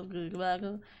blah, blah, blah, blah, blah.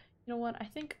 You know what? I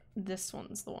think this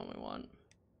one's the one we want.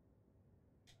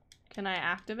 Can I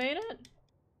activate it?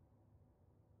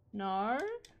 No?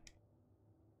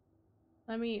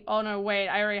 Let me- oh no, wait,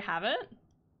 I already have it?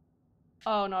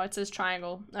 Oh no, it says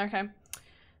triangle. Okay.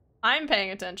 I'm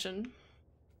paying attention.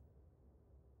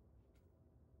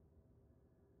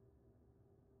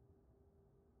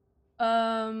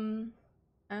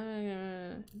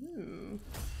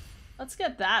 Let's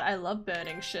get that. I love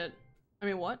burning shit. I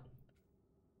mean, what?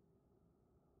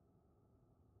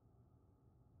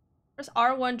 Press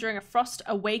R1 during a frost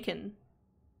awaken.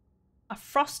 A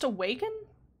frost awaken?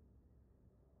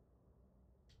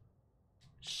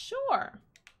 Sure.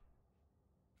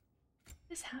 What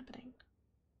is happening?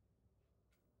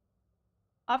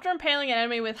 After impaling an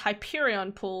enemy with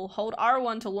Hyperion pull, hold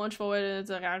R1 to launch forward.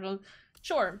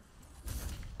 Sure.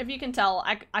 If you can tell,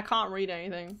 I can't read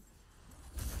anything.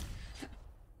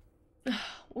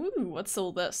 Ooh, what's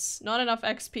all this? Not enough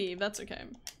XP, that's okay.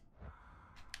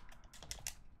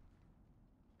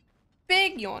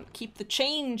 Big, you want to keep the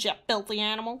change, you filthy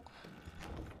animal.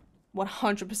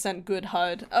 100% good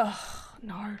HUD. Ugh,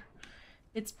 no.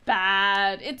 It's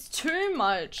bad. It's too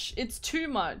much. It's too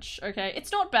much, okay?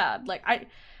 It's not bad. Like,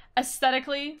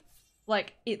 aesthetically,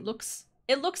 like, it looks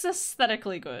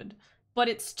aesthetically good, but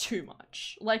it's too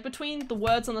much. Like, between the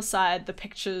words on the side, the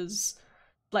pictures,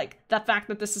 like, the fact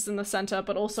that this is in the center,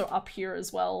 but also up here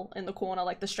as well, in the corner,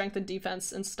 like, the strength and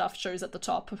defense and stuff shows at the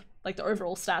top. Like, the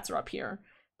overall stats are up here,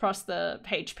 plus the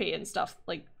HP and stuff,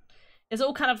 like, it's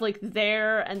all kind of like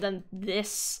there, and then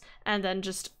this, and then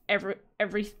just every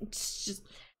it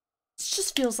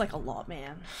just feels like a lot,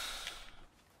 man.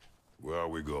 Where are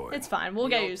we going? It's fine, we'll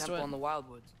get used to it. On the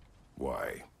Wildwoods.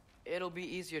 Why? It'll be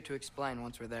easier to explain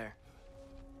once we're there.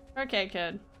 Okay,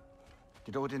 kid.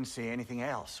 Did Odin say anything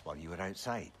else while you were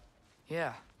outside?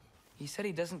 Yeah. He said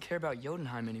he doesn't care about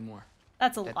Jotunheim anymore.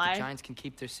 That's a that lie. The giants can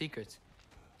keep their secrets.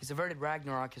 He's averted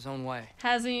Ragnarok his own way.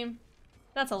 Has he?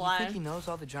 That's a lie. You think he knows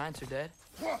all the giants are dead?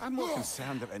 I'm more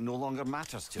concerned that it no longer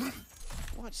matters to him.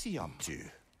 What's he up to?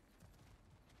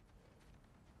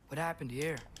 What happened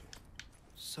here?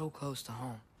 So close to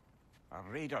home. Are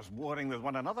raiders warring with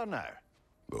one another now?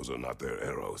 Those are not their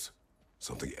arrows.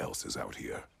 Something else is out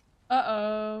here.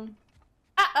 Uh-oh.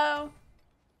 Uh-oh.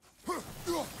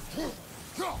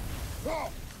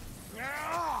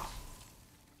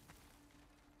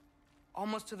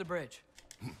 Almost to the bridge.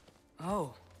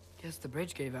 Oh, guess the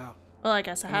bridge gave out. Well, I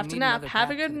guess I have to nap. Have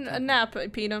a good nap,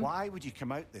 Peter. Why would you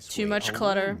come out this Too way much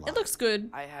clutter. alone, It looks good.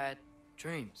 I had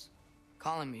dreams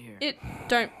calling me here. It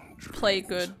don't play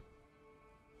good.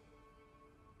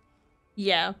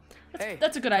 Yeah.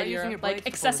 That's a good idea. Like,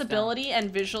 accessibility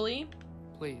and visually.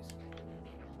 Please.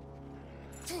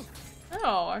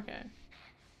 Oh, okay.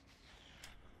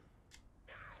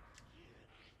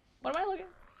 What am I looking?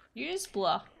 Use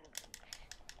blur.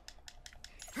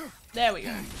 There we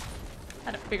go.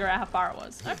 Had to figure out how far it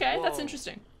was. Okay, that's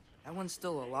interesting. That one's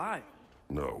still alive.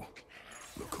 No.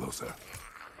 Look closer.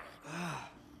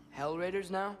 Hell Raiders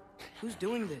now? Who's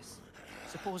doing this?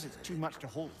 Suppose it's too much to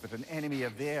hope that an enemy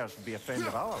of theirs would be a friend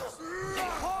of ours.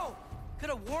 Oh! Could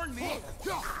have warned me!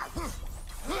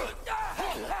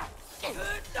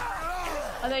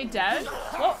 Are they dead?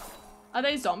 What? Are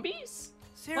they zombies?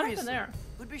 Seriously, what happened there?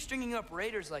 Who'd be stringing up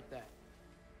raiders like that?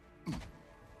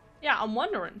 Yeah, I'm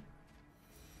wondering.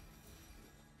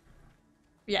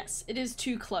 Yes, it is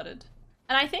too cluttered.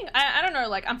 And I think, I don't know,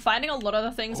 like, I'm finding a lot of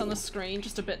the things on the screen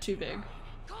just a bit too big.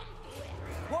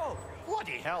 Whoa!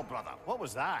 Bloody hell, brother. What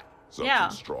was that? Something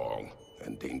strong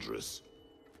and dangerous.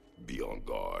 Be on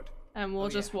guard. And we'll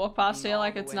just walk past here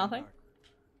like it's nothing.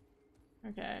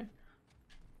 Okay.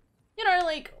 You know,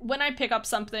 like, when I pick up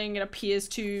something, it appears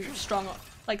too strong.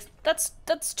 Like,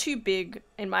 that's too big,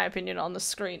 in my opinion, on the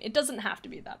screen. It doesn't have to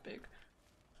be that big.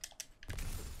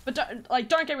 But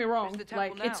don't get me wrong.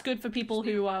 Like, it's good for people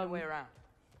who,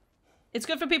 it's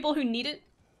good for people who need it.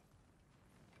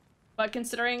 But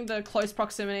considering the close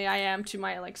proximity I am to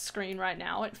my, like, screen right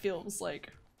now, it feels,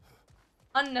 like,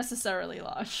 unnecessarily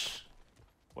large.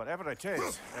 Whatever it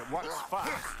is, it works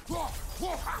fast.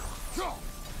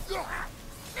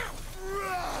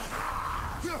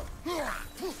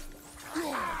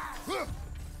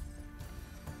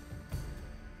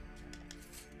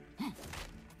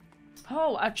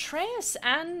 Oh, Atreus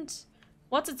and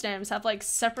what's its names have like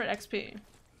separate XP.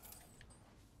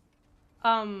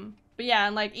 But yeah,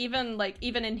 and like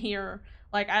even in here,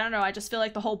 like I don't know, I just feel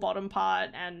like the whole bottom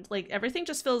part and like everything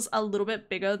just feels a little bit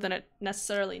bigger than it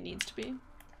necessarily needs to be.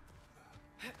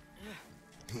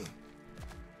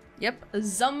 Yep,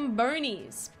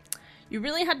 Zombonis. You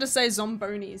really had to say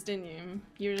Zombonis, didn't you?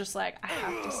 You were just like, I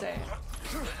have to say it.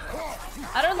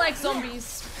 I don't like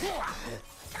zombies.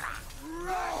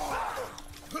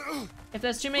 If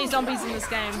there's too many zombies in this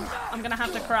game, I'm gonna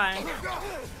have to cry.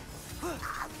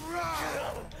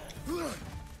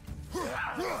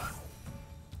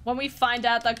 When we find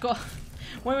out that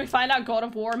God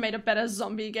of War made a better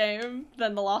zombie game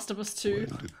than The Last of Us 2. When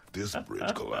did this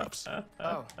bridge collapse?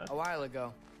 Oh, a while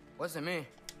ago. Wasn't me.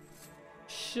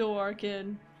 Sure,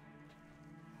 kid.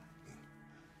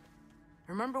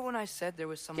 Remember when I said there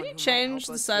was someone Can you change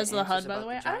the size of the HUD, by the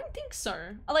way? I don't think so.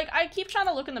 Like, I keep trying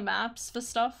to look in the maps for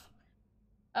stuff.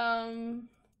 And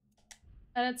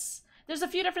there's a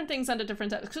few different things under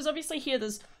different text. Because obviously here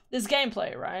there's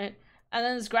gameplay, right? And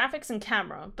then there's graphics and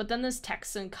camera. But then there's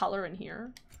text and color in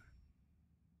here.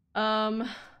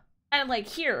 And like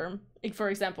here, like for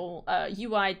example,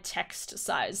 UI text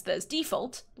size, there's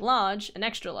default, large, and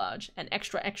extra large, and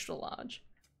extra extra large.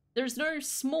 There's no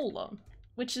smaller,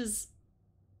 which is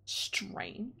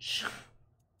strange.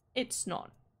 It's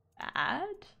not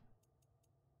bad.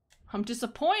 I'm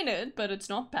disappointed, but it's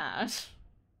not bad.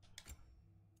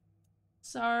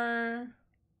 So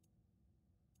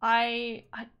I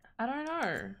don't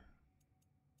know.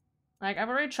 Like I've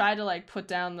already tried to like put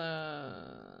down the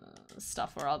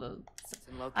stuff or other.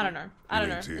 I don't know.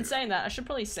 In saying that, I should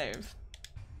probably save.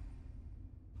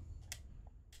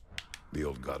 The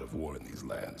old god of war in these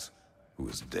lands, who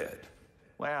is dead.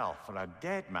 Well, for a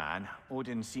dead man,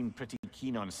 Odin seemed pretty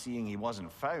keen on seeing he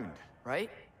wasn't found. Right?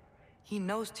 He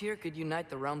knows Tyr could unite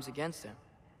the realms against him.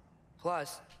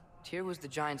 Plus, Tyr was the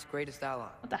giant's greatest ally.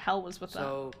 What the hell was with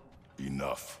that?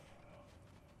 Enough.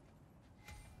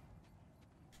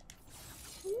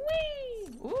 Whee!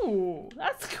 Ooh,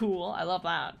 that's cool. I love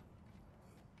that.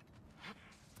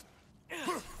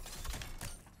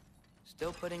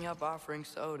 Still putting up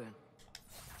offerings to Odin.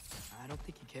 I don't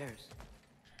think he cares.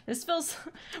 This feels,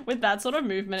 with that sort of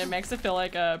movement, it makes it feel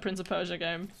like a Prince of Persia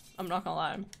game. I'm not gonna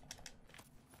lie.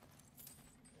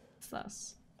 What's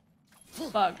this?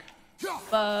 Bug.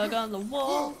 Bug on the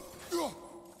wall.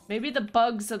 Maybe the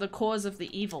bugs are the cause of the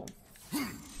evil.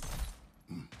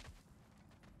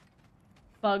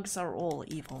 Bugs are all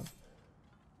evil.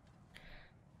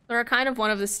 They're kind of one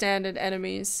of the standard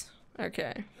enemies.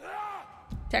 Okay.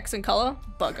 Text and color?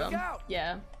 Bug 'em.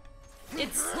 Yeah.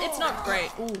 It's not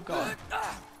great. Oh god.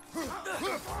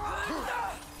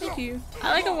 Thank you.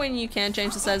 I like it when you can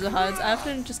change the size of HUDs. I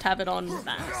often just have it on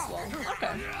max. Well,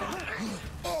 okay.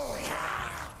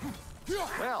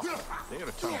 Well, they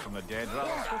return from the dead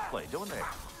rather swiftly, don't they?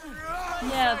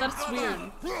 Yeah, that's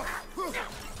weird.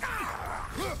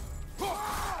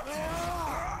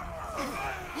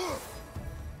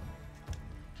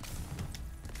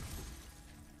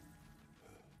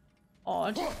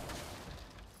 Odd.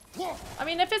 I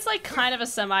mean, if it's like kind of a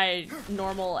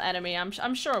semi-normal enemy,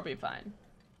 I'm sure it'll be fine.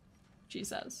 She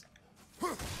says.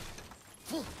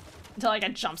 Until I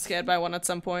get jump scared by one at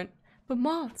some point. But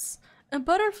moths and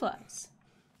butterflies.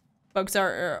 Bugs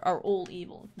are all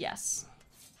evil. Yes.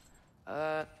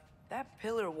 That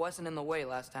pillar wasn't in the way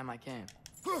last time I came.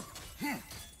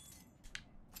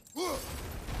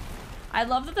 I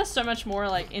love that there's so much more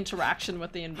like interaction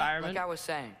with the environment. Like I was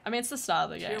saying. I mean, it's the start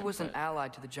of the game. Tyr was an ally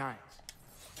to the giants.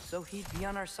 So he'd be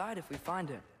on our side if we find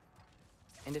him.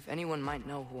 And if anyone might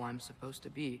know who I'm supposed to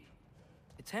be,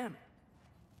 it's him.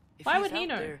 If Why he's would he out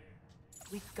know? there,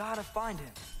 we gotta find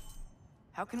him.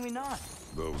 How can we not?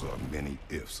 Those are many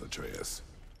ifs, Atreus.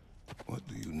 What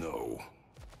do you know?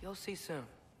 You'll see soon.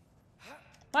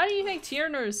 Why do you think Tyr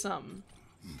knows something?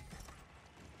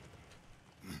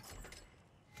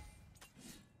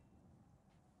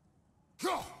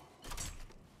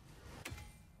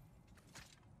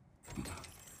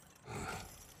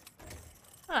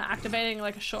 Activating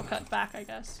like a shortcut back, I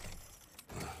guess.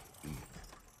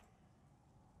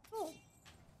 Oh.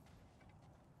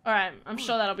 Alright, I'm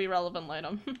sure that'll be relevant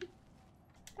later.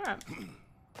 Alright.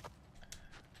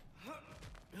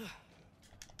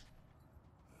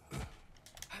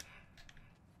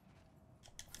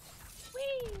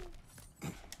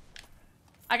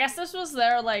 I guess this was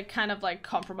their like kind of like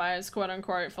compromise, quote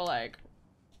unquote, for like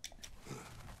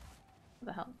what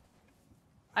the hell?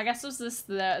 I guess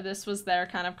this was their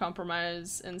kind of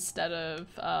compromise instead of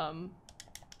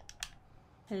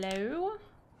hello?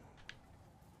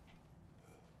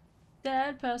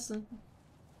 Dead person.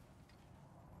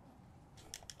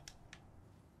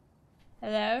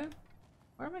 Hello?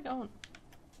 Where am I going?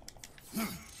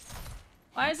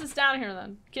 Why is this down here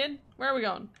then? Kid, where are we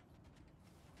going?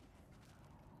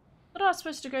 What am I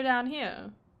supposed to go down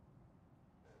here?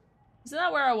 Isn't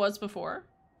that where I was before?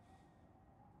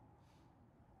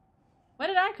 Where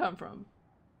did I come from?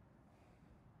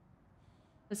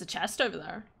 There's a chest over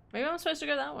there. Maybe I'm supposed to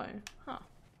go that way. Huh.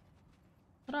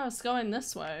 But I was going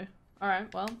this way.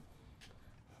 Alright, well.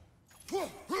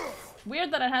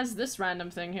 Weird that it has this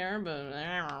random thing here, but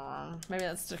maybe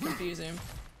that's to confuse him.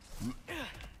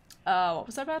 What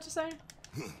was I about to say?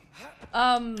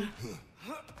 What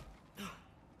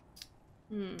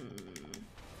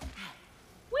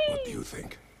do you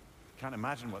think? Can't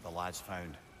imagine what the lad's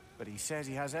found, but he says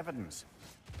he has evidence.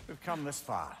 We've come this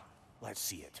far. Let's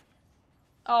see it.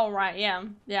 Oh, right, yeah.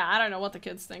 Yeah, I don't know what the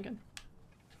kid's thinking.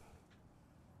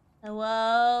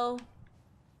 Hello?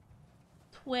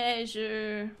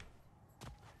 Treasure.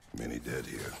 Many dead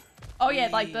here. Oh yeah,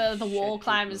 like the wall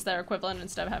climb is their equivalent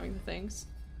instead of having the things.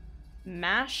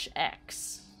 Mash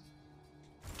X.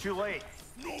 Too late.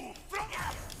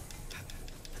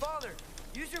 Father,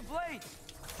 use your blades.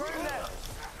 Burn them.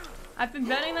 I've been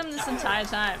burning them this entire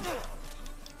time.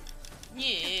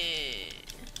 Yeah.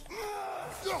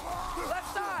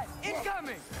 Left side,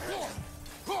 incoming.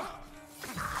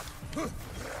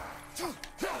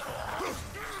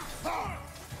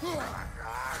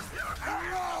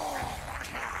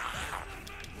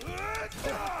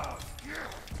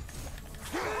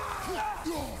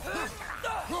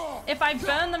 If I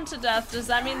burn them to death, does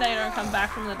that mean they don't come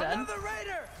back from the dead? Another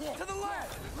raider to the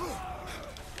left.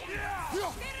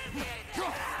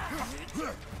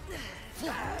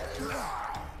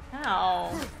 Ow.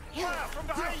 From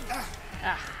behind.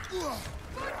 Ah.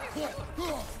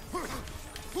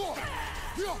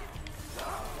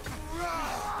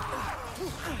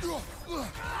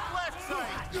 Left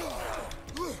side.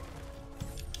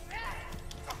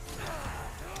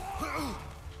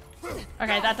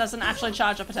 Okay, that doesn't actually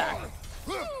charge up attack.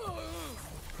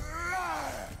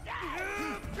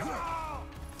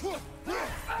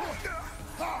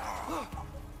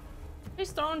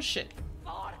 He's throwing shit.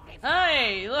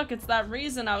 Hey, look, it's that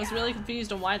reason I was really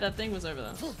confused on why that thing was over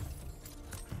there.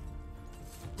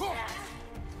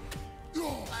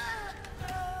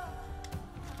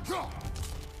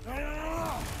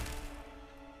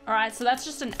 Alright, so that's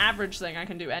just an average thing I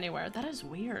can do anywhere. That is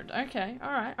weird. Okay,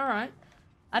 alright, alright.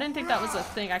 I didn't think that was a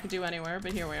thing I could do anywhere,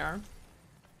 but here we are.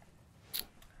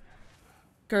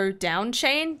 Go down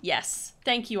chain? Yes.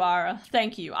 Thank you, Ara.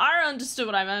 Thank you. Ara understood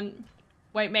what I meant.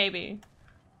 Wait, maybe.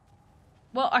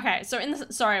 Well, okay, so in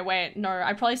the- sorry, wait, no,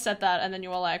 I probably said that and then you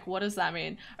were like, what does that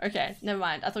mean? Okay, never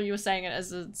mind. I thought you were saying it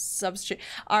as a substitute.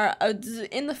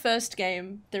 In the first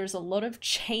game, there's a lot of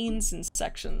chains and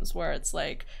sections where it's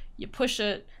like, you push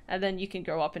it and then you can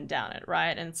go up and down it,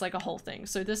 right? And it's like a whole thing.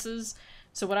 So this is,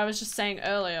 so what I was just saying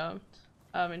earlier,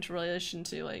 in relation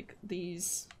to like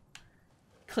these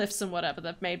cliffs and whatever,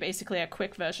 they've made basically a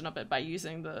quick version of it by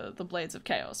using the Blades of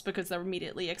Chaos because they're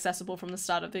immediately accessible from the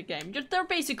start of the game. They're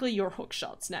basically your hook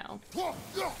shots now.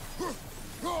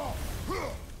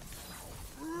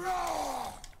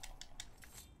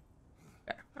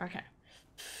 Okay.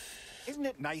 Isn't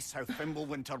it nice how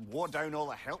Fimbulwinter wore down all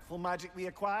the helpful magic we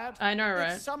acquired? I know, right?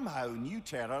 Yet somehow new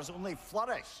terrors only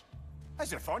flourish.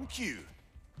 As if on cue.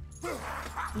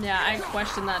 Yeah, I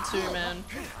question that too, man.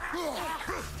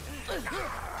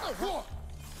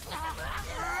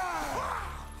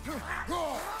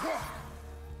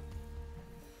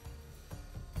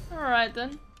 Alright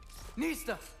then.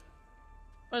 Nista.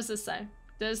 What does this say?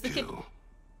 There's the kid.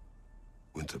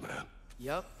 Winterman.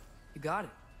 Yup, you got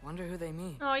it. Wonder who they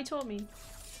mean. Oh, he told me.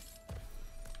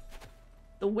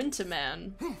 The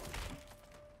Winterman.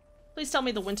 Please tell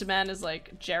me the Winterman is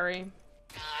like Jerry.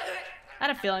 I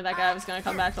had a feeling that guy was gonna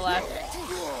come back to life.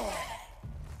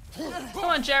 Come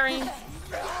on, Jerry. Ouch!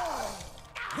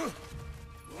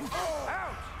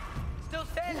 Still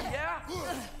standing, yeah?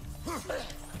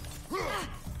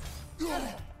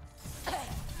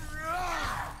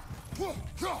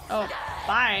 Oh,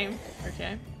 bye.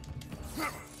 Okay.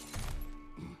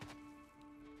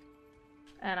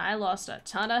 And I lost a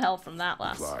ton of health from that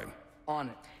last. Climb. On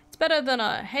it. It's better than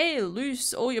a, hey,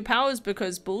 lose all your powers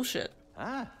because bullshit.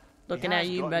 Ah, Looking at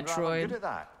you, Good at Metroid.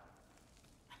 that.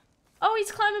 Oh,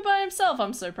 he's climbing by himself.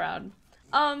 I'm so proud.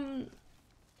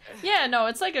 Yeah, no,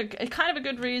 it's like a kind of a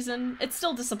good reason. It's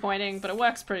still disappointing, but it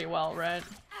works pretty well, right?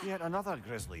 Yet another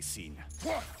grisly scene.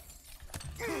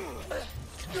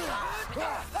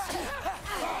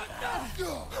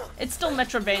 It's still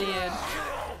Metroidvania,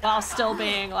 while still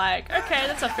being like, okay,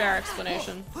 that's a fair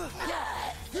explanation.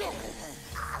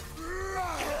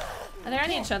 I think I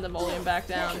need to turn the volume back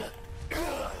down. I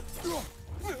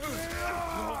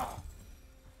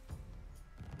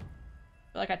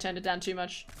feel like I turned it down too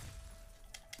much.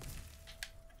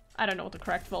 I don't know what the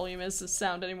correct volume is to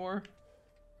sound anymore.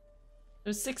 It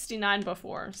was 69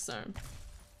 before, so.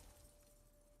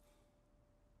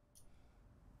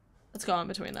 Let's go in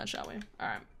between that, shall we?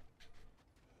 Alright.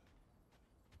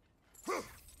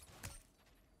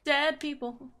 Dead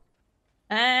people.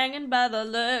 Hanging by the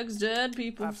legs, dead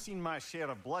people. I've seen my share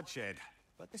of bloodshed,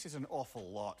 but this is an awful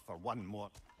lot for one more.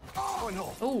 Oh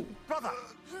no! Oh, brother!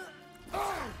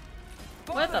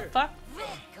 What the fuck?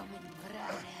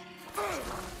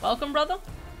 Welcome, brother.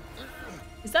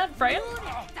 Is that Freya?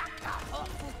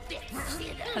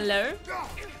 Hello?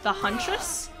 The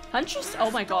Huntress? Huntress?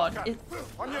 Oh my god.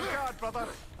 On your guard, brother.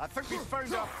 I think we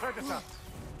found our predator.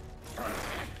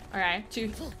 Okay,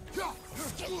 two.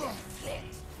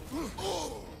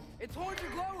 Its horns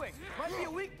are glowing. Might be a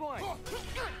weak point.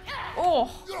 Oh,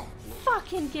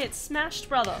 fucking get smashed,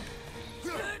 brother.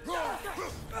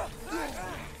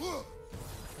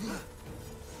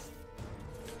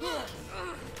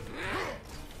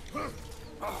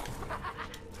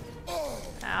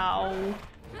 Ow.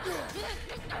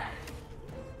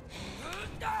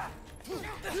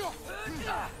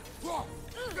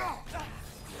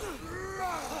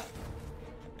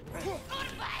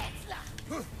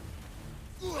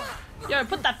 Yo,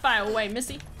 put that fire away,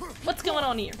 Missy. What's going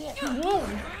on here? Whoa.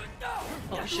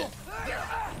 Oh shit.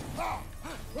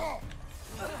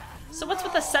 So what's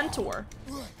with the centaur?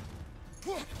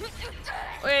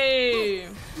 Hey.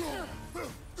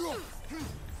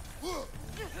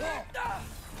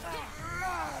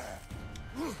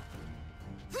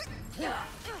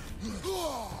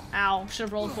 Ow, should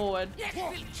have rolled forward.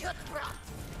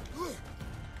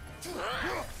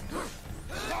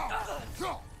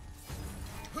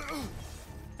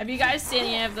 Have you guys seen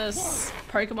any of this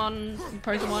Pokemon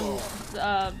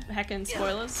heckin'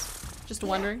 spoilers? Just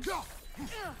wondering.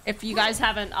 If you guys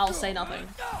haven't, I'll say nothing.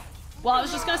 Well, I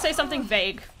was just gonna say something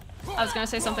vague.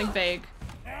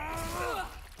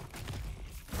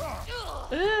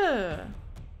 Ugh.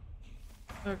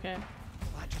 Okay.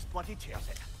 That just bloody tears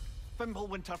it.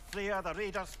 Fimbulwinter Freya, the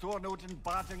Raiders, Stornode and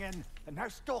barging in, and now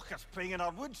stalkers preying in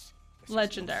our woods. This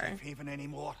Legendary. Is no safe haven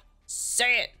anymore.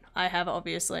 Say it! I have,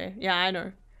 obviously. Yeah, I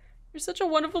know. You're such a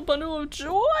wonderful bundle of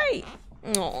joy!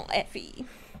 Oh, Effie.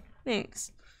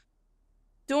 Thanks.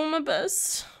 Doing my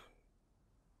best.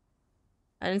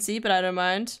 I didn't see, but I don't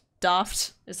mind.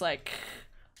 Daft is like...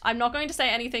 I'm not going to say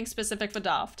anything specific for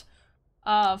Daft.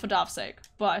 For Daft's sake,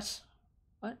 but...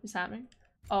 What is happening?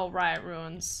 Oh, Riot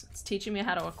Ruins. It's teaching me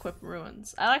how to equip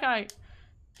ruins. I like how I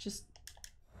just...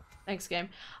 Thanks, game.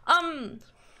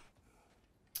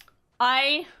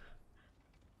 I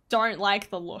don't like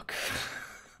the look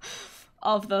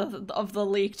of the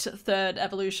leaked third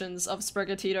evolutions of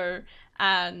Sprigatito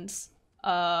and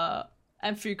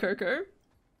Fuecoco.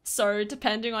 So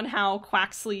depending on how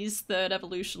Quaxly's third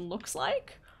evolution looks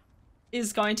like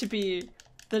is going to be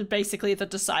basically the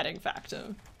deciding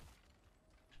factor.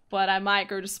 But I might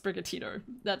go to Sprigatito.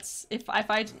 That's if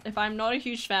I'm not a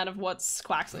huge fan of what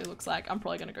Quaxly looks like, I'm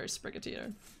probably gonna go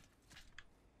Sprigatito.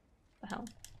 The hell?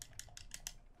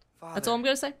 Father, that's all I'm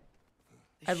gonna say.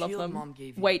 I love them. Mom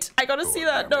gave you. Wait, I gotta see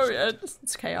that. No,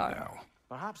 it's KR.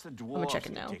 Perhaps the I'm gonna check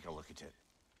it dwarves now. could take a look at it.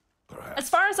 As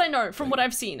far as I know, from what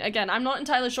I've seen, again, I'm not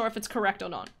entirely sure if it's correct or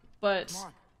not, but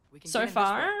so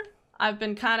far, I've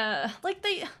been kind of like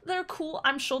they're cool.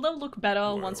 I'm sure they'll look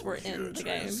better once we're in the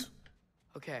game.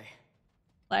 Okay.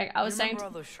 Like I was saying, all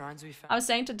those shrines we found? I was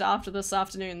saying to Daft this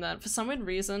afternoon that for some weird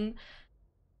reason,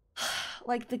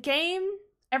 like the game,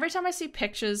 every time I see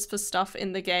pictures for stuff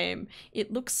in the game,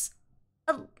 it looks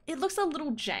a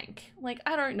little jank. Like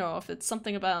I don't know if it's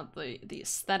something about the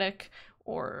aesthetic.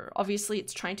 Or obviously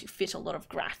it's trying to fit a lot of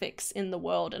graphics in the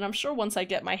world, and I'm sure once I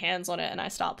get my hands on it and I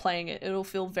start playing it, it'll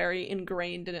feel very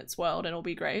ingrained in its world and it'll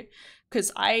be great.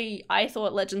 Because I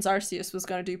thought Legends Arceus was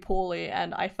going to do poorly,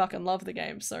 and I fucking love the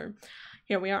game, so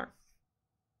here we are.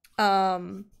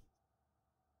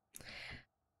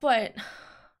 But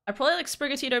I probably like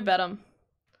Sprigatito better.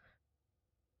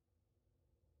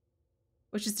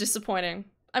 Which is disappointing.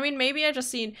 I mean, maybe I just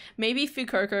seen, maybe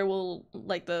Fuecoco will,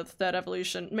 like the third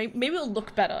evolution, maybe it'll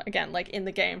look better again, like in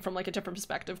the game from like a different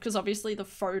perspective, because obviously the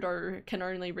photo can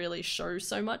only really show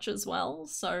so much as well,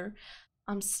 so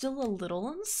I'm still a little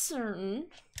uncertain.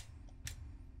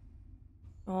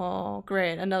 Oh,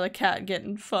 great, another cat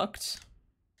getting fucked.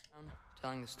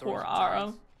 Telling the stories Poor of Aro.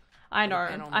 giants. I With a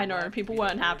pen know, on the I know, left people be the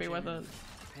weren't happy origin with it. and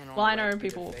a pen on Well, the I know right be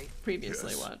the people fate.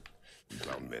 previously Yes. weren't. We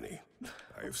found many.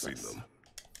 I have seen them.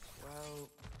 Well,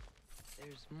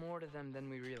 there's more to them than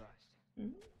we realized.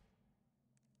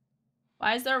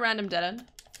 Why is there a random dead end?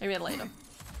 Maybe later.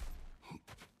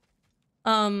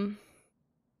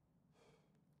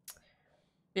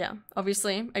 Yeah,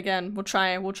 obviously, again, we'll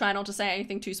try not to say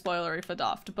anything too spoilery for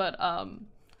Daft, but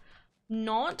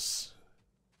not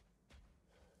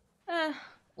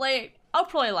like I'll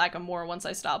probably like them more once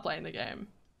I start playing the game.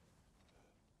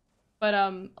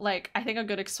 But like I think a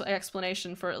good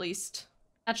explanation for at least,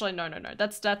 actually no,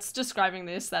 that's describing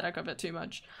the aesthetic of it too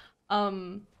much. What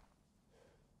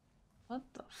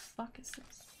the fuck is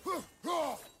this?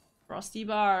 Frosty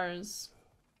bars.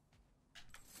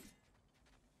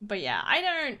 But yeah,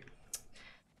 I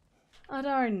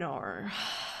don't know.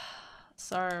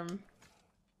 So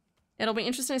it'll be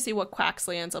interesting to see what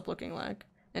Quaxley ends up looking like.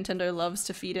 Nintendo loves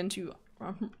to feed into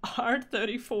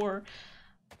R34.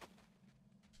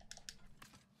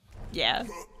 Yeah,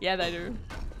 they do.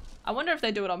 I wonder if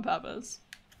they do it on purpose.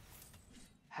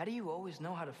 How do you always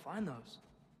know how to find those?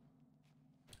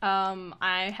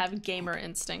 I have gamer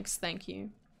instincts, thank you.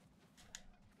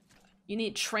 You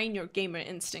need to train your gamer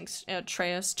instincts,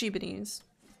 Atreus, Jeebities.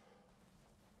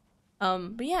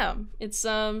 But yeah, it's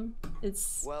Well,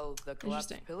 the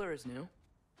collapsed interesting. pillar is new,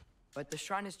 but the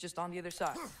shrine is just on the other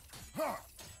side.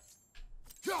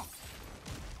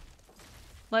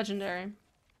 Legendary.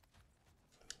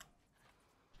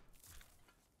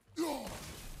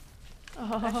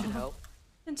 That should help.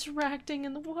 Interacting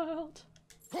in the world.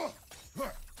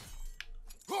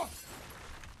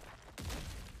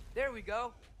 There we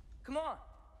go. Come on.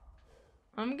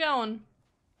 I'm going.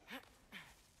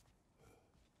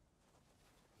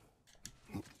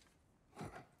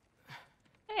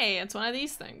 Hey, it's one of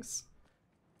these things.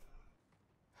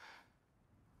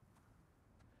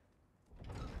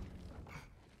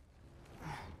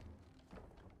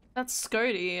 That's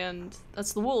Scody and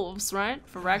that's the wolves, right?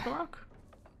 For Ragnarok?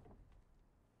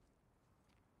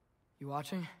 You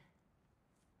watching?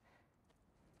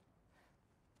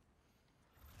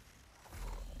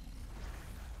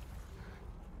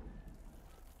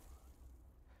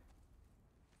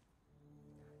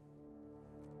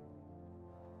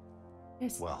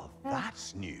 Well,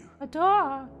 that's new. A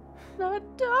door! The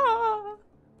door!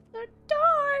 The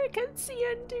door can see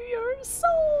into your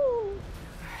soul!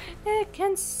 It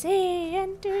can see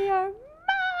into your mind!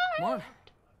 Come on.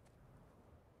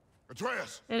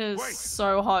 Atreus! It is wait.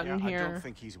 so hot in I here. don't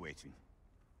think he's waiting.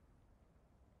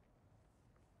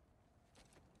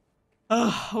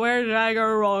 Ugh, where did I go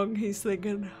wrong? He's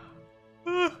thinking.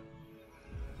 Ugh.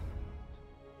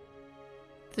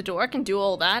 The door can do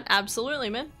all that? Absolutely,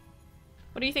 man.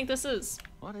 What do you think this is?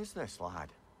 What is this, lad?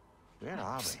 Where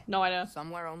are we? No idea.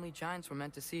 Somewhere only giants were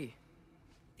meant to see.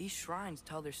 These shrines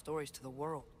tell their stories to the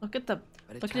world. Look at the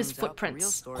But it look at his turns out the real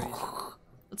footprints. stories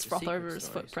Let's are froth secret over his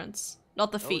stories. footprints.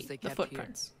 Not the Those feet, they the kept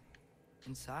footprints. Here,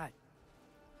 inside.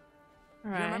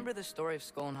 All You right. remember the story of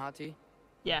Skull and Hati?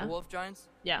 Yeah. The wolf giants?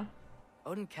 Yeah.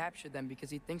 Odin captured them because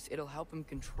he thinks it'll help him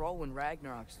control when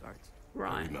Ragnarok starts.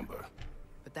 Right. I remember.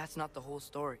 But that's not the whole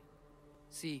story.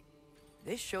 See,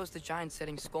 this shows the giants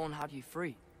setting Skull and Hati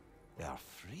free. They're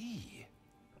free.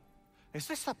 Is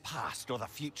this the past or the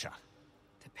future?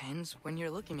 Depends when you're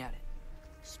looking at it.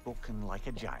 Spoken like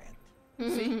a giant.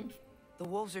 See? The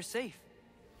wolves are safe.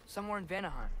 Somewhere in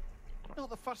Vanaheim. Not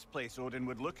the first place Odin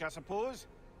would look, I suppose.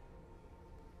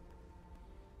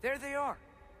 There they are,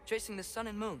 chasing the sun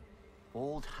and moon.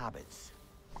 Old habits.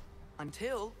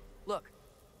 Until, look,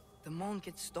 the moon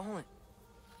gets stolen.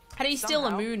 How do you steal a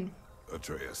Somehow. moon?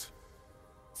 Atreus.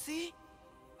 See?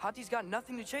 Hati's got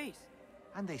nothing to chase.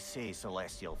 And they say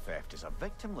celestial theft is a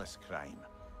victimless crime.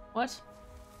 What?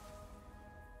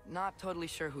 Not totally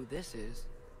sure who this is,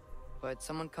 but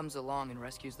someone comes along and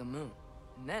rescues the moon.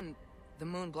 And then, the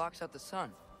moon blocks out the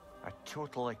sun. A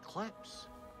total eclipse.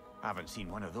 Haven't seen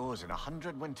one of those in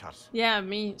 100 winters. Yeah,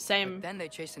 me, same. But then they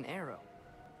chase an arrow,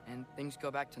 and things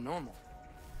go back to normal.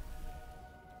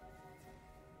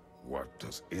 What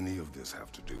does any of this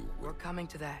have to do with... We're coming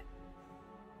to that.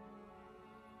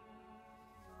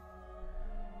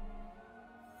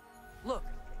 Look,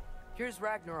 here's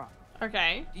Ragnarok.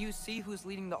 Okay. Do you see who's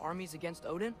leading the armies against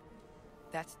Odin?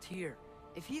 That's Tyr.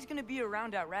 If he's gonna be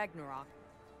around at Ragnarok,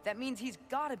 that means he's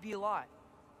gotta be alive.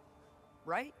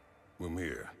 Right?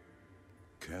 Mimir,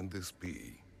 can this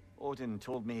be? Odin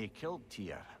told me he killed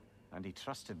Tyr, and he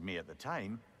trusted me at the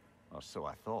time, or so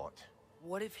I thought.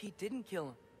 What if he didn't kill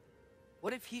him?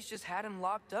 What if he's just had him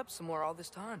locked up somewhere all this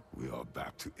time? We are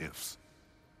back to ifs.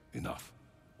 Enough.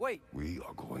 Wait. We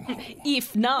are going home.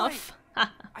 If enough. I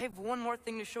have one more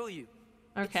thing to show you.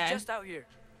 Okay. It's just out here.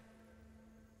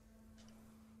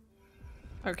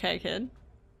 Okay, kid.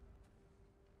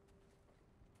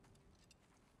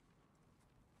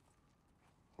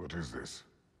 What is this?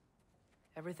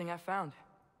 Everything I found.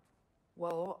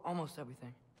 Well, almost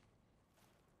everything.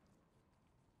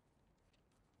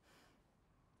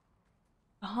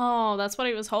 Oh, that's what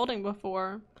he was holding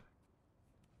before.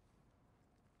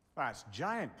 That's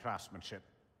giant craftsmanship.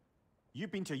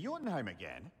 You've been to Jotunheim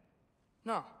again?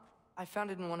 No, I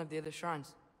found it in one of the other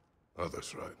shrines. Other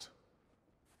shrines?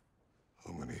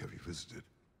 How many have you visited?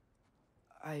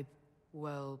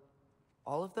 Well,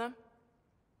 all of them?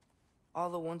 All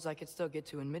the ones I could still get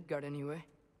to in Midgard anyway.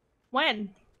 When?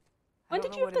 When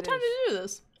did you have the time to do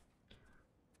this?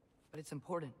 But it's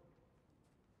important.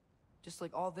 Just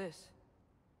like all this.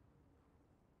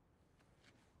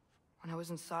 When I was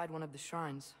inside one of the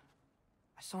shrines,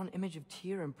 I saw an image of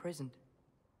Tyr imprisoned,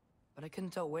 but I couldn't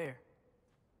tell where.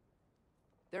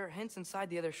 There are hints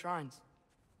inside the other shrines.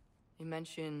 They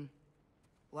mention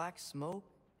black smoke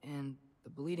and the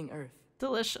bleeding earth.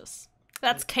 Delicious.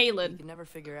 That's Caelid. You can never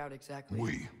figure out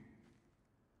exactly.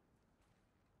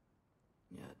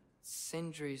 Yeah,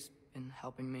 Sindri's been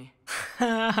helping me.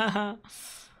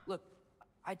 Look,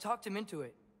 I talked him into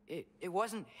it. It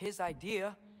wasn't his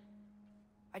idea.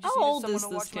 I just How needed old someone is to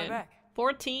this watch my kid? back.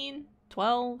 14?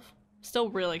 12? Still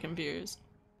really confused.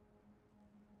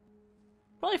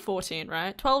 Probably 14,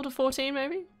 right? 12 to 14,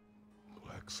 maybe?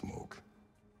 Black smoke.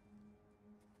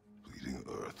 Bleeding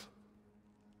earth.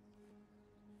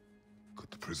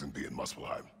 Could the prison be in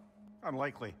Muspelheim?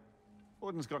 Unlikely.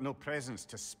 Odin's got no presence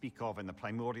to speak of in the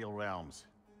primordial realms.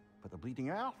 But the Bleeding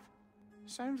Earth?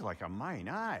 Sounds like a mine,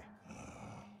 aye.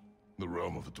 The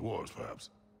realm of the dwarves, perhaps?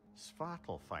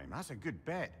 Svartalfheim, that's a good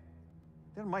bet.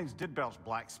 Their mines did belch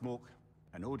black smoke,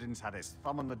 and Odin's had his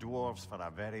thumb on the dwarves for a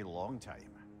very long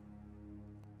time.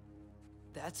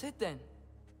 That's it then.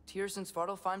 Tyr's in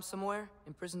Svartalfheim somewhere,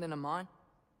 imprisoned in a mine.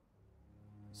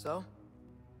 So,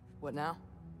 what now?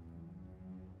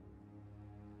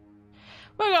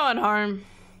 We're going home.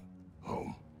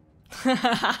 Home.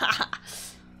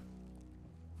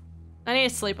 I need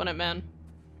to sleep on it, man.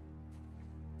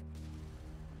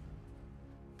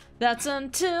 That's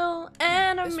until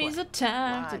enemies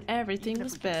attacked and everything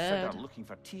was bad. Looking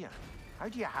for Tyr. How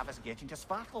do you have us getting to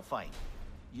Svartalfheim?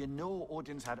 You know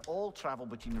Odin's had all travel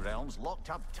between realms locked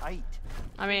up tight.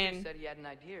 I mean, Said he had an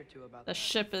idea or two about the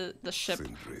ship is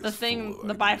Sindri the is thing. full of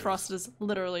The ideas. Bifrost is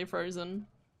literally frozen.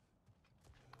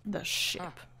 The ship.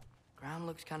 Huh. Ground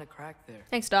looks kind of cracked there.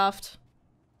 Thanks, Daft.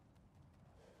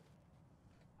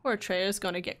 Poor Atreus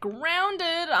gonna get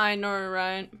grounded. I know,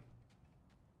 right?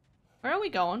 Where are we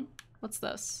going? What's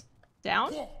this?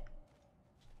 Down?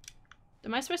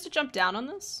 Am I supposed to jump down on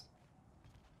this?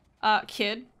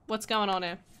 Kid, what's going on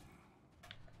here?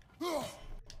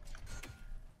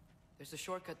 There's a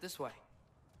shortcut this way.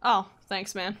 Oh,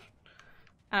 thanks, man.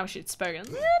 I wish you'd spoken a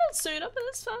little sooner, but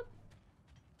it's fine.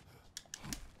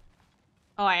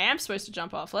 Oh, I am supposed to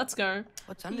jump off. Let's go.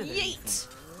 What's under there? Yeet!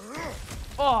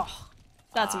 Oh,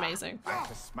 that's amazing. Back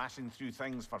to smashing through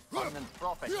things for fun and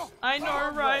profit. I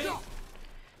know, right?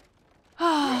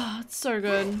 Ah, it's so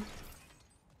good.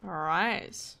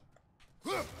 Alright.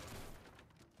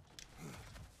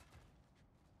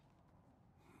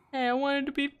 Hey, I wanted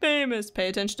to be famous. Pay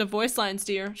attention to voice lines,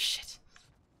 dear. Shit.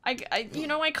 You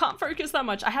know, I can't focus that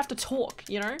much. I have to talk,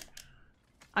 you know?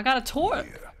 I gotta talk.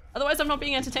 Otherwise, I'm not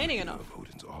being entertaining enough.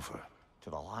 Odin's offer. To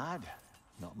the lad,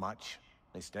 not much.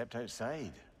 They stepped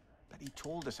outside, but he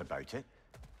told us about it.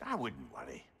 I wouldn't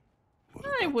worry.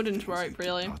 I wouldn't worry,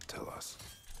 really. Not tell us.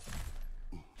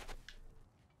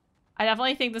 I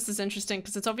definitely think this is interesting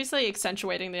because it's obviously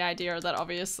accentuating the idea that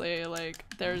obviously, like,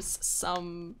 there's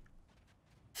some,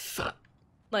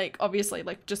 like, obviously,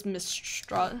 like, just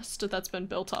mistrust that's been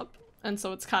built up. And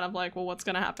so it's kind of like, well, what's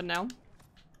gonna happen now?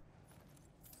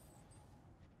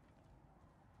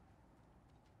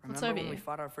 What's Remember over when we here?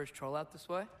 fought our first troll out this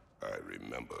way? I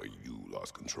remember you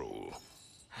lost control.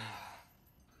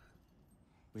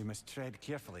 We must tread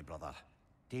carefully, brother.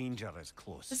 Danger is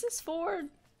close. Is this Ford?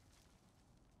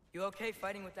 You okay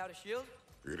fighting without a shield?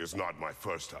 It is not my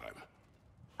first time.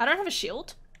 I don't have a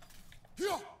shield.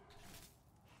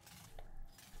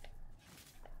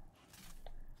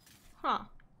 Huh.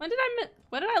 When did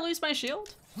I lose my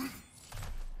shield?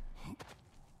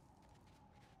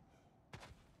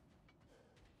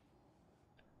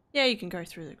 Yeah, you can go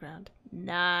through the ground.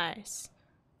 Nice.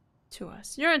 To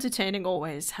us. You're entertaining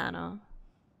always, Hannah.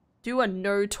 Do a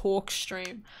no-talk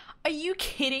stream. Are you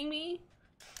kidding me?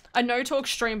 A no-talk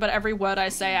stream, but every word I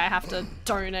say I have to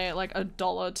donate like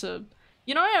 $1 to...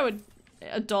 You know, I would...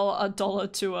 a dollar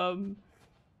to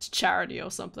charity or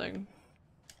something.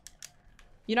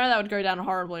 You know that would go down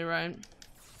horribly, right?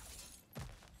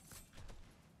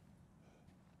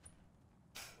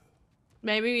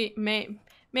 Maybe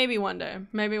one day.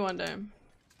 Maybe one day.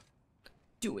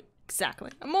 Do it.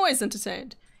 Exactly. I'm always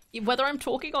entertained. Whether I'm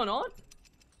talking or not.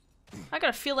 I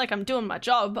gotta feel like I'm doing my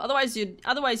job. Otherwise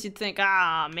you'd think,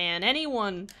 ah man,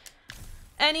 anyone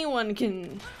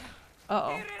can...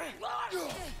 Uh-oh.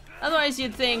 Otherwise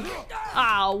you'd think,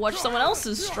 ah, I'll watch someone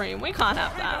else's stream. We can't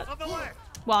have that.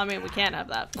 Well, I mean, we can have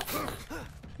that.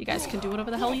 You guys can do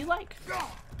whatever the hell you like.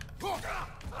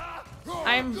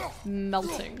 I'm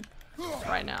melting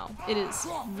right now. It is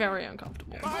very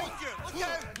uncomfortable.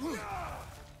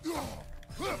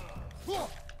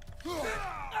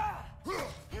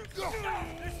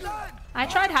 I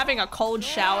tried having a cold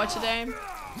shower today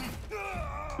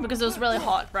because it was really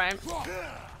hot, right?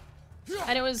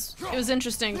 And it was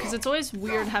interesting because it's always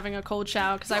weird having a cold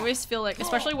shower because I always feel like,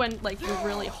 especially when like you're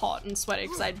really hot and sweaty,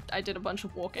 because I did a bunch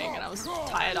of walking and I was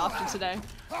tired after today.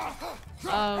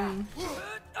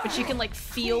 But you can like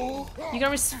feel, you can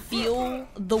almost feel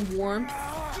the warmth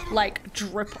like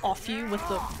drip off you with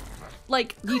the,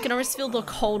 like you can almost feel the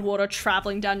cold water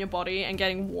traveling down your body and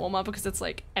getting warmer because it's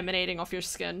like emanating off your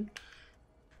skin.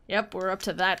 Yep, we're up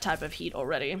to that type of heat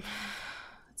already.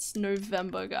 It's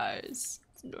November, guys.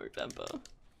 November.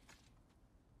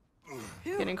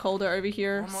 Getting colder over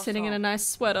here, sitting in a nice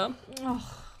sweater.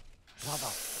 Oh.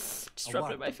 Just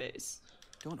rubbed it in my face.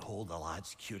 Don't hold the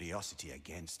lad's curiosity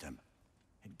against him.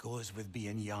 It goes with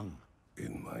being young.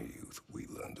 In my youth, we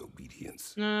learned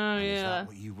obedience. Oh, And yeah. is that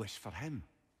what you wish for him?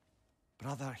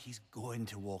 Brother, he's going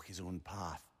to walk his own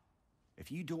path.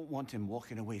 If you don't want him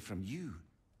walking away from you,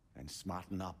 then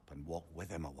smarten up and walk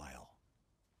with him a while.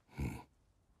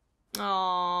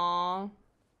 Aww.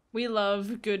 We love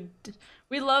the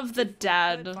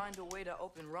dad. Could find a way to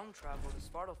open roam travel to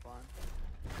Svartalfheim.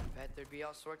 Bet there'd be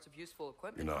all sorts of useful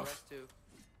equipment for us to...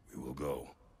 We will go.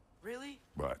 Really?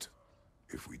 But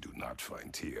if we do not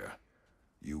find Tyr,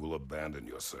 you will abandon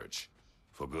your search.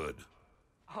 For good.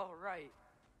 All right.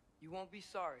 You won't be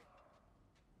sorry.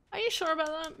 Are you sure about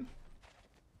that?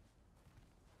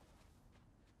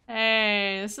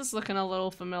 Hey, this is looking a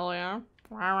little familiar.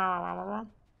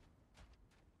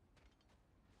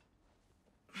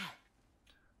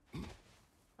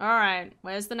 Alright,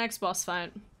 where's the next boss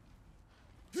fight?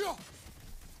 Kratos!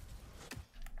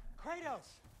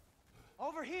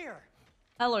 Over here!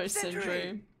 Hello,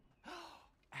 Sindri.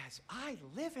 As I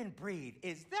live and breathe,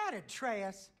 is that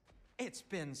Atreus? It's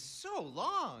been so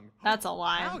long. That's a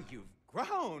lie. How you've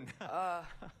grown.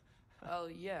 Oh,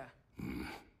 yeah.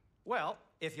 Well,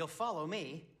 if you'll follow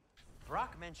me.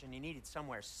 Brock mentioned you needed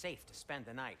somewhere safe to spend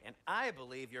the night, and I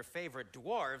believe your favorite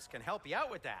dwarves can help you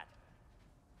out with that.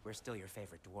 We're still your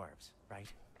favorite dwarves, right?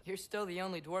 You're still the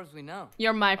only dwarves we know.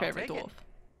 You're my favorite dwarf.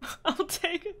 I'll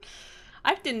take it.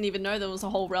 I didn't even know there was a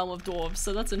whole realm of dwarves,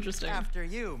 so that's interesting. After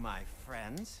you, my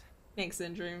friends. Thanks,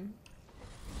 Sindri.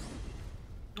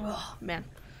 Oh, man.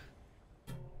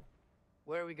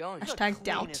 Where are we going? Hashtag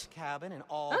doubt. Cleanest cabin in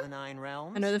all the 9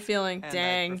 realms. I know the feeling. And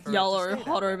Dang, I'd prefer y'all to are stay that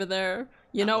hot way. over there.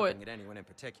 You Not know it. looking at anyone in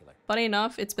particular. Funny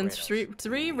enough, it's been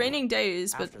three raining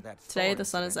days, but After that today Thor the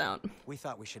sun is out. incident, we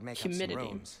thought we should make Humidity. up some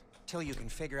rooms till you can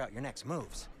figure out your next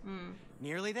moves.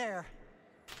 Nearly there.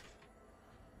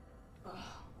 Ugh,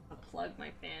 I'll plug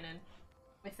my fan in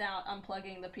without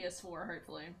unplugging the PS4,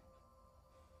 hopefully.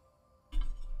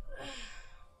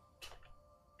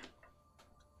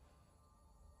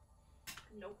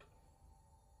 Nope.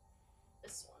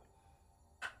 This one.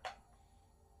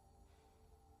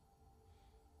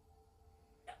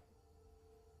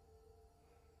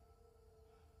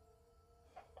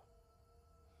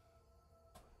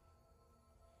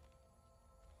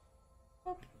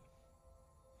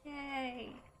 Yay.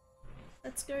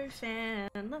 Let's go, fan.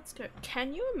 Let's go.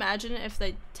 Can you imagine if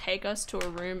they take us to a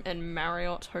room in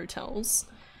Marriott hotels?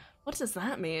 What does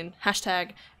that mean?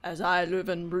 Hashtag, as I live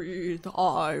and breathe,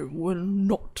 I will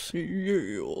not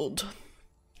yield.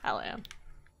 Hell yeah.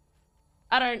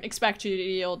 I don't expect you to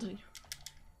yield.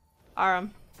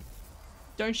 Aram.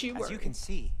 Don't you worry. As you can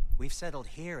see, we've settled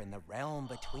here in the realm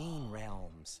between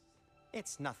realms.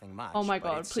 It's nothing much. Oh my but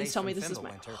god, it's please safe tell me from this is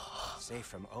my- Fimbulwinter, safe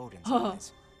from Odin's Oh.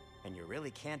 eyes. And you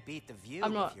really can't beat the view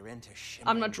I'm not. if you're into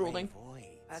I'm not drooling.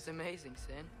 That's amazing,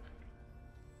 Sin.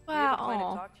 Wow. We have a plan to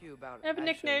talk to you about it, I have a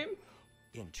actually. nickname.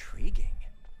 Intriguing.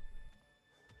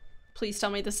 Please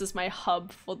tell me this is my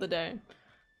hub for the day.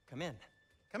 Come in.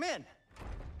 Come in.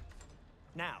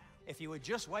 Now, if you would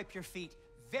just wipe your feet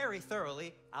very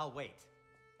thoroughly, I'll wait.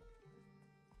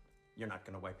 You're not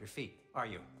gonna wipe your feet, are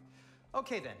you?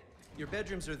 Okay then. Your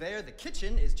bedrooms are there. The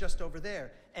kitchen is just over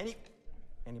there.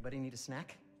 Anybody need a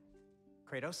snack?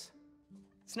 Kratos?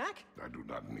 Snack? I do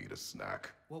not need a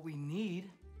snack. What we need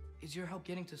is your help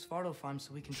getting to Svartalfheim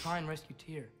so we can try and rescue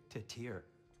Tyr. To Tyr?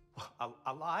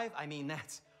 Alive? I mean,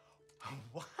 that's...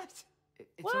 What?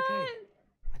 It's okay.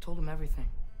 I told him everything.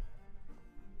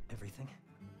 Everything?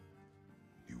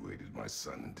 You aided my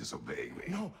son in disobeying me.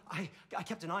 No, I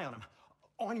kept an eye on him.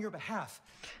 On your behalf.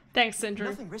 Thanks, Sindri.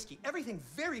 Nothing risky. Everything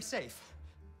very safe.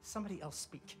 Somebody else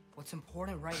speak. What's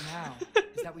important right now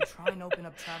is that we try and open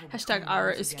up travel. Hashtag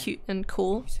Ara is cute and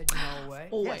cool. You said you know a way?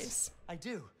 Always. Yes, I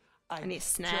do. I need a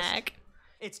snack.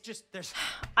 It's just there's.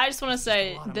 I just want to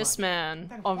say this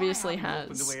man obviously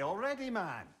Opened the has way already,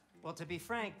 man. Well, to be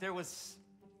frank, there was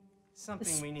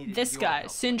something we needed. this your guy.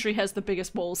 help. Sindri has the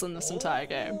biggest balls in this entire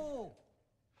game. Oh,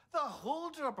 the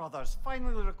Holder brothers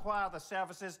finally require the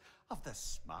services of the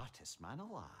smartest man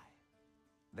alive.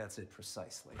 That's it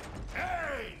precisely.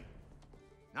 Hey!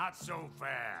 Not so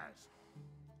fast.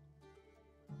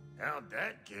 How'd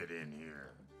that get in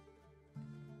here?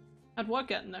 How'd what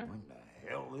get in there? What the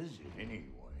hell is it anyway?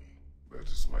 That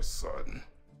is my son.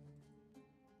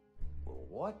 Well,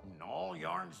 what in all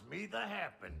yarns me that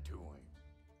happened to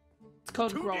him? It's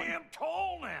called Too growing. damn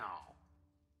tall now.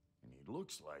 And he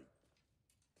looks like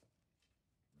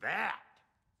that.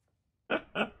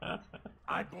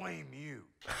 I blame you.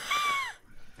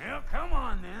 Well, come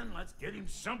on then. Let's get him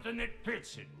something that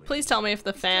fits it with. Please tell me if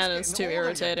the fan is too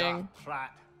irritating.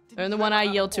 And the one I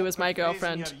yield to is my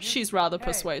girlfriend. She's rather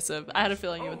persuasive. I had a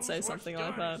feeling you would say something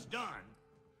like that.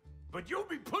 But you'll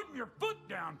be putting your foot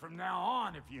down from now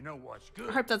on if you know what's good.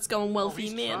 I hope that's going well for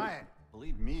you, man. Trying.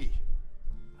 Believe me.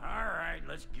 All right,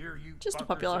 let's gear you. Just a fuckers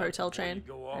popular up hotel before you chain.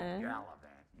 Go off gallivanting.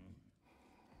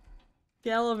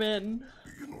 Gallivan.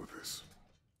 Begin with this.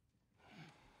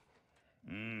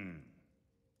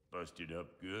 Busted up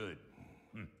good.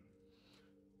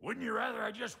 Wouldn't you rather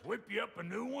I just whip you up a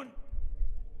new one?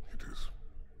 It is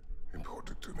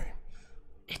important to me.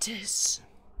 It is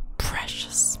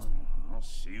precious. I'll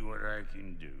see what I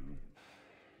can do.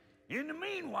 In the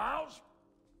meanwhile,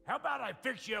 how about I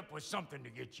fix you up with something to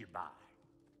get you by?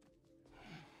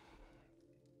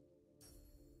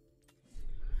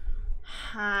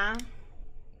 Huh?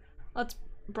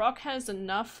 Brock has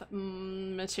enough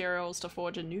materials to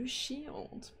forge a new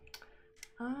shield.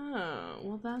 Oh,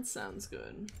 well that sounds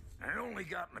good. I only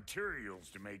got materials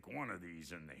to make one of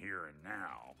these in the here and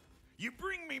now. You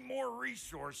bring me more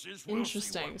resources. We'll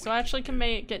Interesting. So I actually can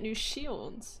get new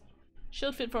shields.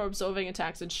 Shield fit for absorbing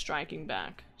attacks and striking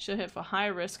back. Shield hit for high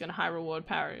risk and high reward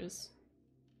parries.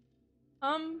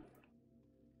 I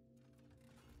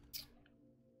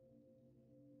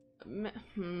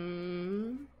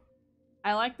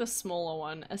like the smaller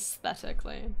one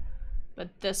aesthetically,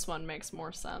 but this one makes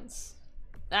more sense.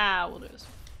 Ah, we'll do this.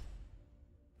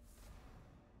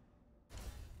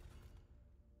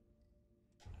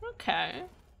 Okay.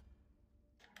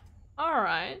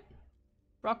 Alright.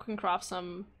 Brock can craft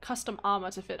some custom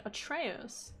armor to fit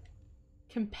Atreus.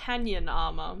 Companion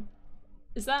armor.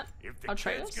 Is that If the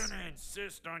Atreus? kid's gonna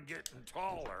insist on getting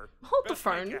taller, Hold the best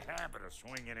phone. make a habit of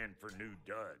swinging in for new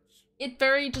duds.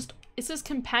 It says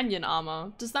companion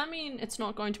armor. Does that mean it's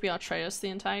not going to be Atreus the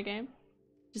entire game?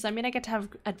 Does that mean I get to have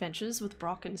adventures with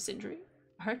Brock and Sindri?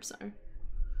 I hope so.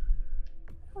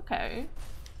 Okay.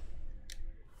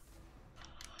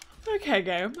 Okay,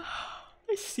 game.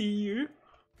 I see you.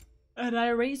 And I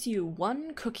raise you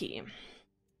one cookie.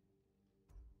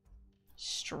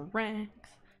 Strength.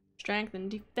 Strength and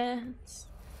defense.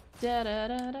 Da da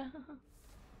da da.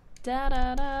 Da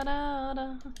da da da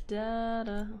da da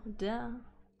da da.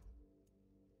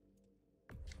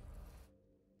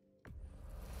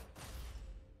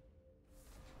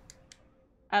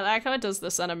 I like how it does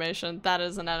this animation. That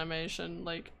is an animation,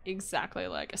 like, exactly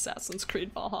like Assassin's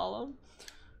Creed Valhalla.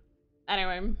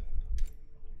 Anyway.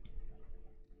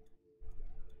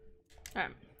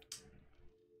 Alright.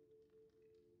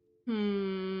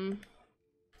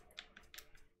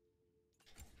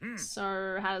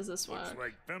 So, how does this work? Looks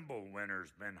like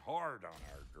Fimbulwinter's been hard on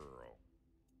our girl.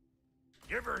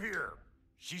 Give her here.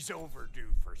 She's overdue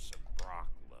for some Brock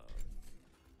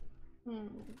love.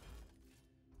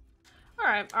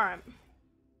 Alright, alright.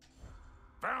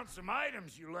 Found some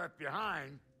items you left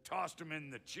behind. tossed them in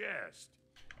the chest.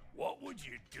 What would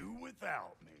you do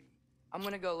without me? I'm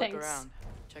gonna go look Thanks. around.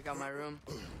 Check out my room.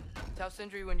 Tell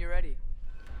Sindri when you're ready.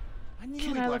 I knew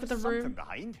Can we'd I look left at the something room?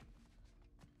 behind.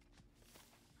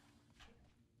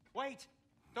 Wait!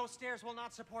 Those stairs will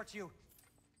not support you.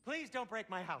 Please don't break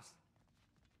my house.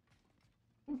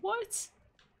 What?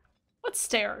 What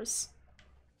stairs?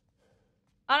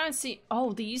 I don't see.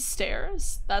 Oh, these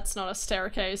stairs? That's not a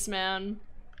staircase, man.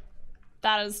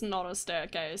 That is not a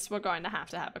staircase. We're going to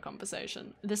have a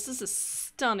conversation. This is a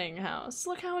stunning house.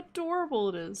 Look how adorable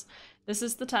it is. This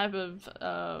is the type of,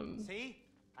 See?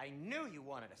 I knew you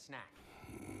wanted a snack.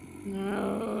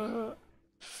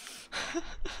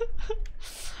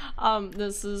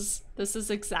 This is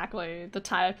exactly the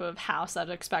type of house I'd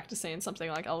expect to see in something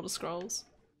like Elder Scrolls.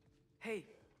 Hey,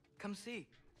 come see.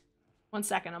 1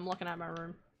 second, I'm looking at my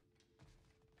room.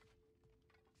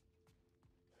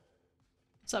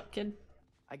 What's up, kid?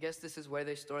 I guess this is where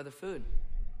they store the food.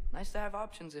 Nice to have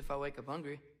options if I wake up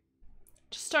hungry.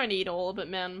 Just don't eat all of it,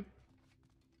 man.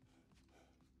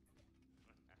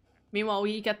 Meanwhile,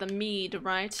 we get the mead,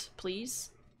 right?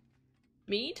 Please?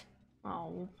 Mead?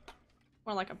 Oh.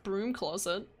 More like a broom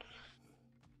closet.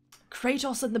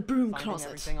 Kratos in the broom Finding closet.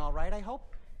 everything all right, I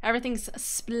hope? Everything's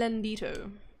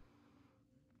splendito.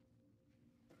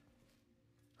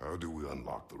 How do we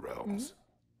unlock the realms?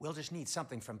 We'll just need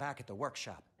something from back at the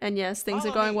workshop. And yes, things are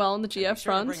Follow going me, well on the and be GF sure to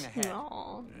front. bring the head.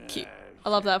 Aw, cute. I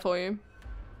love that for you.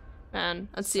 Man,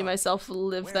 I'd see myself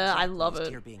live where there. I exactly love is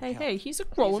it. Tyr being Hey, held? hey, he's a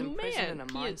He's grown in prison in man.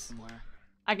 a He mine is. somewhere.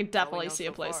 I could definitely know see a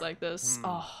so place far. like this. Hmm.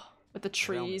 Oh, with the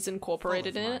The realm trees is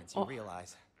incorporated full in of it. mines, you Oh,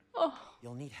 realize. oh,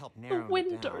 You'll need help the narrowing it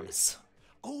windows.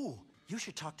 down. Oh, you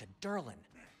should talk to Derlin.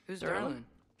 Who's Derlin? Derlin?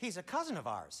 He's a cousin of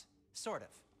ours, sort of.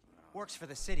 Works for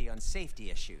the city on safety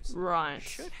issues. Right.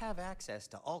 Should have access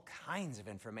to all kinds of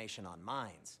information on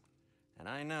mines. And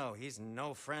I know he's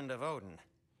no friend of Odin.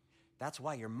 That's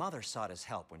why your mother sought his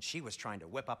help when she was trying to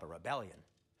whip up a rebellion.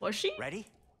 Was she? Ready?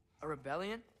 A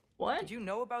rebellion? What? Did you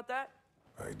know about that?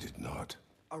 I did not.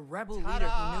 A rebel leader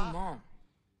who knew Mom.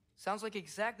 Sounds like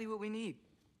exactly what we need.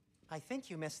 I think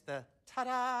you missed the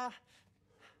ta-da.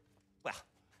 Well,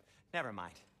 never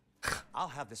mind. I'll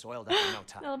have this oiled up in no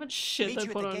time. Relevant shit Meet they you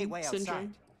at put the on gateway Syndrome. outside.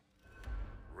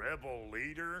 Rebel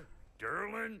leader?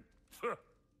 Derlin?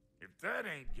 If that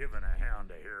ain't giving a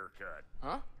hound a haircut.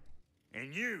 Huh?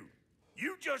 And you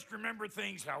just remember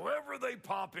things however they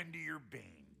pop into your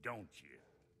being, don't you?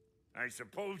 I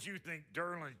suppose you think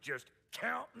Derlin's just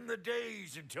counting the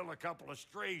days until a couple of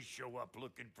strays show up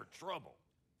looking for trouble.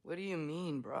 What do you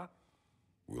mean, Brock?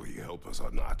 Will he help us or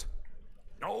not?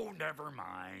 No, never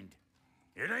mind.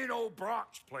 It ain't old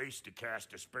Brock's place to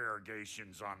cast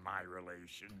asparagations on my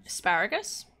relations.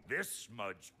 Asparagus? This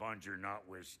smudge sponger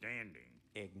notwithstanding.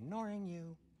 Ignoring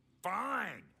you.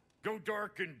 Fine. Go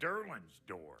darken Derlin's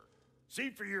door. See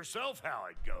for yourself how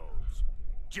it goes.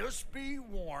 Just be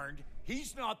warned,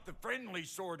 he's not the friendly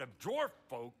sort of dwarf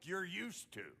folk you're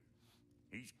used to.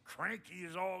 He's cranky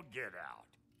as all get out.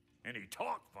 And he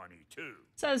talk funny, too.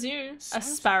 Says you.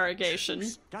 Sounds Asparagation. like a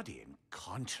true study in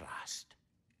contrast.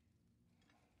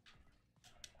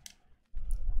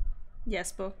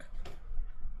 Yes, book.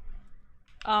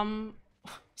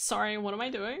 Sorry, what am I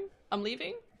doing? I'm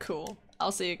leaving? Cool.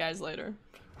 I'll see you guys later.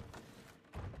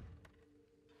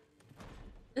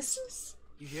 This is...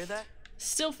 You hear that?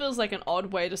 Still feels like an odd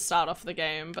way to start off the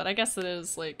game, but I guess it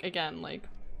is, like, again, like,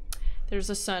 there's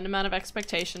a certain amount of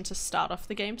expectation to start off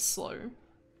the game slow.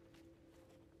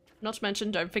 Not to mention,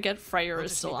 don't forget Freya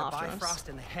is still after us. Bifrost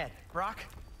in the head. Brock,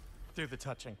 do the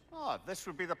touching. Oh, this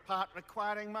would be the part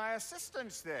requiring my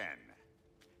assistance then.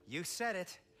 You said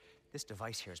it. This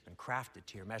device here has been crafted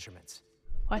to your measurements.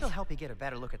 What? It'll help you get a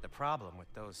better look at the problem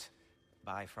with those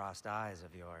Bifrost eyes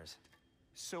of yours.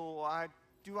 So,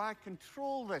 do I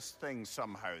control this thing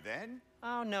somehow then?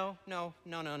 Oh, no.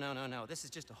 This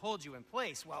is just to hold you in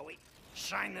place while we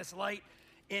shine this light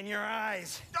in your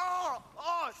eyes.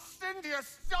 Oh, Cindy, you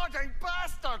sodding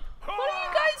bastard! What are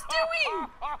you guys doing?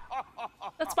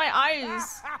 That's my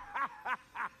eyes.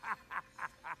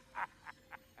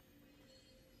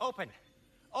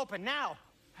 Open now!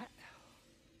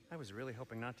 I was really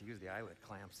hoping not to use the eyelid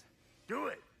clamps. Do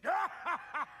it.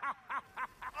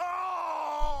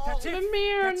 Oh! That's it!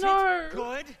 Mimir, That's no! it.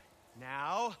 Good.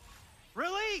 Now,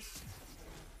 release!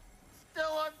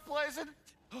 Still unpleasant.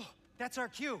 Oh, that's our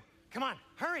cue. Come on,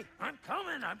 hurry! I'm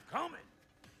coming.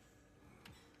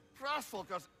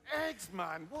 Frostfolker's eggs,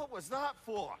 man. What was that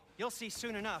for? You'll see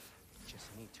soon enough. Just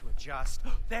need to adjust.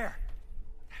 There!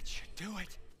 That should do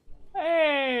it.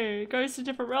 Hey, goes to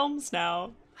different realms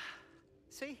now.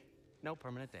 See? No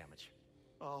permanent damage.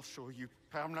 I'll show you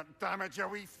permanent damage, you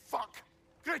wee fuck.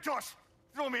 Kratos,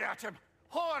 throw me at him.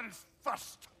 Horns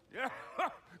first. Yeah,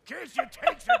 guess you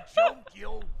takes a joke, you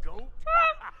old goat.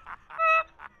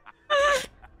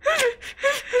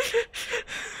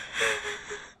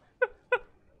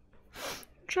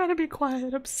 Trying to be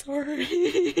quiet, I'm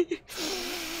sorry.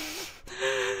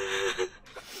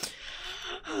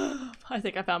 I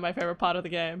think I found my favorite part of the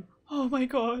game. Oh my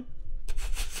god.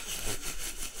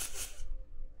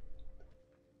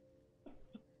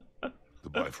 The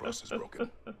Bifrost is broken.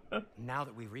 Now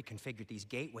that we've reconfigured these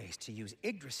gateways to use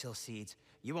Yggdrasil seeds,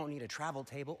 you won't need a travel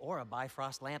table or a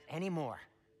Bifrost lamp anymore.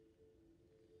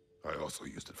 I also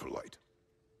used it for light.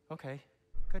 Okay,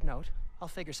 good note. I'll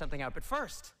figure something out, but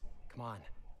first, come on,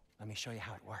 let me show you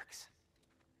how it works.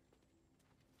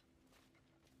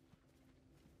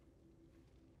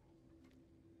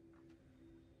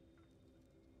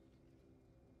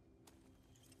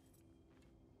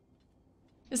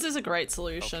 This is a great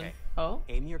solution. Okay. Oh?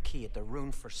 Aim your key at the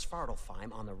rune for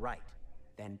Svartalfheim on the right.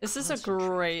 Then This is a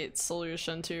great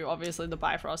solution to obviously the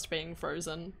Bifrost being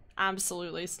frozen.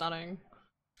 Absolutely stunning.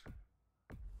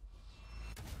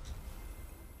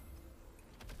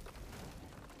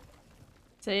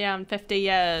 So yeah, in 50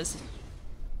 years.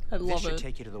 I love This should it.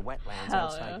 take you to the wetlands Hell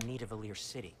outside yeah. Nidavellir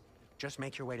City. Just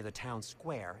make your way to the town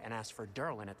square and ask for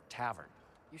Derlin at the tavern.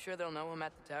 You sure they'll know him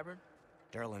at the tavern?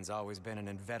 Derlin's always been an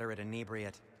inveterate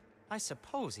inebriate. I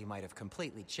suppose he might have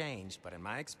completely changed, but in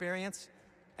my experience,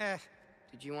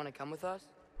 Did you want to come with us?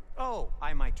 Oh,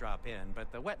 I might drop in,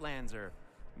 but the wetlands are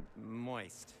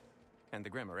moist. And the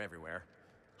Grim are everywhere.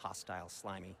 Hostile,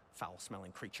 slimy,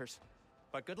 foul-smelling creatures.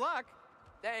 But good luck!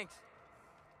 Thanks.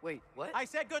 Wait, what? I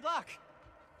said good luck!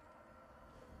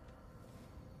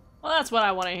 Well, that's what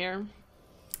I want to hear.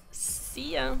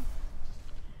 See ya.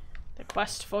 The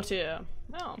quest for Tyr.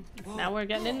 Oh, now we're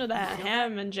getting into that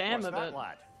ham and jam of it.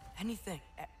 Anything.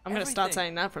 I'm gonna start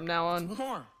saying that from now on.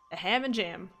 More. The ham and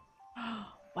jam.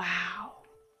 Wow.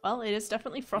 Well, it is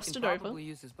definitely frosted we can over. probably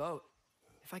use this boat.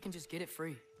 If I can just get it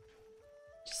free.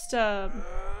 Just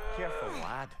Careful,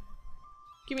 lad.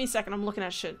 give me a second. I'm looking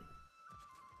at shit.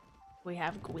 We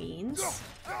have queens.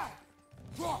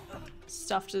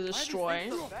 Stuff to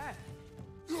destroy.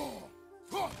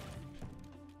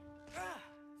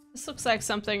 This looks like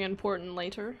something important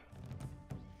later.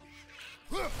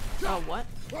 Oh, what?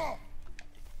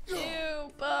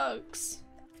 Ew, bugs.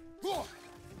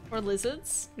 Or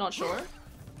lizards? Not sure.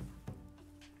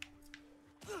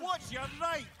 What's your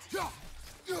right?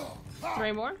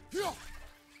 3 more?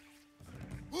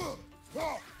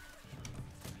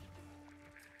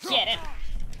 Get it!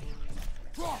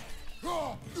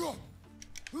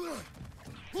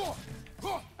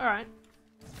 Alright.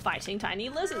 Fighting tiny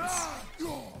lizards.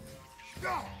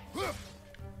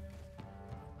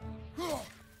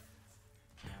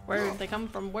 Where'd they come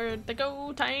from? Where'd they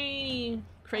go? Tiny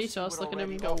Kratos, look at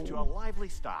him go. To a lively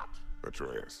start.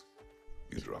 Atreus,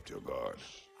 you dropped your guard.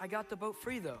 I got the boat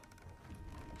free though.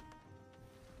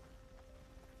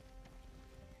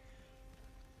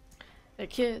 The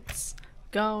kid's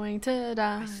going to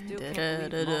die. I still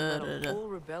can't believe Mom led a full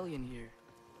rebellion here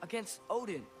against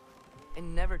Odin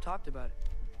and never talked about it.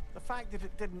 The fact that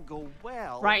it didn't go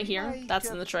well. Right here. might That's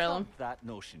in have the trailer. trumped that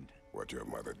notion. What your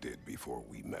mother did before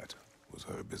we met was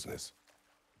her business.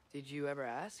 Did you ever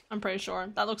ask? I'm pretty sure.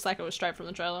 That looks like it was straight from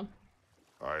the trailer.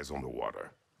 Eyes on the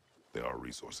water. There are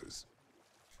resources.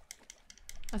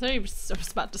 I thought he was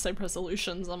about to say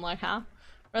resolutions. I'm like, huh?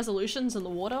 Resolutions in the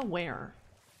water? Where?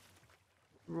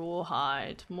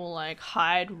 Rawhide. More like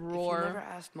hide If you roar. never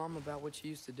asked Mom about what she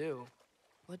used to do,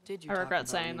 what did you I talk regret about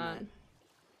saying when you that. met?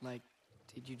 Like,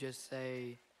 did you just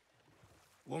say,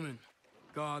 "Woman,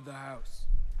 guard the house.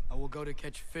 I will go to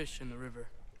catch fish in the river,"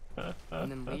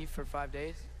 and then leave for 5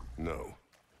 days? No.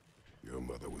 Your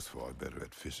mother was far better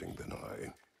at fishing than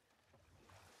I.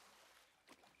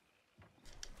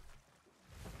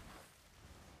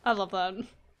 I love that.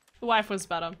 The wife was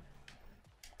better.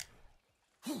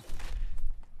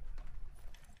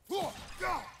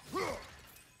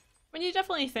 I mean, you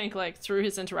definitely think, like, through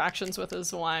his interactions with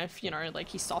his wife, you know, like,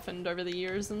 he softened over the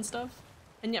years and stuff.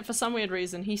 And yet, for some weird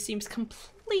reason, he seems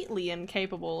completely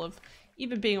incapable of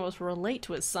even being able to relate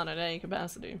to his son in any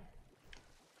capacity.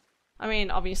 I mean,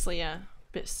 obviously, yeah,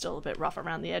 still a bit rough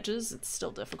around the edges. It's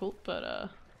still difficult, but, I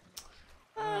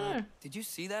don't know. Did you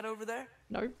see that over there?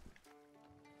 Nope.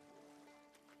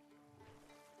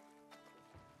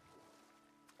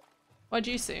 What'd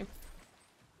you see?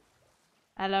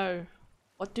 Hello.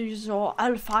 What do you saw?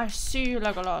 Alpha see,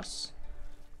 Legolas.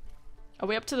 Are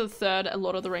we up to the 3rd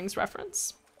Lord of the Rings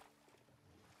reference?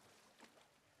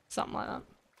 Something like that.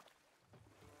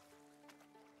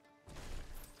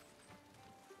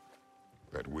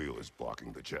 That wheel is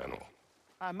blocking the channel.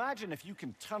 I imagine if you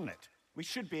can turn it, we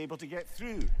should be able to get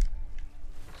through.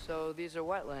 So these are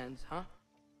wetlands, huh?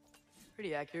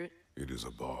 Pretty accurate. It is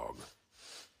a bog.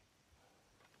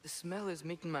 The smell is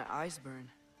making my eyes burn.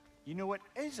 You know, it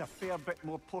is a fair bit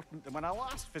more potent than when I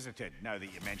last visited, now that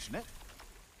you mention it.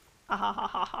 Ha ha ha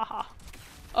ha ha ha.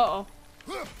 Uh-oh.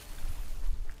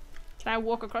 Can I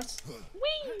walk across?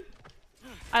 Whee!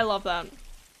 I love that.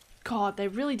 God, they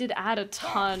really did add a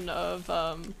ton of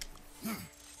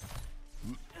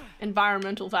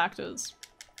environmental factors.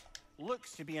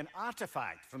 Looks to be an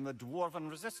artifact from the Dwarven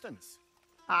Resistance.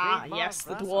 Ah, yes,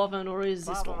 the Dwarven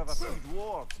Resistance. Father of a few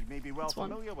dwarves you may be well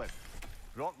familiar with.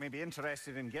 Brock may be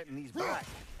interested in getting these back.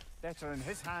 Better in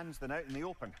his hands than out in the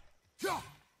open.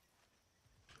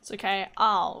 It's okay,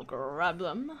 I'll grab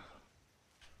them.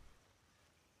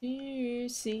 You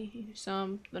see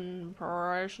something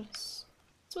precious.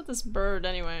 What's with this bird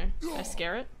anyway? Can I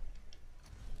scare it?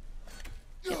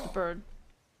 Get the bird.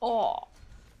 Oh.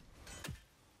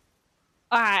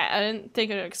 Alright, I didn't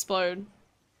think it'd explode.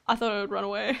 I thought it would run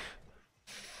away.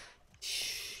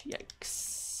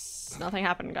 Yikes. Nothing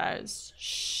happened, guys.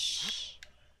 Shh.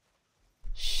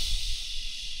 Shh.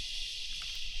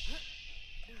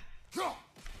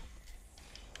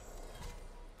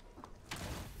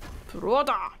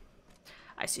 Broda!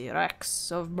 I see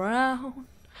wrecks of brown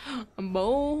and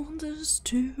boulders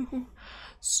too.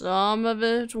 Some of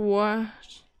it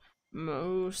wet,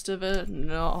 most of it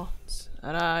not.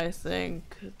 And I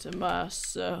think to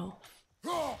myself,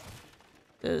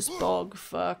 this bog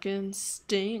fucking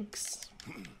stinks.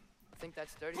 Think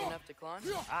that's dirty enough to climb?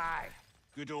 Aye.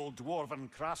 Good old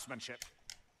Dwarven craftsmanship.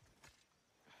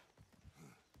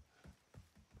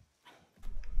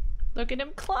 Look at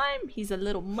him climb! He's a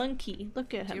little monkey.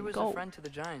 Look at him He was go. a friend to the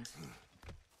Giants.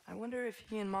 I wonder if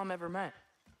he and Mom ever met.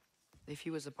 If he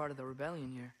was a part of the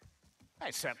rebellion here.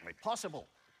 It's certainly possible.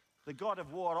 The god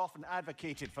of war often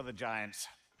advocated for the Giants.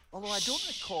 Although I don't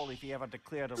recall if he ever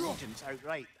declared allegiance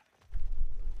outright.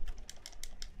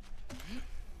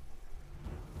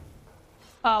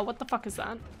 What the fuck is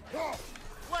that?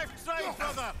 Left side,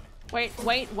 brother!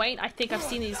 Wait. I think I've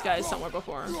seen these guys somewhere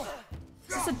before. Is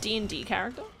this a D&D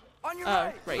character?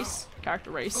 Race.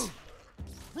 Character race.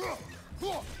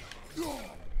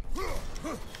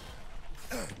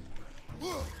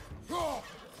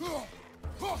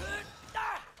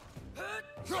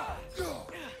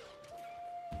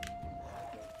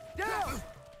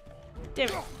 Damn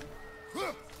it.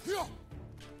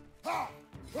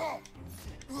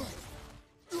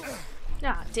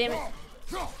 Ah, damn it.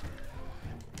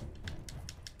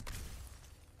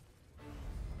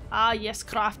 Ah, yes,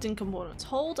 crafting components.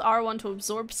 Hold R1 to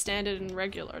absorb standard and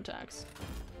regular attacks.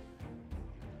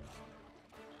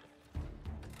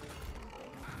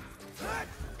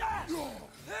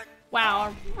 Wow,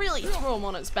 I really threw him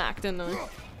on its back, didn't I?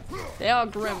 They are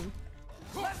grim.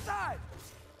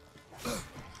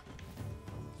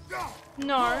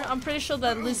 No, I'm pretty sure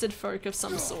they're lizard folk of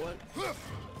some sort.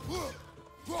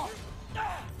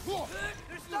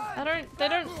 They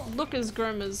don't look as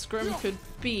grim could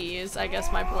be, is I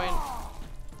guess my point.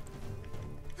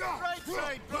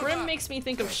 Grim makes me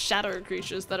think of shadow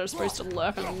creatures that are supposed to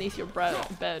lurk underneath your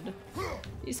bed.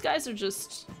 These guys are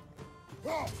just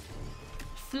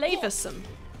flavorsome.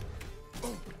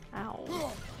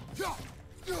 Ow.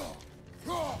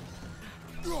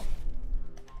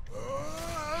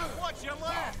 Watch your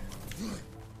left!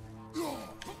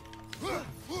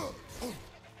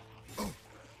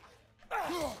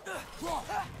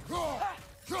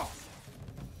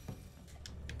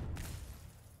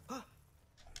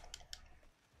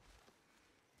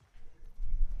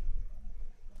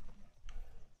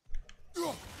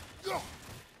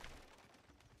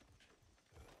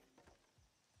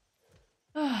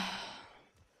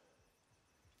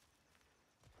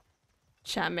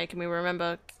 Chat making me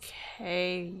remember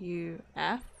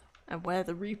KUF and Where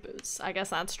the Reapers. I guess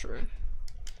that's true.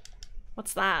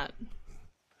 What's that?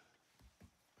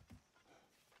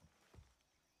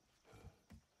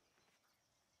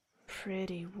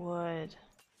 Pretty wood.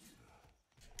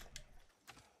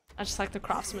 I just like the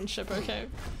craftsmanship, okay.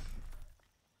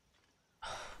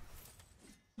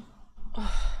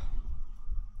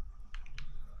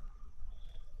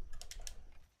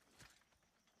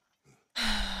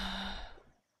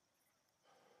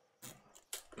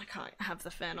 I can't have the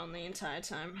fan on the entire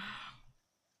time.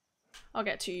 I'll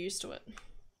get too used to it.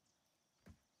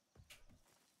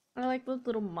 I like the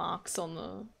little marks on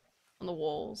the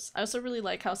walls. I also really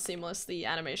like how seamless the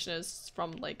animation is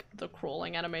from like the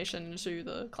crawling animation to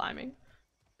the climbing.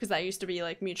 Because that used to be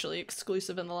like mutually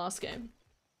exclusive in the last game.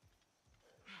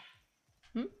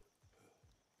 Hmm?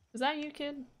 Is that you,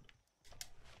 kid?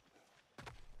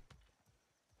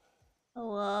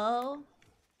 Hello?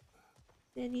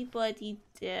 Anybody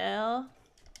there?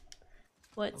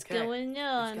 What's Okay, going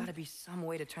on? There's gotta be some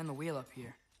way to turn the wheel up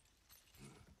here.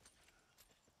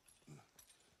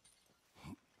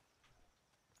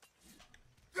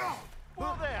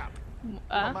 Whoa there! Give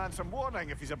a man some warning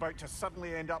if he's about to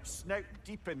suddenly end up snout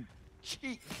deep in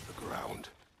cheek. The ground.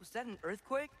 Was that an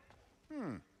earthquake?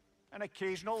 An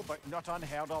occasional but not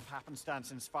unheard of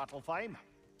happenstance in Svartalfheim.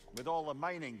 With all the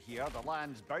mining here, the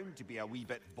land's bound to be a wee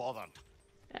bit bothered.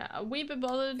 Yeah, a wee bit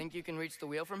bothered. Think you can reach the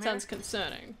wheel from Sounds here?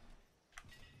 concerning.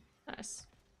 Nice.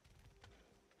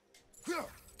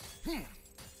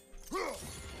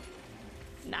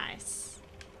 Nice.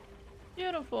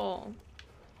 Beautiful.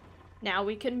 Now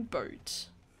we can boat.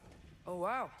 Oh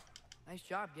wow. Nice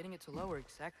job getting it to lower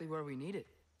exactly where we need it.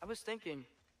 I was thinking,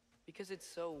 because it's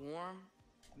so warm,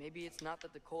 maybe it's not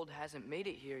that the cold hasn't made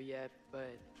it here yet,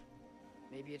 but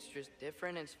maybe it's just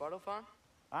different in Svartalfheim?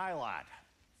 Aye, lad.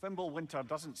 Fimbulwinter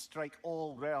doesn't strike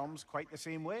all realms quite the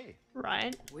same way.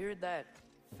 Right. Weird that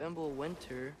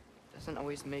Fimbulwinter doesn't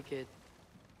always make it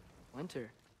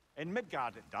winter. In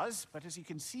Midgard it does, but as you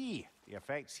can see, the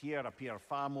effects here appear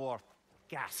far more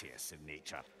gaseous in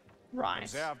nature. Right.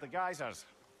 Observe the geysers.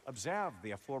 Observe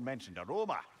the aforementioned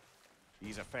aroma.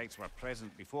 These effects were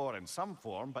present before in some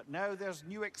form, but now there's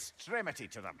new extremity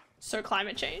to them. So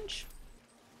climate change?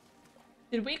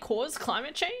 Did we cause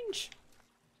climate change?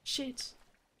 Shit.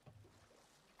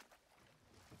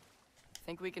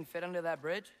 Think we can fit under that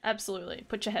bridge? Absolutely.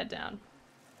 Put your head down.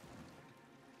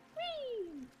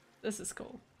 Whee! This is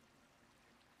cool.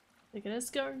 Look at us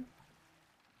go.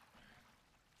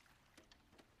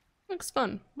 Looks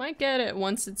fun. Might get it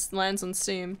once it lands on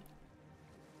Steam.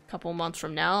 A couple months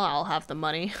from now, I'll have the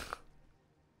money.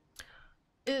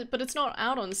 But it's not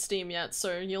out on Steam yet,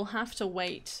 so you'll have to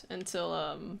wait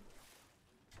until,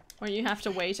 or you have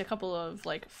to wait a couple of,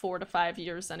 like, 4 to 5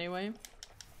 years anyway.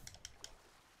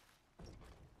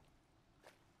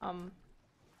 There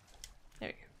you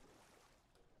go.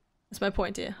 That's my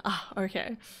point here. Ah,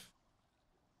 okay.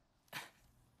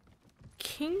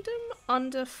 Kingdom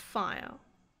Under Fire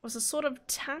was a sort of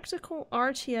tactical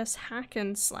RTS hack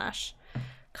and slash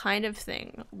kind of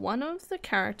thing. One of the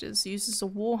characters uses a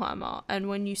warhammer, and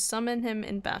when you summon him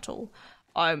in battle,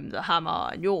 I'm the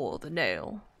hammer and you're the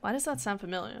nail. Why does that sound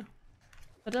familiar?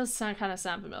 That does kind of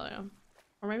sound familiar.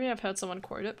 Or maybe I've heard someone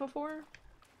quote it before.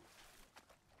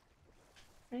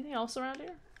 Anything else around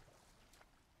here?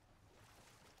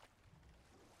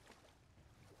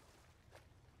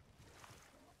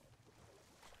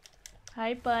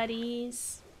 Hi,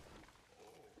 buddies.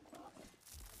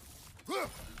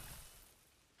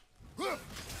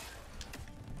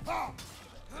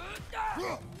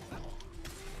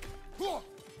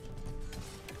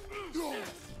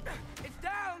 It's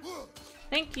down.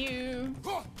 Thank you.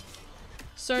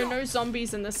 So no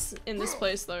zombies in this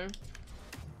place though.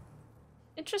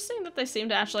 Interesting that they seem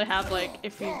to actually have, like,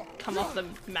 if you come off the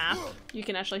map, you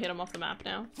can actually hit them off the map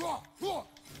now. Did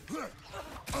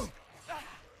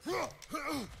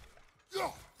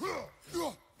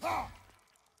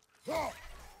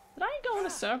I go in a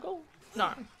circle?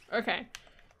 No. Okay.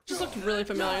 Just looked really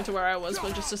familiar to where I was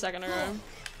but just a second ago.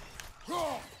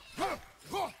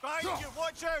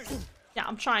 Watch out! Yeah,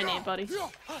 I'm trying to, buddy.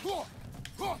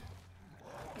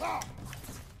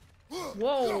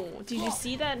 Whoa, did you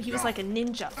see that? He was like a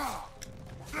ninja.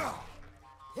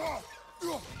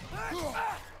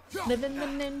 Living the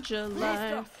ninja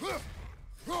life.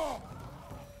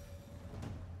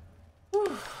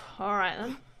 Alright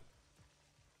then.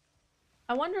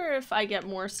 I wonder if I get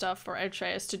more stuff for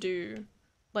Atreus to do,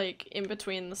 like, in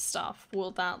between the stuff.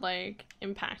 Will that, like,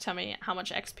 impact how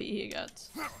much XP he gets?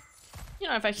 You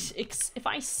know, if I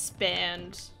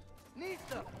spammed...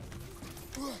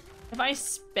 If I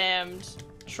spammed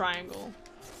triangle...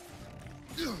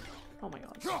 Oh my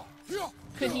god.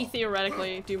 Could he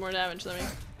theoretically do more damage than me?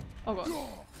 Oh god.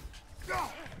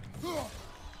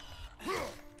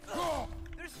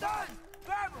 They're stunned!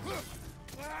 Grab them!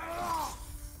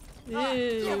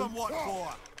 Ew. Give him what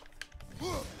for?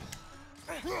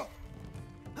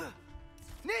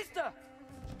 Nista!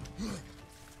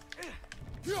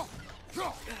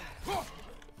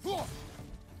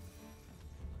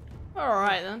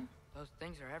 Alright then. Those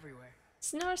things are everywhere.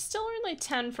 So no, it's still only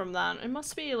 10 from that. It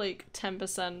must be like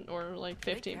 10% or like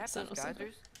 15% or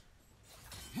something.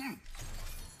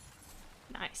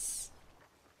 Nice.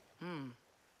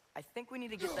 I think we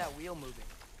need to get that wheel moving,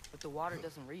 but the water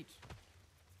doesn't reach.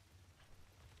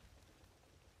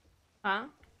 Huh?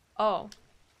 Oh.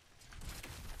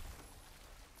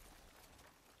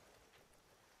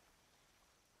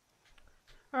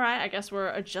 Alright, I guess we're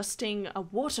adjusting a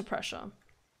water pressure.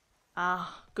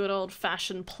 Ah, good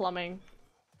old-fashioned plumbing.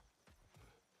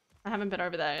 I haven't been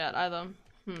over there yet either.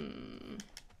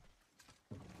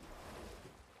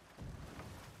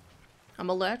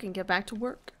 I'ma lurk and get back to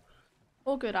work.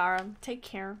 All good, Ara. Take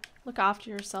care. Look after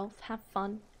yourself. Have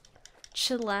fun.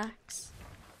 Chillax.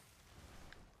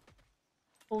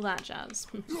 All that jazz.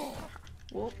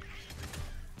 Whoop.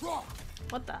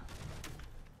 What the?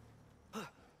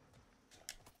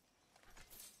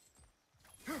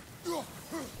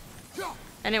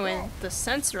 Anyway, the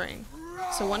censoring.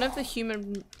 So one of the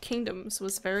human kingdoms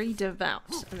was very devout,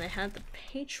 and they had the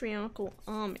patriarchal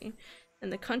army,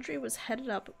 and the country was headed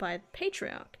up by the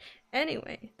patriarch.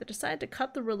 Anyway, they decided to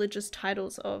cut the religious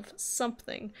titles of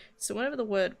something, so whenever the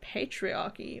word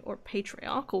patriarchy or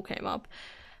patriarchal came up,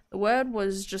 the word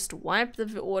was just wipe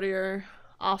the audio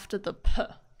after the p.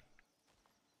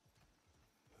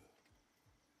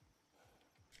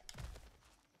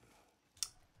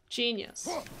 Genius.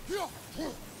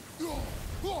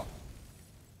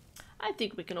 I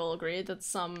think we can all agree that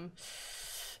some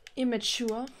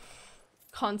immature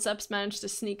concepts managed to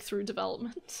sneak through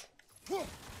development.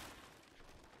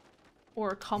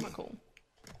 Or comical.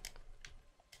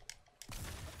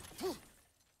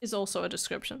 Is also a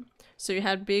description. So you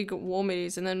had big war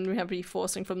meetings, and then we have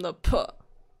reinforcing from the P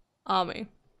army.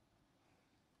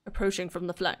 Approaching from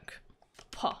the flank. The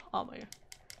P army.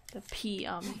 The P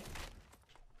army.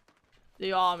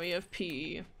 The army of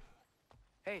P.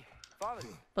 Hey, father.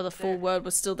 But the full word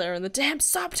was still there in the damn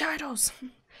subtitles!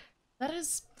 That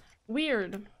is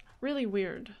weird. Really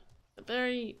weird.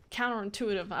 Very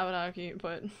counterintuitive, I would argue,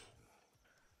 but...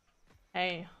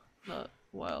 Hey, the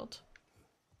world.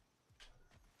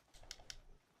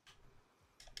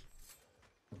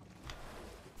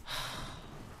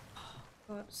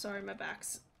 Oh, sorry, my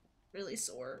back's really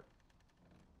sore.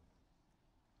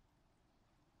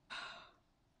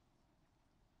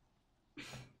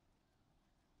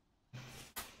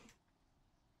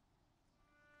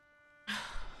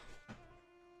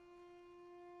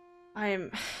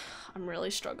 I'm really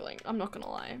struggling. I'm not gonna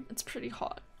lie. It's pretty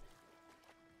hot.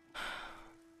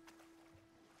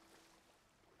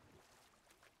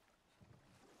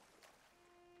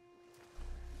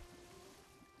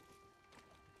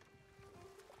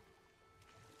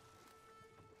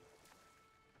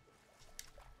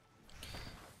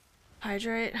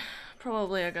 Hydrate?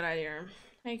 Probably a good idea.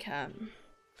 Hey, cat.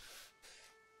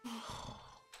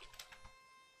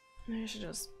 Maybe I should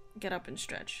just get up and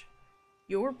stretch.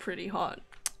 You're pretty hot.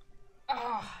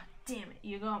 Ah, oh, damn it,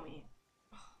 you got me.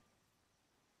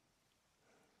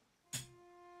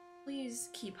 Please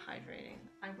keep hydrating.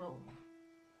 I will.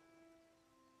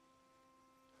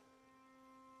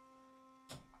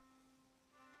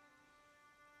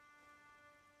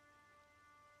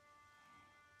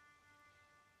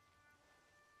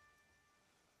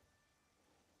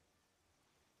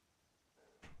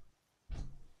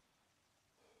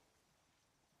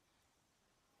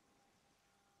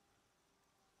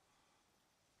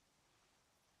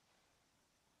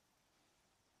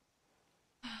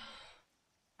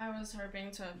 I was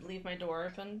hoping to leave my door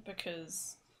open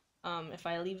because if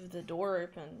I leave the door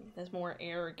open, there's more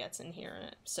air gets in here and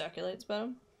it circulates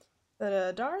better.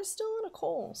 But Dara's still in a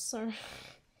call, so...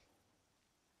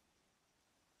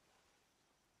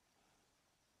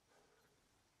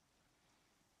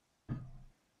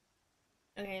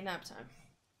 Okay, nap time.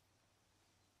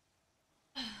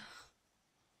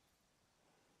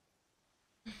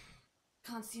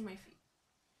 Can't see my feet.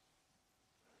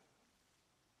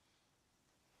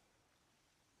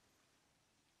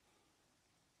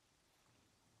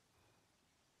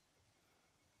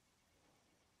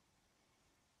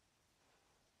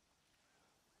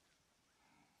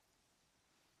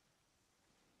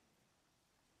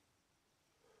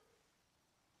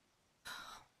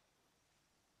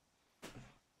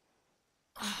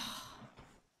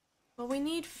 But we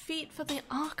need feet for the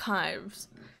archives.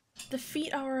 The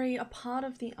feet are already a part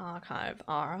of the archive,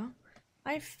 Ara.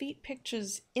 I have feet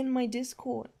pictures in my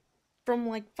Discord from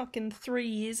like fucking 3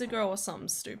 years ago or something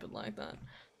stupid like that.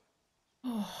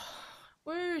 Oh,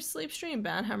 woo, sleep stream,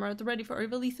 Banhammer at the ready for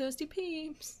overly thirsty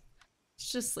peeps.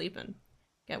 It's just sleeping.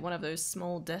 Get one of those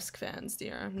small desk fans,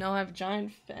 dear. No, I have a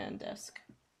giant fan desk.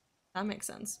 That makes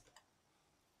sense.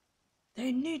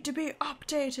 They need to be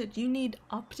updated. You need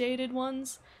updated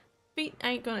ones? Feet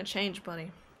ain't gonna change,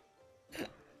 buddy.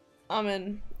 I'm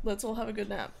in. Let's all have a good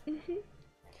nap.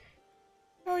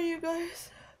 How are you guys?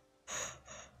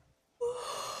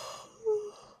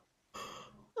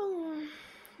 Oh,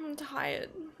 I'm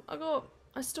tired.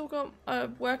 I still got a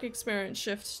work experience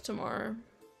shift tomorrow.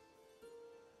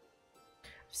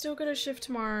 I've still got a shift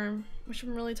tomorrow, which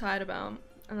I'm really tired about.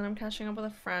 and then I'm catching up with a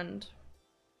friend,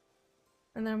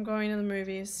 and then I'm going to the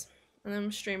movies, and then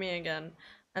I'm streaming again,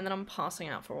 and then I'm passing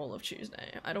out for all of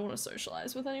Tuesday. I don't want to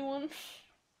socialize with anyone.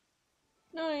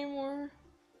 Not anymore.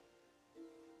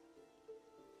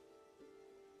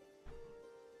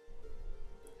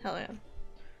 Hell yeah.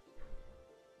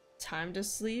 Time to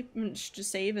sleep? To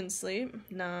save and sleep?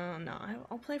 No,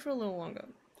 I'll play for a little longer.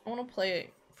 I want to play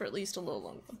for at least a little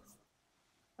longer.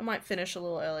 I might finish a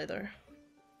little early though.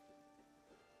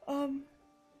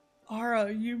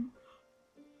 Ara, you...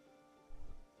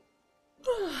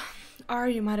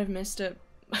 Ara, you might have missed it.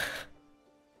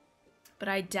 But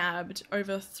I dabbed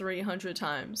over 300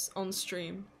 times on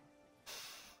stream.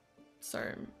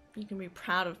 So, you can be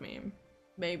proud of me.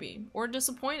 Maybe. Or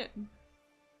disappointed. I'm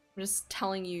just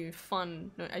telling you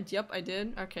fun. No, yep, I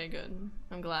did. Okay, good.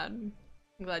 I'm glad.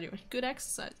 I'm glad you went. Good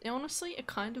exercise. Honestly, it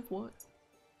kind of was.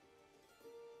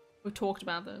 We've talked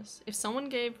about this. If someone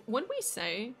gave... What did we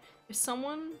say? If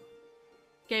someone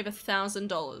gave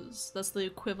 $1,000, that's the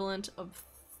equivalent of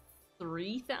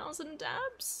 3,000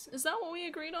 dabs? Is that what we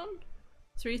agreed on?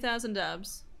 3,000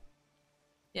 dabs.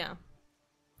 Yeah.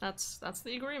 That's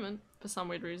the agreement, for some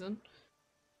weird reason.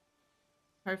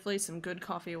 Hopefully some good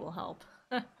coffee will help.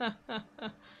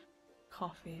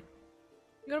 Coffee.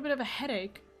 You got a bit of a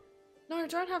headache? No,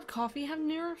 don't have coffee, have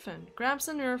Nurofen. Grab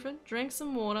some Nurofen, drink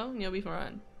some water, and you'll be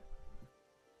fine.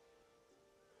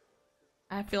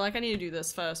 I feel like I need to do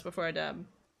this first before I dab.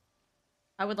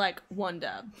 I would like 1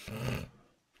 dab.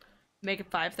 Make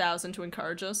it 5,000 to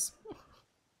encourage us. What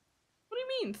do you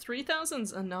mean?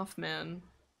 3,000's enough, man.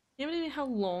 You have any idea how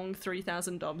long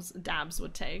 3,000 dabs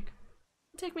would take?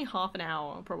 It'd take me half an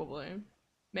hour, probably.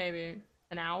 Maybe.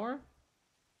 An hour?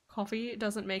 Coffee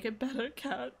doesn't make it better,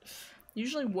 cat.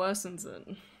 Usually worsens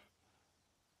it.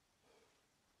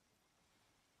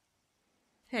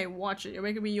 Hey, watch it. You're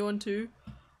making me yawn too.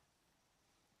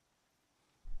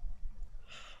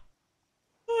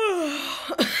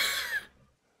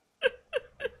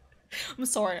 I'm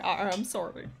sorry, I'm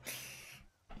sorry.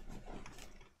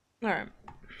 Alright.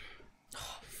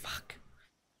 Oh, fuck.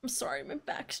 I'm sorry, my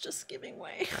back's just giving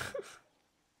way.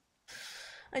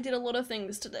 I did a lot of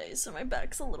things today, so my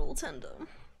back's a little tender.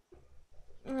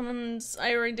 And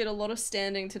I already did a lot of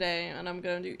standing today, and I'm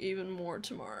gonna do even more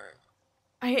tomorrow.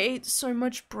 I ate so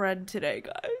much bread today,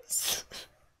 guys.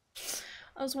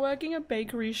 I was working a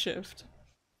bakery shift.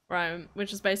 Right,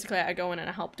 which is basically I go in and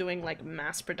I help doing like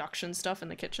mass production stuff in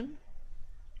the kitchen.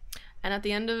 And at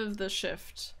the end of the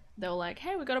shift, they were like,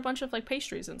 hey, we got a bunch of like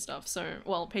pastries and stuff. So,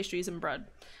 well, pastries and bread.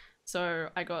 So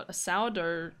I got a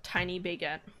sourdough tiny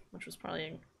baguette, which was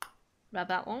probably about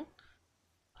that long.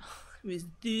 It was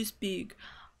this big.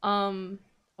 A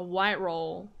white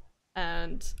roll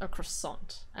and a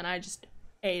croissant. And I just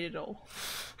ate it all.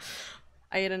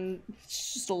 I ate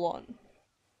just a lot.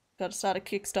 Gotta start a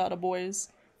Kickstarter, boys.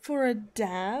 For a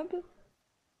dab?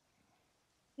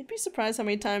 You'd be surprised how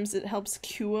many times it helps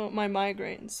cure my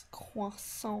migraines.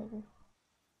 Croissant.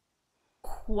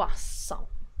 Croissant.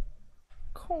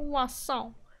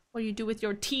 Croissant. What do you do with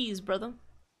your T's, brother?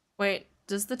 Wait,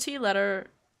 does the letter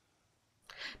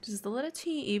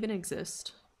T even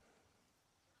exist?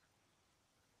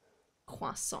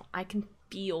 Croissant. I can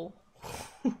feel.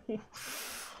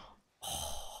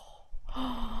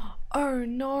 Oh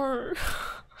no.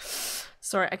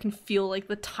 Sorry, I can feel like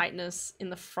the tightness in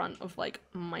the front of like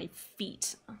my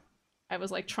feet. I was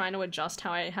like trying to adjust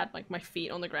how I had like my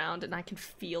feet on the ground, and I can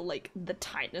feel like the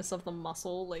tightness of the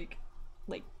muscle, like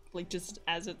just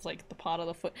as it's like the part of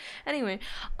the foot. Anyway,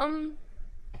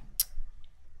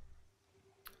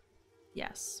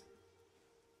 yes.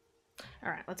 All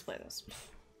right, let's play this.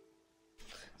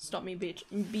 Stop me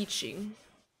beaching.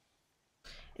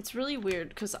 It's really weird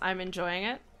because I'm enjoying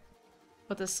it,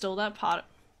 but there's still that part.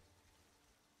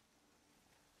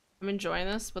 I'm enjoying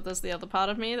this, but there's the other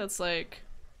part of me that's like...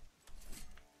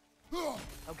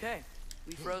 Okay,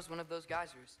 we froze one of those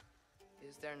geysers.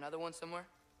 Is there another one somewhere?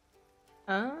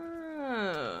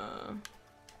 Oh.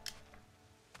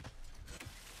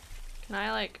 Can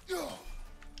I like...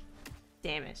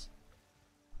 Damn it.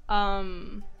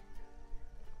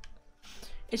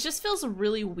 It just feels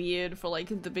really weird for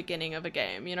like the beginning of a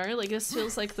game, you know? Like this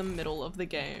feels like the middle of the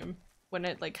game when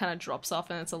it like kind of drops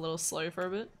off and it's a little slow for a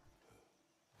bit.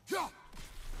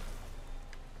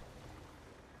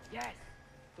 Yes!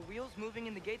 The wheel's moving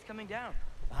and the gate's coming down.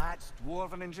 That's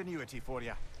dwarven ingenuity for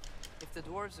you. If the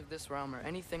dwarves of this realm are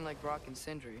anything like Brock and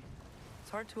Sindri,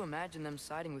 it's hard to imagine them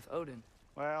siding with Odin.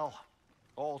 Well,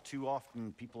 all too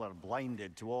often people are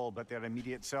blinded to all but their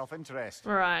immediate self-interest.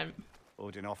 Right.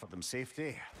 Odin offered them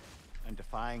safety, and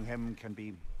defying him can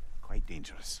be quite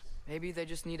dangerous. Maybe they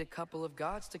just need a couple of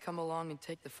gods to come along and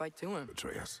take the fight to him.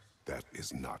 Atreus, that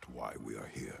is not why we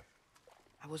are here.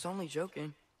 I was only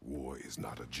joking. War is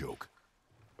not a joke,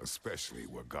 especially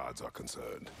where gods are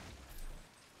concerned.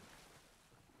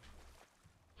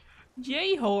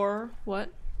 Yay, whore. What?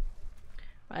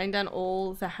 Writing down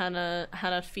all the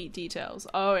Hannah feat details.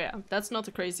 Oh yeah, that's not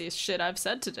the craziest shit I've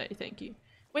said today, thank you.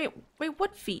 Wait,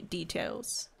 what feat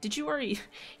details? Did you already—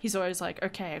 He's always like,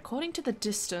 okay, according to the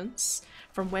distance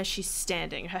from where she's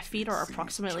standing, her feet are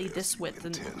approximately this width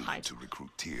and height. To recruit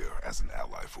Tyr as an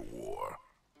ally for war.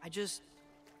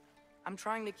 I'm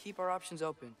trying to keep our options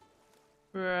open.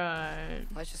 Right.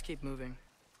 Let's just keep moving.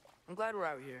 I'm glad we're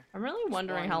out here. I'm really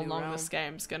wondering how long this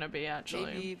game's gonna be, actually.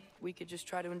 Maybe we could just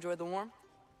try to enjoy the warmth?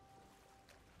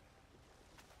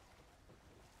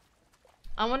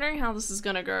 I'm wondering how this is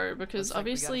gonna go, because Looks like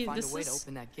we obviously gotta find this a way to is—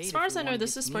 open that gate as far if as we I know, wanna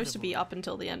this get is to supposed to be Nidavellir. up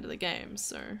until the end of the game,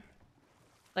 so—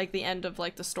 like the end of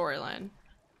like the storyline.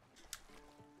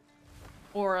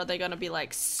 Or are they gonna be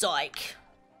like, psych?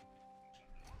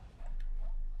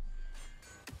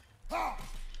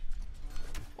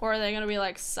 Or are they gonna be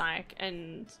like, psych,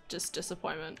 and just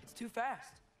disappointment? It's too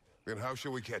fast. Then how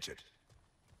shall we catch it?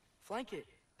 Flank it.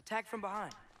 Attack from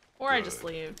behind. Or I just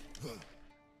leave.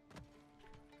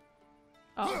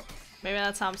 Oh, maybe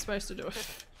that's how I'm supposed to do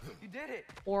it. You did it.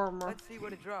 Or more. Let's see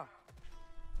what it draws.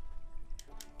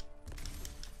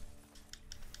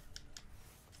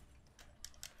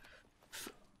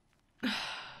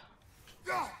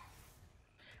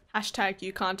 Hashtag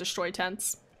you can't destroy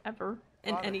tents ever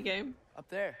in Father, any game. Up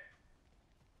there.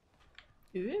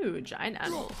 Ooh, giant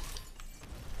animal.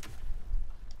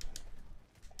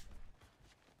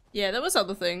 Yeah, there was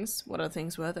other things. What other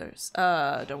things were those?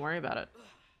 Don't worry about it.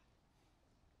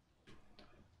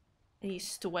 I need to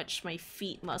stretch my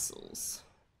feet muscles.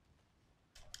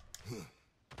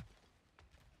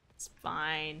 It's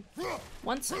fine.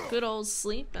 Once a good old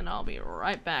sleep, and I'll be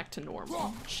right back to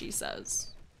normal, she says.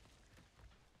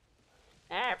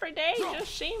 Every day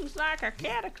just seems like a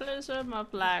cataclysm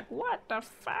of like, what the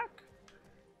fuck?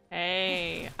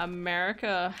 Hey,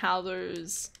 America, how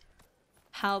those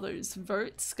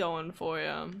votes going for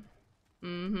you?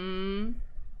 Mm-hmm.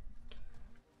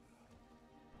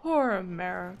 Poor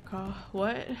America.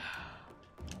 What?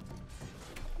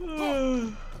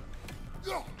 It's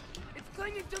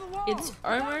clinging to the wall. It's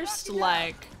almost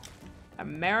like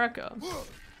America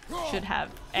should have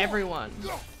everyone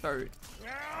vote.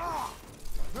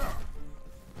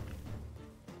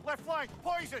 Left flank,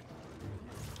 poison!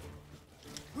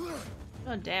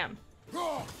 Oh, damn.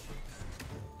 Look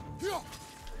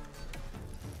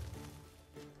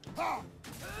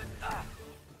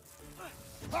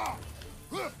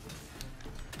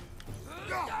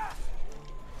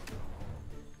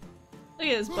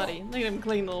at this buddy. Look at him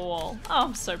clean the wall. Oh,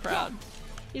 I'm so proud.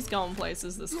 He's going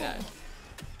places, this guy.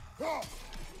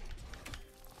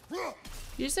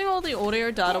 Using all the audio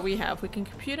data we have, we can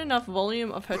compute enough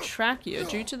volume of her trachea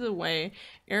due to the way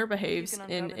air behaves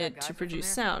in it to produce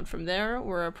sound. From there,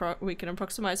 we can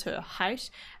approximate her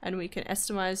height, and we can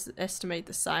estimate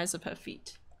the size of her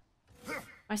feet.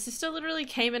 My sister literally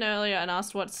came in earlier and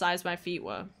asked what size my feet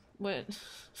were. What?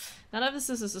 None of this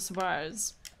is a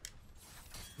surprise.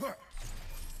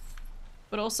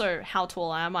 But also, how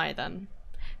tall am I then?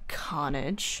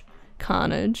 Carnage.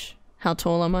 Carnage. How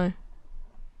tall am I?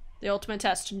 The ultimate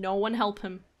test. No one help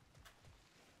him.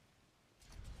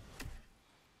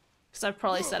 Because I've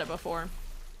probably said it before.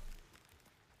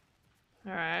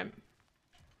 Alright.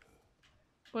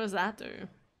 What does that do?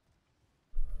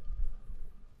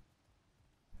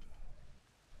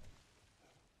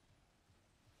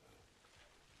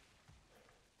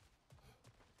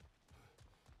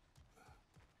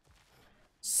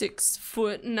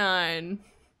 (6'9".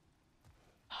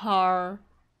 Har.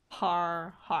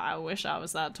 I wish I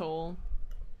was that tall.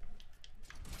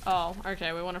 Oh,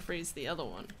 okay, we want to freeze the other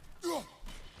one.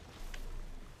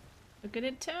 Look at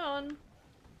it turn.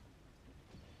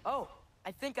 Oh,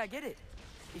 I think I get it.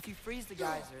 If you freeze the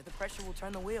geyser, the pressure will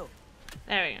turn the wheel.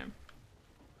 There we go.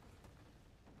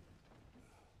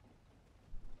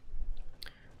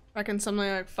 Reckon something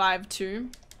like 5'2".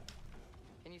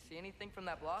 Can you see anything from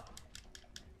that block?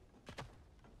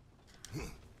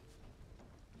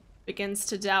 Begins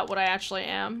to doubt what I actually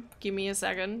am. Give me a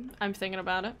second. I'm thinking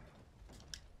about it.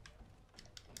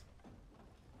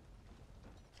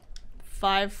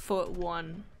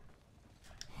 5'1".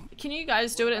 Can you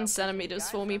guys do it in centimeters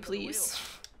for me, please?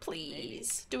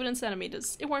 Please. Do it in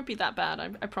centimeters. It won't be that bad,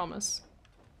 I promise.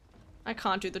 I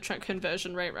can't do the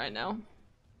conversion rate right now.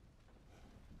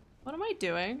 What am I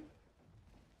doing?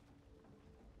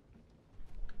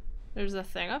 There's a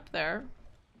thing up there.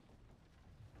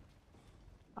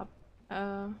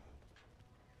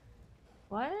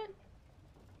 What?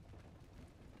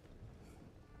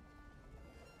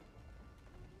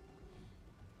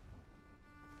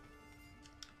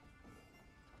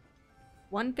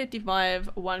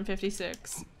 $155,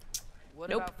 $156. What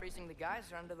Nope. about freezing the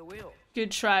geyser under the wheel?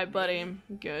 Good try, buddy.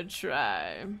 Good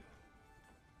try.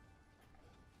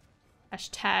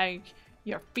 Hashtag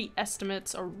your feet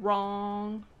estimates are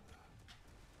wrong.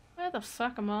 Where the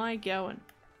fuck am I going?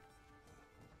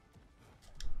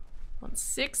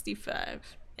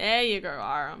 165. There you go,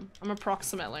 Aram. I'm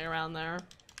approximately around there.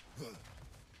 The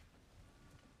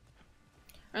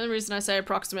only reason I say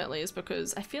approximately is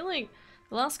because I feel like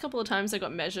the last couple of times I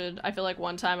got measured, I feel like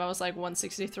one time I was like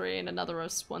 163 and another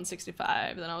was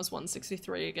 165, then I was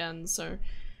 163 again, so...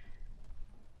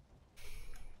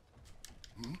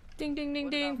 Ding ding ding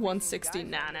ding, 160,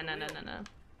 nah.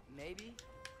 Maybe?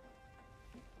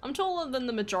 I'm taller than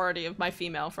the majority of my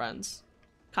female friends.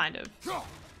 Kind of.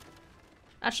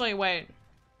 Actually, wait.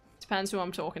 Depends who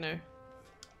I'm talking to.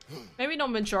 Maybe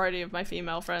not majority of my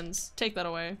female friends. Take that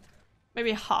away.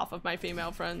 Maybe half of my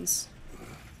female friends.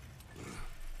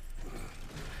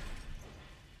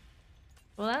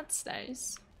 Well, that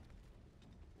stays.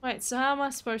 Wait, so how am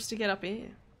I supposed to get up here?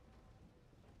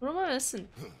 What am I missing?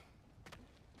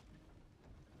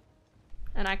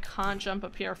 And I can't jump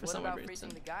up here for some reason. What about freezing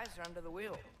the geyser under the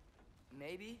wheel?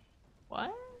 Maybe?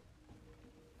 What?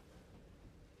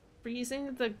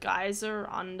 Freezing the geyser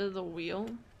under the wheel?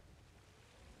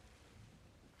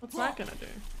 What's that gonna do?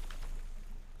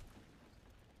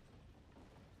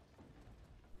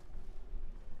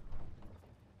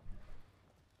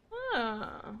 Oh.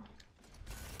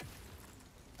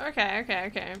 Okay.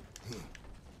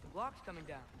 The block's coming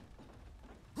down.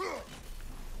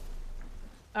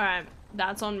 Alright,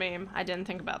 that's on me. I didn't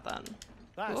think about that.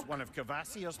 That's one of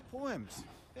Cavassier's poems.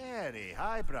 Very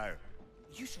highbrow.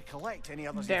 You should collect any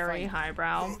others. Very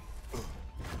highbrow.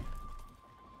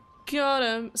 Got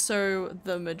him. So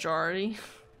the majority.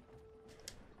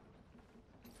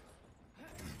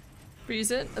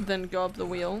 Freeze it, and then go up the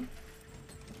wheel.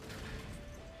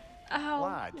 Ow.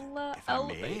 Lad, if I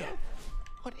may,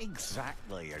 what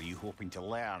exactly are you hoping to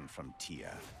learn from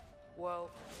Tia? Well,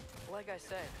 like I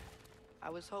said, I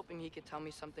was hoping he could tell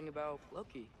me something about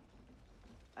Loki.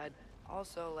 I'd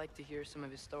also like to hear some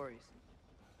of his stories.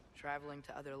 Traveling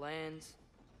to other lands,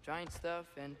 giant stuff,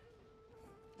 and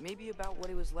maybe about what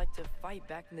it was like to fight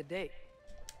back in the day.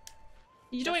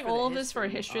 You doing all of this for a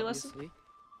history lesson?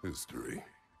 History.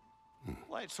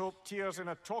 Let's hope Tyr's in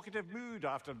a talkative mood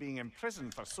after being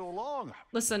imprisoned for so long.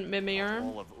 Listen, Mimir.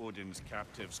 All of Odin's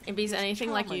captives. If he's anything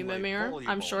like you, Mimir,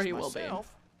 I'm sure he will be.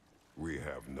 We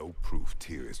have no proof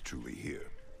Tyr is truly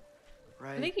here.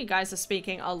 I think you guys are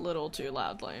speaking a little too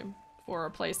loudly for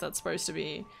a place that's supposed to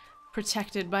be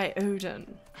protected by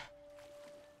Odin.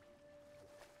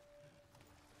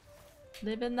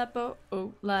 Living that boat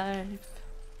life.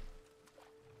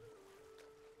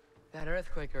 That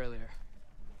earthquake earlier.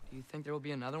 Do you think there will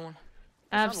be another one?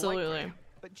 Absolutely. Unlikely,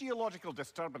 but geological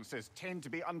disturbances tend to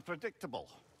be unpredictable.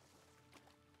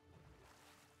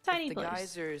 Tiny if the place.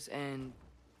 geysers and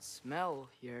smell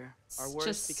here are It's worse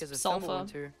just because of sulfur.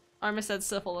 winter. Arma said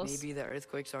syphilis. Maybe the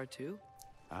earthquakes are too?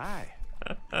 Aye.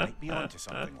 Might be onto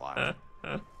something, lad.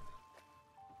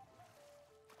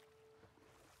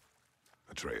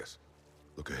 Atreus,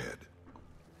 look ahead.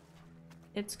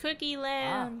 It's Cookie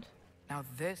Land. Now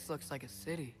this looks like a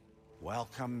city.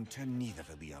 Welcome to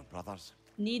Nidavellir, brothers.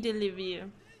 Nidavellir.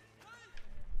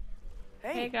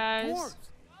 Hey guys. Dwarves.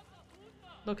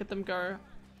 Look at them go.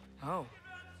 Oh.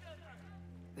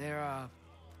 They're,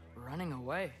 running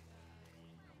away.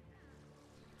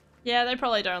 Yeah, they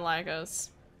probably don't like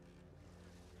us.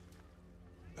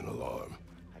 An alarm.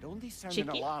 I'd only sound Cheeky.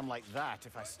 an alarm like that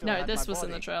if I still No, had this my was in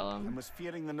body the trailer. and was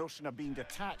fearing the notion of being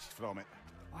detached from it.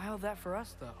 Why all that for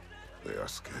us, though? They are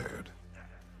scared.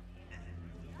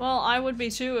 Well, I would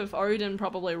be too if Odin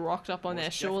probably rocked up on their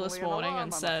Most shore this definitely an morning alarm,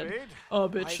 and I'm said, afraid. "Oh,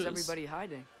 Why is bitches." everybody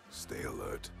hiding? Stay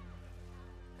alert.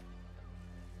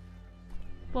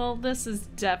 Well, this is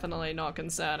definitely not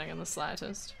concerning in the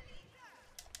slightest.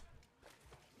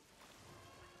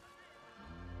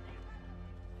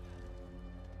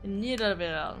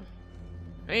 Nidavellir.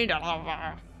 Hey,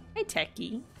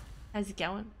 Techie. How's it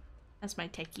going? That's my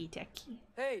Techie.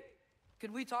 Hey,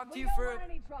 could we talk to you for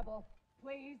any trouble,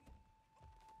 please?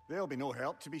 There'll be no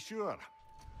help, to be sure.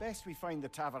 Best we find the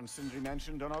tavern Sindri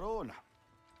mentioned on our own.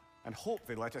 And hope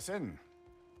they let us in.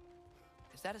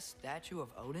 Is that a statue of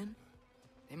Odin?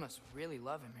 They must really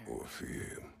love him here. Or fear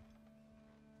him.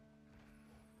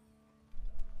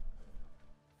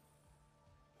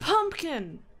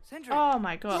 Pumpkin! Sindri. Oh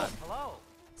my god. Hello.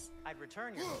 I'd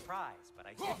return your surprise, but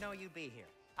I did know you'd be here.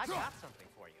 I got something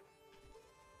for you.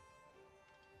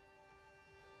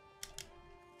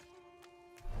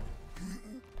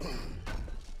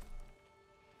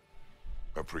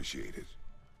 Appreciate it.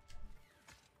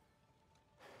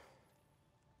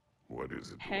 What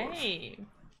is it, dwarf? Hey.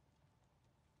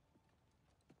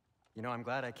 You know, I'm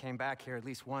glad I came back here at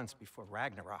least once before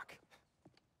Ragnarok.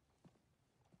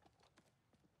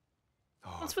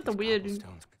 What's with the weird...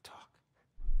 Stones could talk.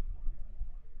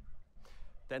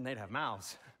 Then they'd have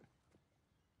mouths.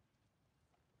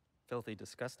 Filthy,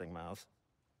 disgusting mouths.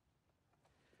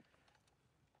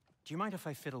 Do you mind if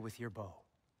I fiddle with your bow?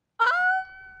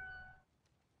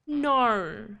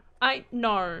 No.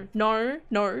 No,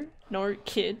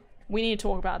 kid. We need to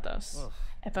talk about this. Ugh.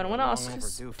 If anyone asks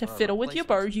overdue to for a fiddle with your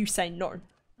bow, replacement. you say no.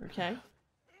 Okay?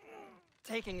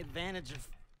 Taking advantage of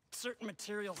certain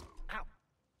materials. Ow.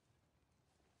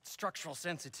 Structural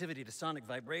sensitivity to sonic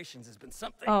vibrations has been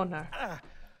something. Oh no.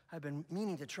 I've been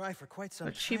meaning to try for quite some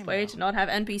A time. cheap way to not have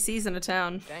NPCs in a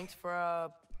town. Thanks for,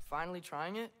 finally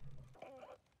trying it.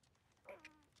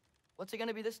 What's it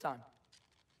gonna be this time?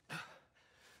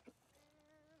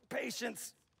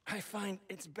 Patience. I find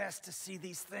it's best to see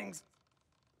these things,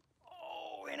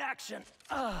 in action.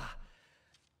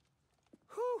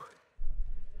 Whew.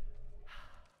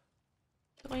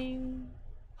 Boing.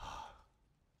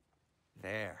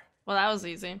 There. Well, that was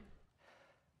easy.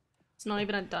 It's not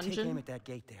even a Take aim dungeon. at that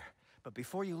gate there. But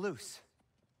before you loose,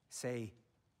 say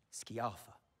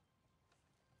Skialfa.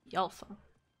 Yalfa.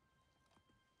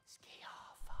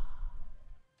 Skialfa.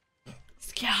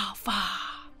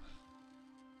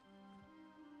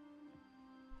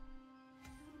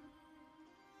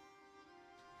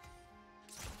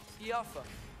 Skialfa.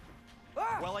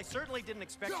 Well, I certainly didn't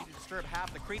expect you to disturb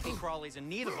half the creepy crawlies in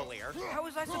Nidavellir. How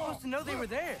was I supposed to know they were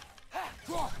there?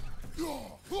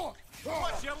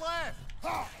 What's your left?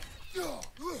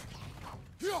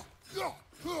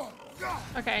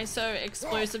 Okay, so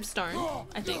explosive stone,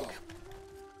 I think.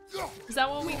 Is that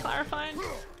what we clarified?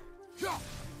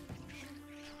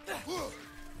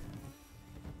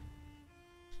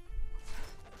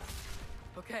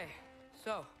 Okay,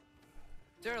 so,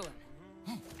 Derlin.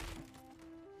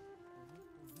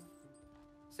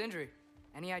 Sindri,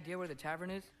 any idea where the tavern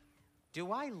is?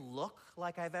 Do I look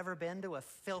like I've ever been to a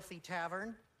filthy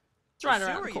tavern? It's right The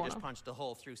around sewer the you corner. just punched a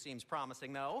hole through seems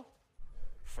promising, though.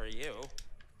 For you.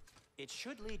 It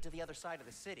should lead to the other side of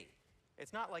the city.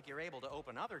 It's not like you're able to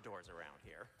open other doors around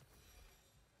here.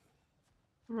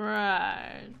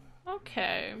 Right.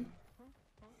 Okay.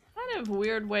 Kind of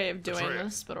weird way of doing Atreus,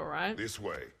 this, but alright. This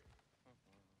way.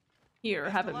 Here,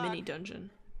 have a mini dungeon.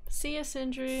 See ya,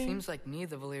 Sindri. Seems like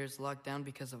Nidavellir locked down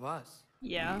because of us.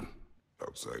 Yeah.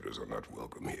 Outsiders are not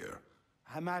welcome here.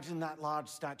 I imagine that large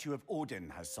statue of Odin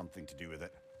has something to do with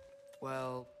it.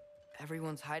 Well,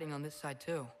 everyone's hiding on this side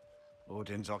too.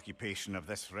 Odin's occupation of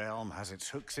this realm has its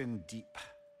hooks in deep.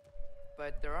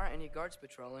 But there aren't any guards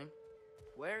patrolling.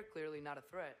 We're clearly not a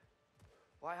threat.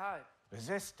 Why hide?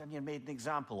 Resist and you're made an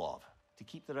example of, to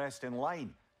keep the rest in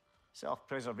line.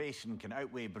 Self-preservation can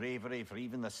outweigh bravery for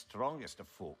even the strongest of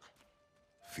folk.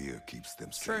 Fear keeps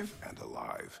them True. safe and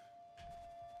alive.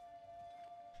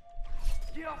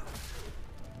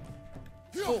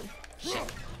 Oh,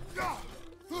 shit.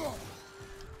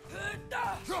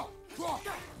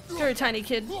 Very tiny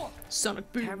kid.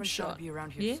 Sonic boom Tavern's gotta shot. be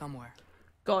around here Yeah. somewhere.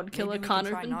 God killer Maybe we can't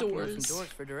can try open knocking on doors. some doors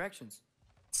for directions.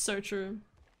 So true.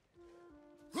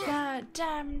 God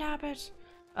damn nabbit.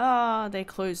 Oh, they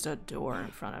closed a door in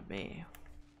front of me.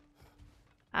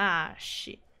 Ah,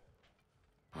 shit.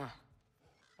 Huh.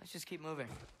 Let's just keep moving.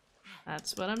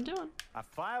 That's what I'm doing. A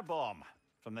firebomb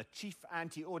from the chief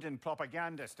anti-Odin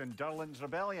propagandist in Durlin's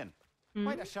rebellion.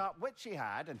 Quite a sharp wit she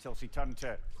had until she turned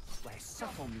to less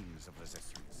subtle means of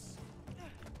resistance.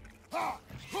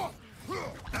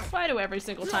 Why do every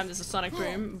single time there's a sonic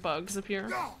boom, bugs appear?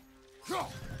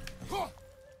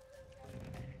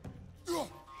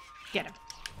 Get him.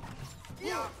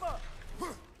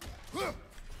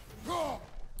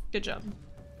 Good job.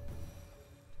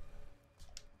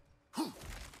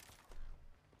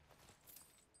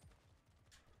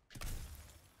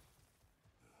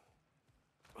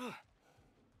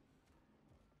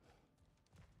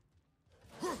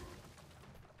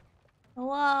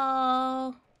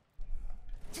 Hello?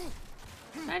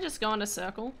 Can I just go in a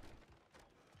circle?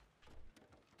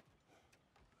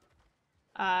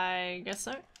 I guess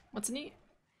so. What's neat?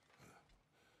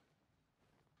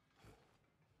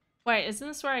 Wait, isn't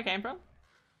this where I came from?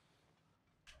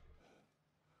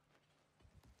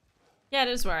 Yeah, it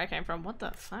is where I came from. What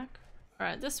the fuck?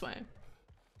 Alright, this way.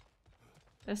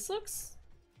 This looks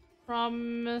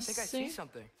promising. I think I see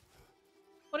something.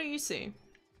 What do you see?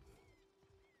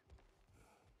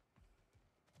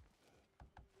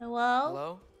 Hello?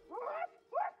 Hello?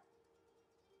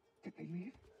 Did they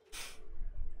leave?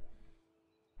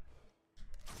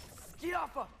 Get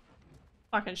off her!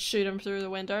 Fucking shoot him through the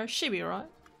window. She be right.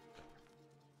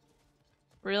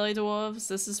 Really, dwarves?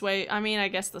 This is way. I mean, I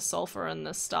guess the sulfur and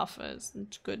this stuff is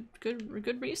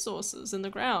good resources in the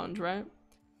ground, right?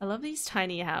 I love these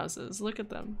tiny houses. Look at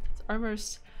them.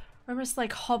 It's almost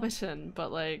like Hobbiton,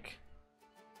 but like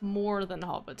more than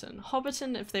Hobbiton.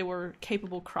 Hobbiton if they were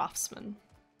capable craftsmen.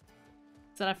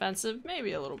 Is that offensive?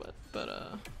 Maybe a little bit,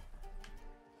 but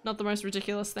not the most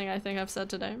ridiculous thing I think I've said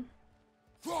today.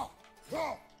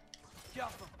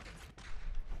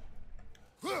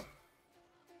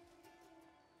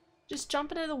 Just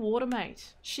jump into the water,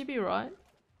 mate. She be right.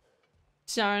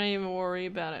 Don't even worry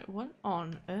about it. What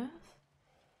on earth?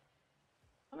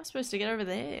 How am I supposed to get over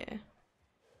there?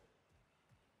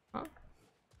 Huh?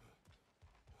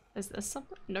 Is there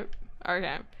something? Nope.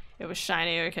 Okay. It was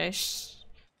shiny, okay. Shh.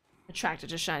 Attracted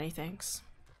to shiny things.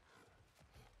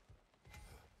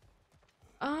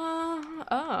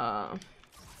 Oh,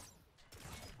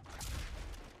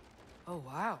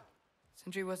 wow.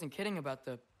 Sindri wasn't kidding about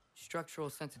the structural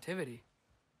sensitivity.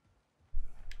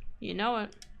 You know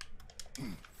it.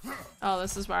 Oh,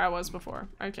 this is where I was before.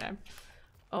 Okay.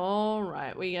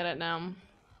 Alright, we get it now.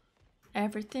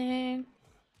 Everything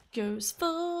goes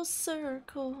full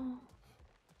circle.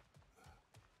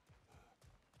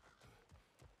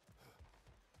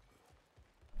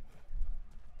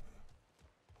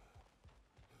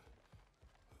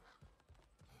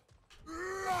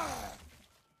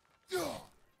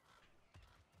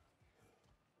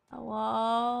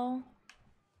 Hello?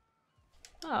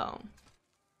 Oh.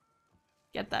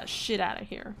 Get that shit out of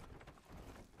here.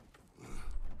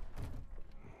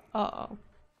 Uh-oh.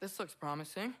 This looks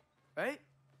promising, right?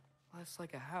 Less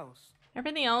like a house.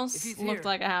 Everything else looked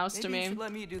like a house to maybe me. You should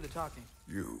let me do the talking.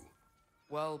 You?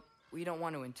 Well, we don't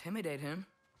want to intimidate him.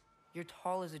 You're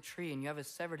tall as a tree and you have a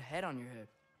severed head on your head.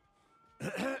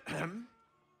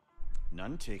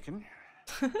 None taken.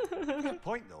 Good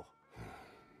point, though.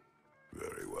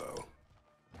 Very well.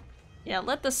 Yeah,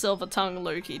 let the silver tongue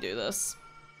Loki do this.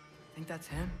 Think that's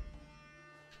him?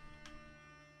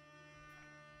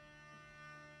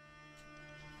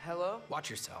 Hello? Watch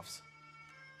yourselves.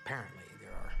 Apparently,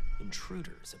 there are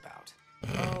intruders about.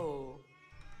 Oh,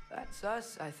 that's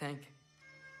us, I think.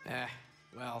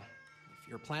 Well, if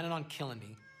you're planning on killing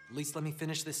me, at least let me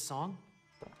finish this song.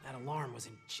 That alarm was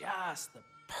in just the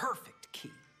perfect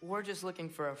key. We're just looking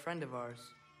for a friend of ours,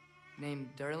 named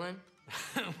Durlin.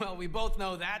 Well, we both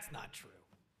know that's not true.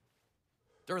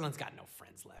 Durlin's got no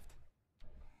friends left.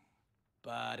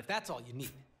 But if that's all you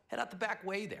need, head out the back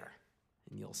way there,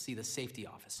 and you'll see the safety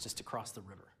office just across the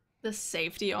river. The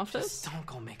safety office? Just don't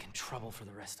go making trouble for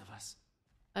the rest of us.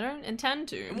 I don't intend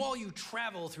to. And while you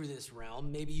travel through this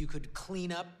realm, maybe you could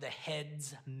clean up the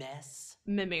head's mess.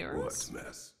 Mimirs. What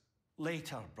mess?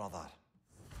 Later, brother.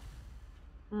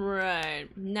 Right.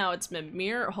 Now it's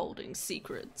Mimir holding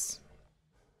secrets.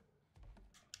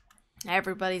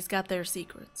 Everybody's got their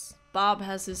secrets. Bob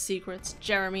has his secrets.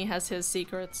 Jeremy has his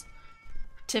secrets.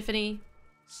 Tiffany.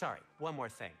 Sorry, one more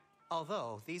thing.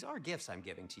 Although, these are gifts I'm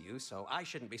giving to you, so I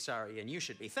shouldn't be sorry and you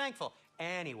should be thankful.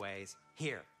 Anyways,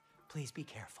 here, please be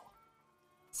careful.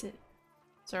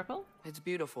 Circle? It's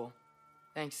beautiful.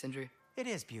 Thanks, Sindri. It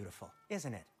is beautiful,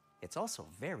 isn't it? It's also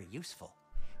very useful.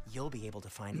 You'll be able to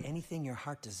find anything your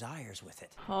heart desires with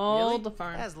it. Hold the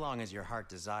phone. As long as your heart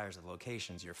desires the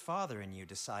locations your father and you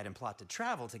decide and plot to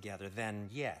travel together, then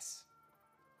yes.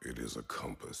 It is a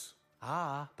compass.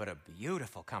 Ah, but a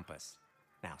beautiful compass.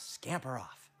 Now scamper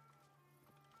off.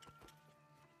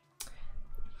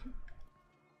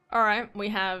 All right, we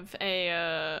have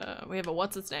a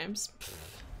what's its names?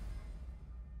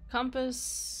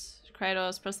 Compass.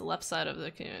 Kratos. Press the left side of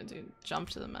the to jump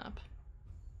to the map.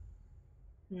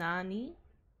 Nani?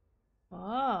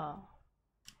 Oh.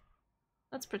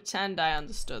 Let's pretend I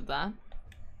understood that.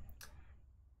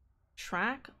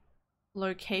 Track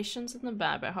locations in the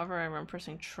map by hovering and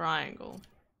pressing triangle.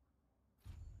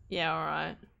 Yeah,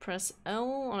 alright. Press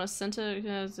L on a center.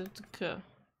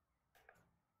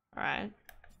 Alright.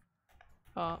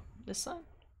 Oh, this side?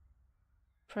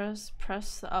 Press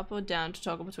the up or down to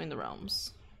toggle between the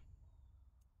realms.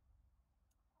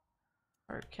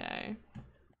 Okay.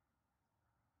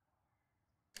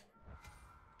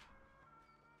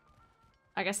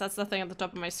 I guess that's the thing at the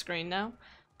top of my screen now.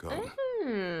 Come.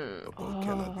 The boat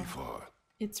cannot be far.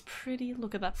 It's pretty.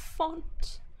 Look at that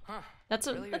font. Huh. That's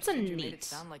a Earlier, that's a Sindri made it neat.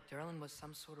 sound like Durlin was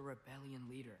some sort of rebellion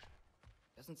leader.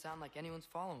 Doesn't sound like anyone's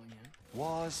following him.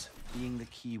 Was being the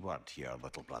key word here,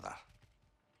 little brother.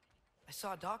 I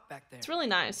saw a dock back there. It's really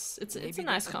nice. It's a Maybe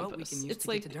nice that's what we compass. can use It's to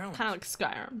like get to Durlan's. kind of like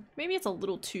Skyrim. Maybe it's a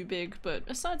little too big, but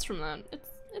aside from that,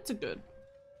 it's a good.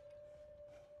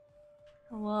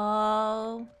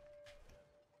 Hello.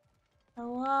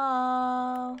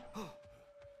 Hello.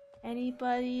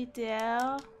 Anybody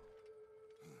there?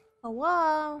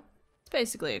 Hello. It's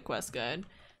basically a quest guide.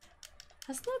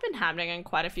 Hasn't that been happening in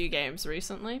quite a few games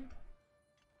recently?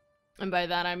 And by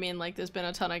that I mean like there's been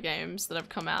a ton of games that have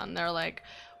come out and they're like,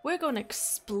 we're going to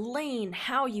explain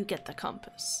how you get the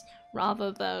compass,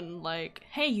 rather than like,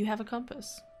 hey, you have a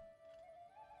compass.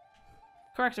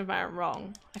 Correct me if I'm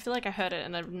wrong. I feel like I heard it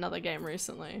in another game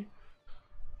recently.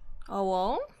 Oh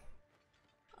well?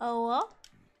 Oh well?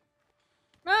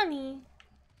 Nani?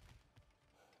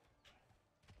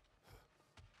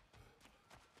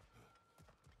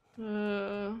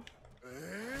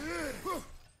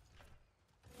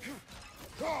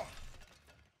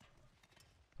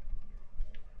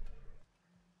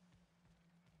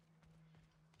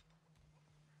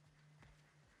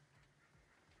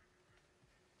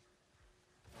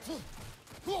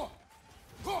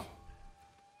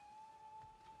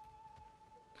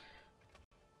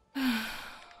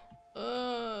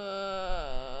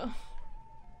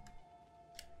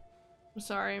 I'm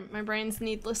sorry, my brain's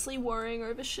needlessly worrying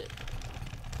over shit.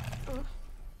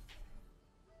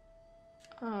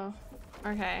 Oh,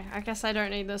 okay. I guess I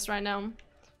don't need this right now.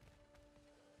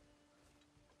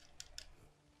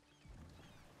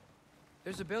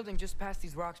 There's a building just past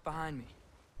these rocks behind me.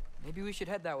 Maybe we should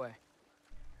head that way.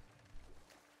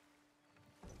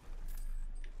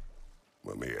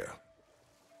 Mimir,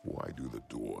 why do the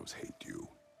dwarves hate you?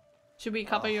 Should we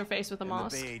cover your face with a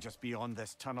mask? In the bay just beyond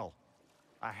this tunnel.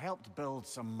 I helped build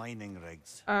some mining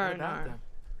rigs. Oh no.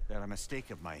 They're a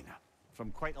mistake of mine. From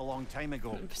quite a long time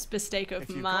ago. Mistake of if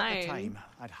you've mine. got the time,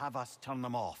 I'd have us turn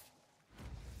them off.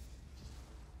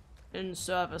 In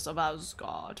service of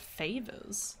Asgard.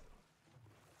 Favors.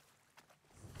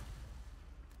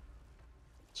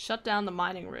 Shut down the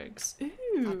mining rigs.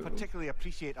 Ooh. I particularly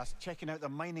appreciate us checking out the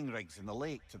mining rigs in the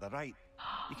lake to the right.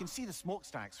 You can see the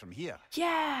smokestacks from here.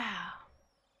 Yeah.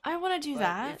 I want to do But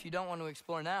that. if you don't want to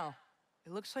explore now,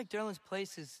 it looks like Durlan's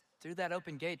place is through that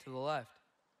open gate to the left.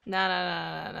 No.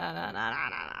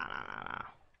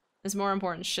 There's more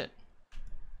important shit.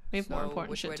 We have more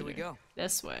important which shit way to do we go?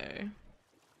 This way.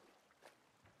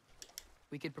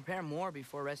 We could prepare more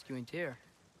before rescuing Tyr.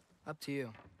 Up to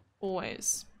you.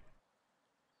 Always.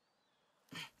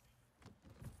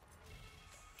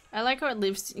 I like how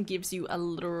it gives you a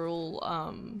literal,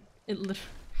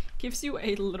 gives you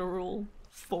a literal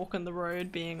fork in the road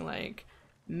being like,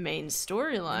 main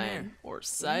storyline or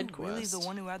side quest. Really the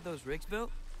one who had those rigs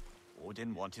built?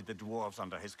 Odin wanted the dwarves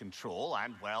under his control,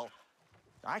 and well,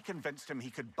 I convinced him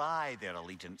he could buy their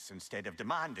allegiance instead of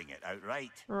demanding it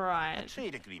outright. Right. A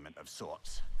trade agreement of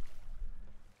sorts.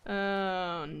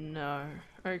 Oh no.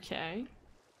 Okay.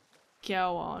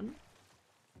 Go on.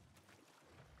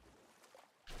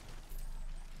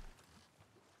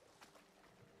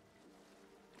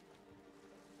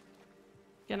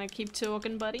 Gonna keep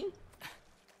talking, buddy?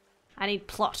 I need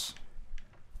plot.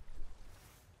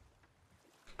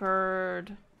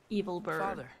 Bird. Evil bird.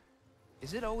 Father,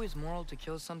 is it always moral to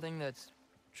kill something that's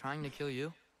trying to kill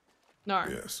you? No.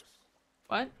 Yes.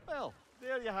 What? Well,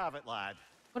 there you have it, lad.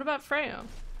 What about Freya?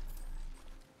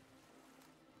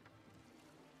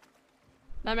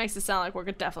 That makes it sound like we're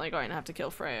definitely going to have to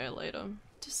kill Freya later.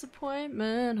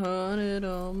 Disappointment haunted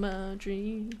all my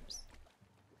dreams.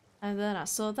 And then I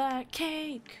saw that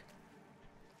cake.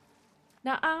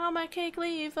 Now I'm a cake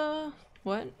lever.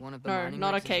 What? One of the No, mining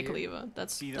not a rigs is cake here. lever.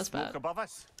 That's See the that's smoke bad. above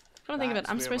us? Come to think of it,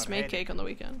 That's I'm where supposed to we're make headed. cake on the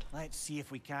weekend. Let's see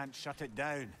if we can't shut it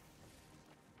down.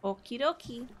 Okie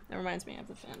dokie. That reminds me, I have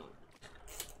the fan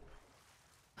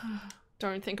on.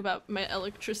 Don't think about my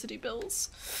electricity bills.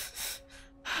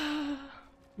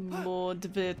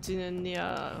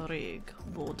 Mordvitnia rig.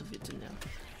 Mordvitnia.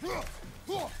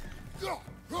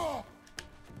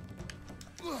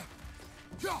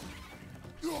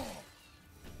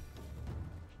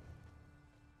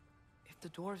 If the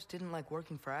dwarves didn't like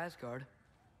working for Asgard,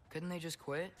 couldn't they just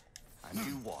quit? And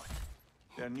do what?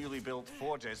 Their newly built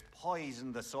forges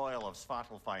poisoned the soil of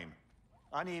Svartalfheim.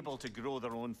 Unable to grow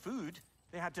their own food,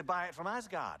 they had to buy it from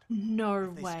Asgard. No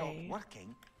if they way. stopped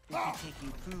working, they'd be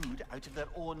taking food out of their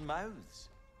own mouths.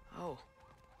 Oh,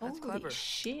 that's Holy clever.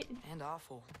 shit. And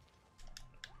awful.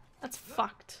 That's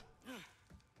fucked.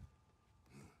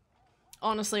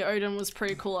 Honestly, Odin was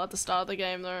pretty cool at the start of the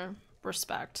game though.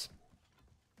 Respect.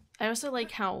 I also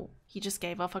like how he just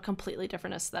gave off a completely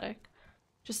different aesthetic.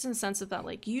 Just in the sense of that,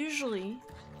 like, usually...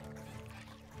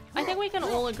 I think we can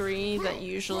all agree that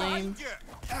usually...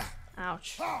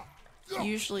 Ouch.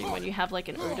 Usually when you have like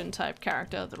an Odin type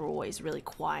character, they're always really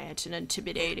quiet and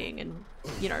intimidating and,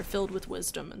 you know, filled with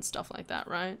wisdom and stuff like that,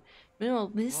 right? Well,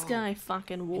 this guy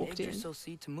fucking walked in. To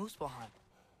Muspelheim.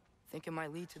 Think it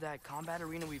might lead to that combat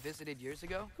arena we visited years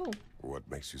ago? Cool. What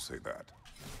makes you say that?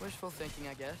 Wishful thinking,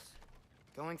 I guess.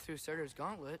 Going through Surtur's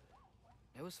gauntlet,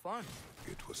 it was fun.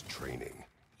 It was training.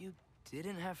 You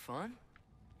didn't have fun?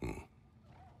 Hmm.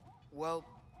 Well,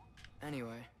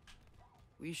 anyway,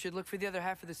 we should look for the other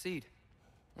half of the seed.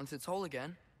 Once it's whole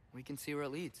again, we can see where it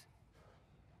leads.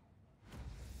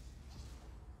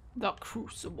 The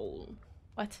Crucible.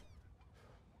 What?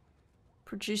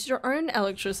 Produce your own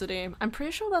electricity. I'm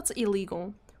pretty sure that's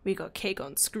illegal. We got cake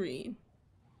on screen.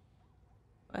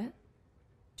 What?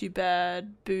 Two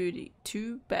bad booty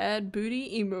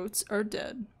emotes are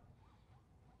dead.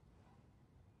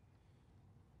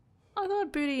 I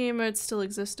thought booty emotes still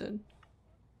existed.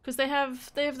 Because they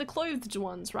have the clothed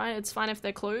ones, right? It's fine if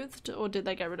they're clothed, or did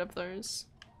they get rid of those?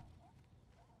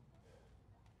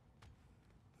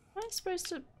 Am I supposed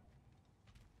to...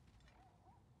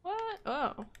 What?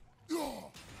 Oh.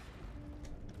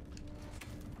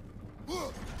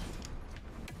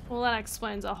 Well, that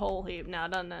explains a whole heap now,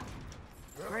 doesn't it?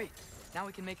 Great. Now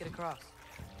we can make it across.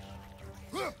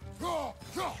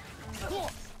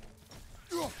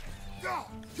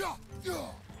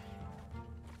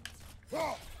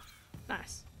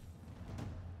 Nice.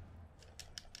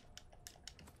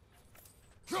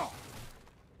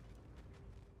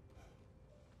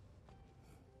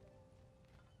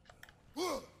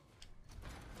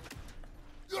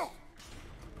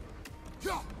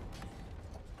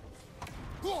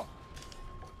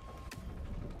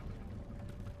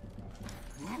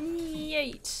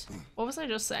 Yeet. What was I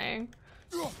just saying?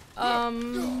 I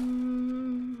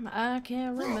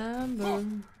can't remember.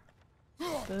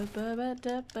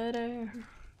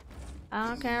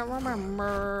 I can't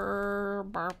remember.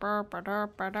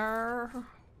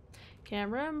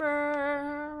 Can't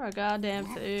remember a goddamn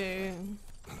thing.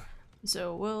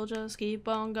 So we'll just keep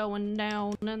on going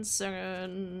down and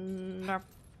singing.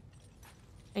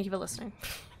 Thank you for listening.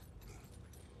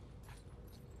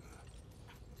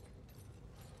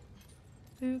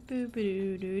 Boo boo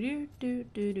boo doo doo doo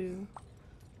doo doo.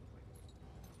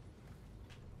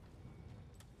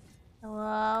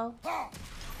 Hello?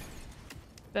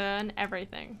 Burn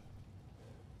everything.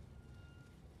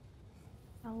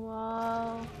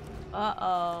 Hello?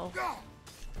 Uh-oh.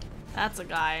 That's a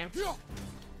guy.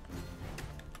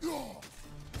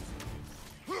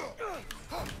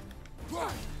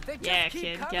 Yeah,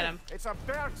 kid, get him. It's a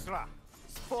bergsra,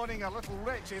 spawning a little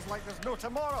wretches like there's no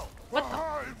tomorrow. What the?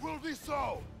 It will be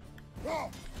so.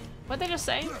 What'd they just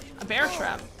say? A bear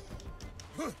trap.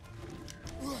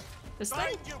 This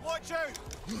thing? Watch out!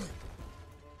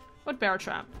 What bear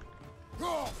trap?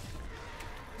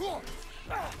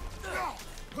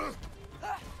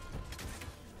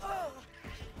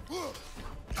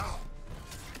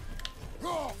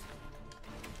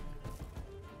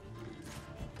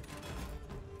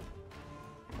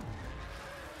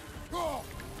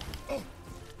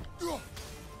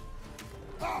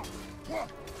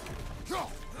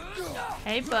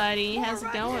 Hey buddy, how's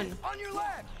it going? On your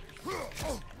left.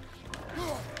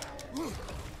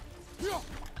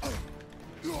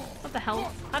 What the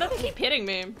hell? How do they keep hitting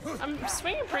me? I'm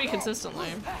swinging pretty consistently.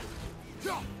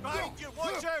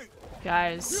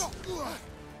 Guys,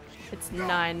 it's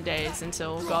 9 days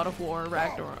until God of War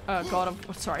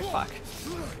Ragnarok. Sorry, fuck.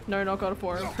 No, not God of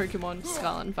War. Pokemon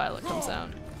Scarlet and Violet comes out.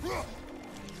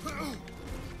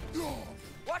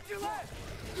 Watch your left.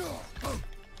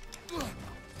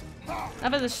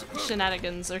 Have the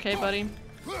shenanigans, okay, buddy?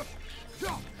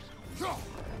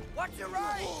 Watch your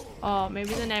right. Oh,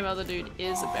 maybe the name of the dude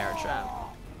is a bear trap.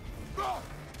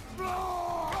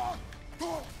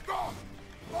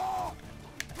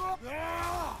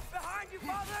 Behind you,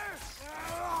 father.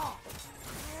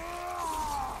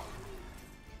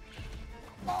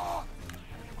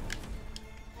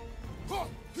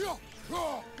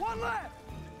 One left.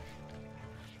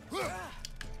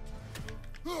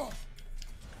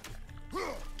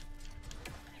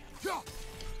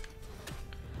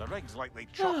 The rig's likely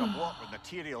chock-a-block with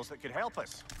materials that could help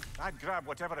us. I'd grab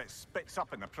whatever it spits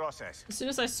up in the process. As soon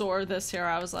as I saw this here,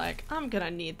 I was like, I'm gonna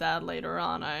need that later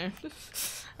on,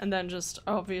 and then just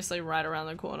obviously right around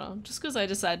the corner. Just because I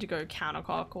decided to go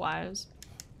counterclockwise.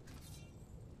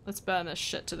 Let's burn this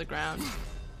shit to the ground.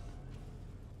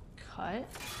 Cut.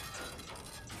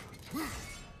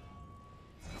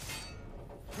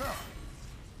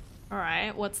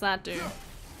 Alright, what's that do?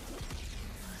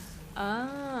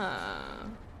 Ah.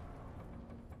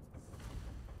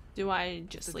 Do I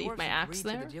just leave my axe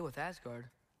there? To the deal with Asgard.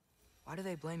 Why do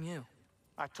they blame you?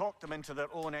 I talked them into their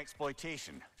own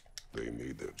exploitation. They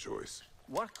made their choice.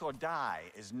 Work or die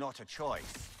is not a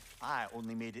choice. I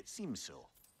only made it seem so.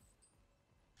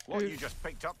 What you just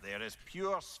picked up there is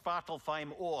pure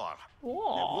Svartalfheim ore. It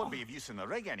won't be of use in the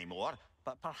rig anymore,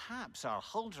 but perhaps our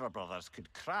Huldra brothers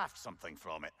could craft something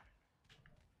from it.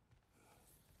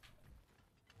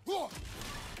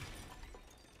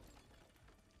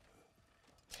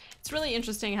 It's really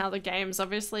interesting how the game's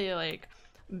obviously like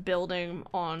building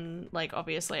on like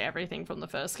obviously everything from the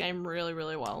first game really,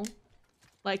 really well.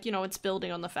 Like, you know, it's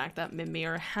building on the fact that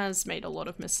Mimir has made a lot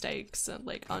of mistakes and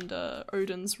like under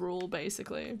Odin's rule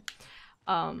basically.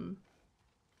 You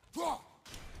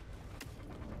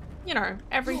know,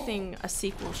 everything a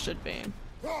sequel should be.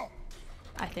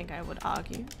 I think I would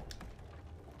argue.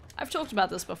 I've talked about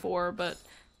this before, but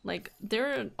like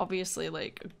there are obviously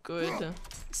like good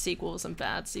sequels and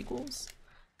bad sequels.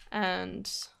 And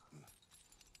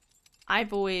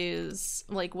I've always,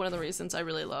 like, one of the reasons I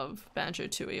really love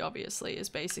Banjo-Tooie, obviously, is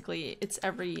basically it's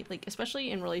every, like,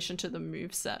 especially in relation to the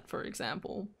moveset, for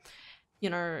example. You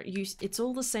know, it's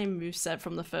all the same moveset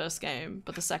from the first game,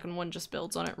 but the second one just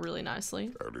builds on it really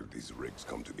nicely. How did these rigs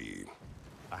come to be?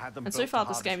 I had them And so built far to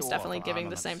this game's harvest definitely ore for giving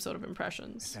the armaments, same sort of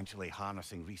impressions. essentially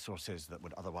harnessing resources that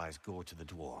would otherwise go to the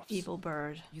dwarves. Evil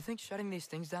bird. You think shutting these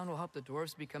things down will help the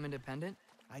dwarves become independent?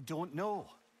 I don't know,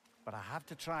 but I have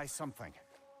to try something.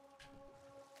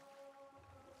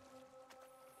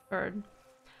 Bird.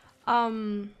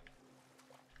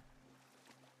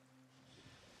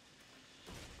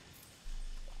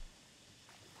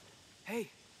 Hey,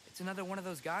 it's another one of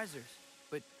those geysers,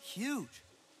 but huge.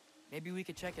 Maybe we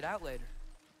could check it out later.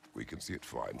 We can see it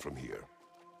fine from here.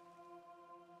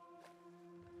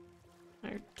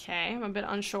 Okay, I'm a bit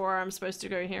unsure where I'm supposed to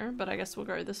go here, but I guess we'll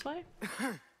go this way.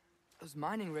 Those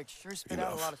mining rigs sure spit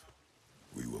out a lot of...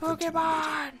 We will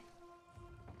Pokemon!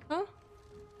 Huh?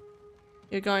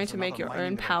 You're going to make your mining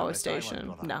own rig power on this island, station.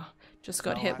 brother. Nah, just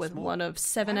got No, hit that's with more. one of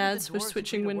 7 Why did ads the for dwarves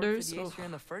switching agree to work for windows. the Aesir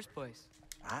in the first place?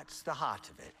 That's the heart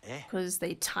of it, eh? Because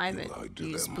they time it, lied to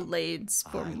use them. blades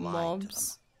for I lied to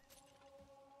mobs.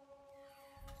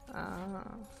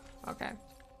 Ah, okay.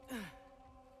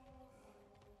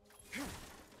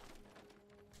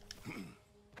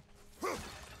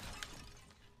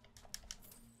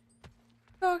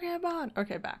 Pokemon!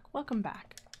 Okay, back. Welcome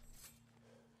back.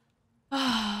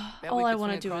 Bet All we I could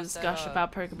want to swing do across is that, gush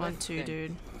about Pokemon lift 2, thing.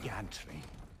 dude. Gantry.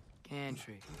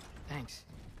 Gantry. Thanks.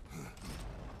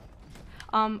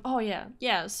 Oh yeah,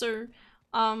 yeah, so,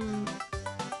 hi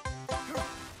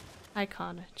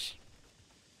Carnage.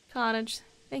 Carnage,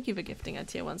 thank you for gifting a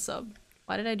tier 1 sub.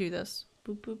 Why did I do this?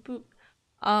 Boop, boop, boop.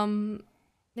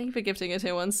 Thank you for gifting a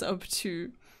tier 1 sub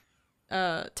to,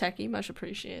 Techie, much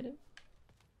appreciated.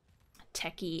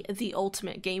 Techie, the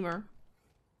ultimate gamer.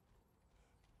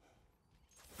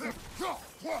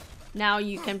 Now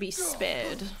you can be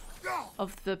spared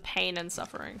of the pain and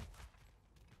suffering.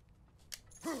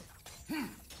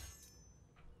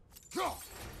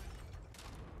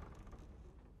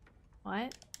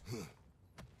 What?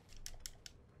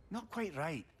 Not quite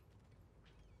right.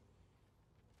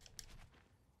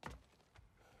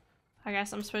 I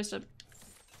guess I'm supposed to...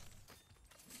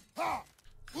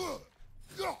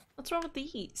 What's wrong with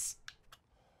these?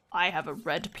 I have a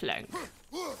red plank.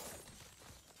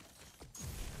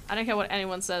 I don't care what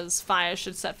anyone says, fire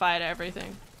should set fire to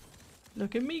everything.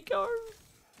 Look at me go!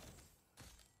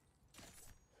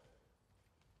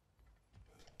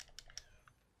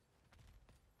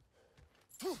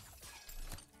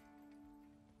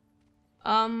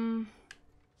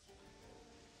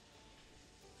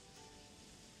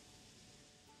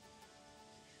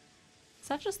 Is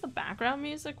that just the background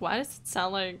music? Why does it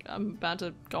sound like I'm about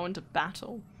to go into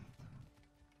battle?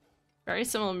 Very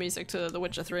similar music to The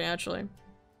Witcher 3, actually.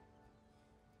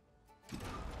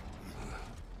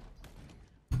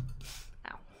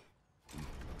 Ow.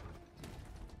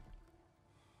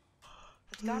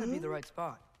 It's gotta be the right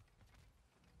spot.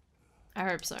 I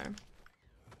hope so.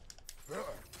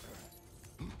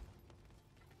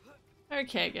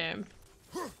 Okay, game.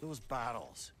 Those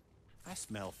barrels. I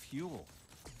smell fuel.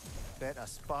 Bet a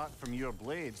spark from your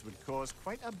blades would cause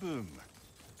quite a boom.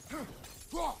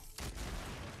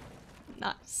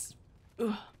 Nice.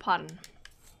 Ugh, pardon.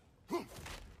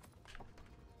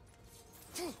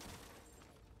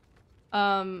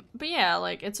 But yeah,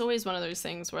 like, it's always one of those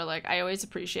things where, like, I always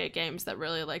appreciate games that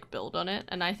really, like, build on it,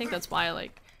 and I think that's why,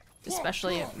 like,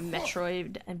 especially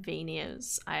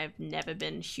Metroidvanias, I've never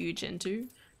been huge into.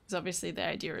 Because obviously the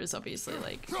idea is obviously,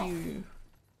 like,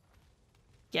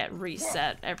 get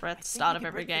reset at the start of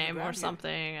every game or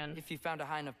something, and if you found a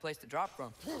high enough place to drop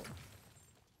from.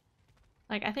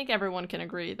 Like, I think everyone can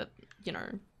agree that, you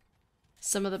know,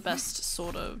 some of the best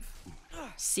sort of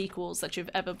sequels that you've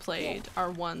ever played are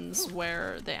ones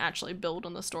where they actually build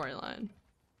on the storyline.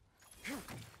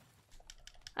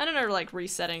 I don't know, like,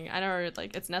 resetting, I know,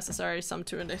 like, it's necessary some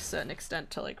to a certain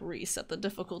extent to, like, reset the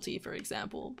difficulty, for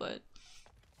example, but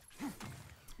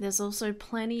there's also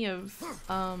plenty of,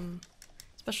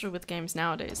 especially with games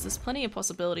nowadays, there's plenty of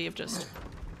possibility of just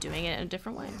doing it in a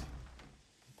different way.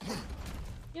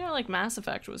 You know, like Mass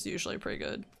Effect was usually pretty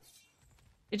good.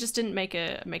 It just didn't make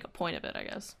a point of it, I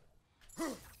guess.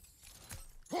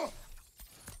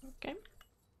 Okay.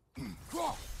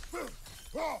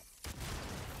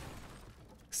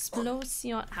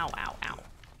 Explosion. Ow, ow, ow.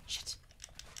 Shit.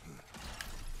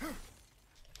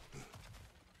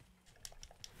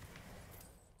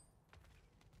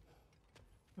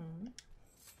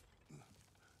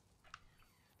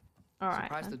 Alright.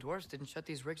 Surprised the dwarves didn't shut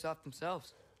these rigs off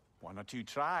themselves. One or two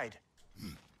tried.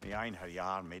 The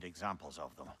Einherjar made examples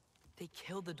of them. They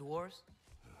killed the dwarves?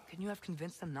 Couldn't you have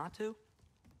convinced them not to?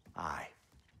 Aye.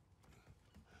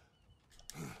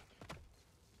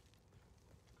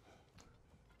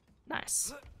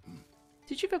 Nice.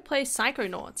 Did you ever play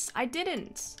Psychonauts? I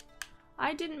didn't.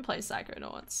 I didn't play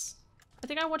Psychonauts. I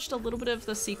think I watched a little bit of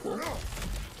the sequel.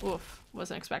 Oof,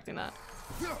 wasn't expecting that.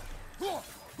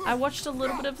 I watched a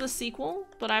little bit of the sequel,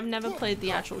 but I've never played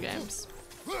the actual games.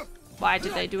 Why,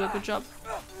 did they do a good job?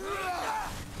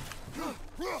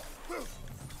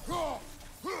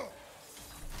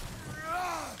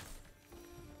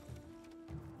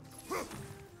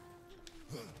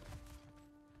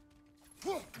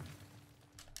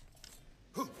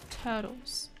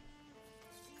 Turtles.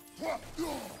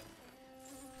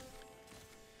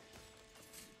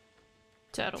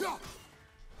 Turtle.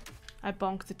 I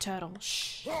bonk the turtle.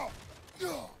 Shh.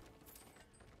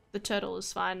 The turtle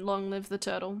is fine. Long live the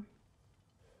turtle.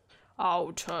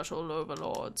 Oh, turtle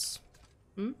overlords.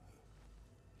 Hmm?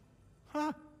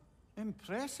 Huh.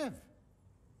 Impressive.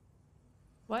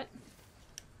 What?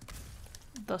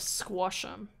 The squash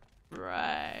 'em.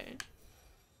 Right.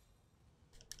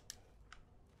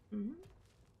 Mm-hmm.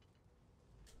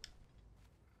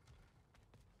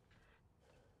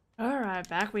 Alright,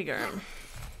 back we go.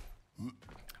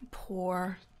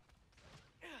 Poor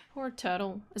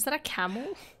turtle. Is that a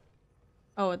camel?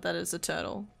 Oh, that is a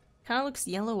turtle. Kind of looks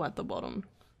yellow at the bottom.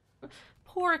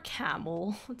 Poor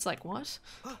camel. It's like, what?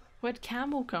 Where'd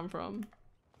camel come from?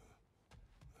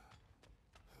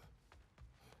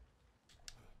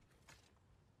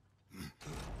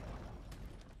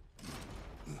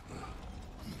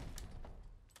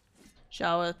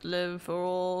 Shall it live for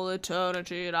all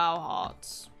eternity in our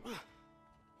hearts?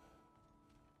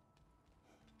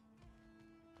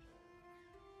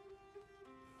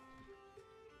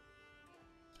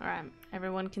 Alright,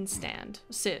 everyone can stand.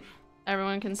 Sit.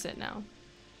 Everyone can sit now.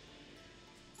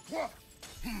 That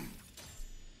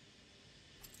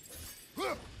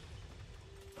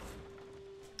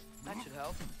should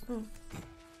help. Ooh.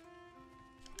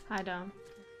 Hi, Dom.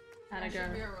 How'd it go?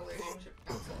 Should be a relationship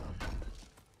counselor.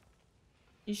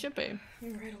 You should be.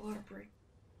 You write a lot of breaks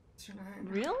tonight.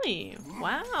 Really?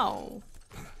 Wow.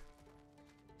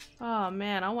 Oh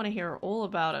man, I want to hear all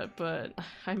about it, but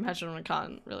I imagine I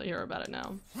can't really hear about it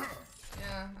now.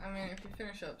 Yeah, I mean, if you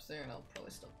finish up soon, I'll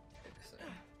probably stop fixing.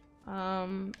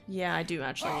 Yeah, I do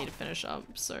actually need to finish up,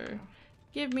 so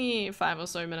give me 5 or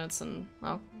so minutes and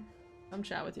I'll come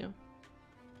chat with you.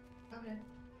 Okay.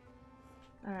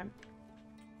 Alright.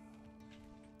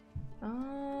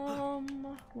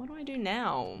 What do I do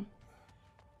now?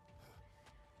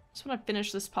 Just want to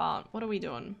finish this part. What are we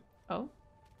doing? Oh?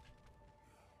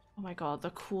 Oh my god,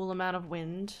 the cool amount of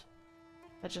wind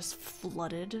that just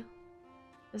flooded.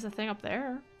 There's a thing up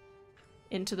there.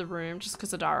 Into the room, just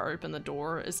because Adara opened the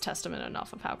door is testament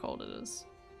enough of how cold it is.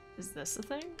 Is this a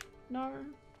thing? No.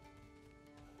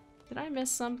 Did I miss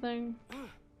something?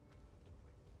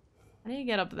 I need to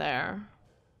get up there.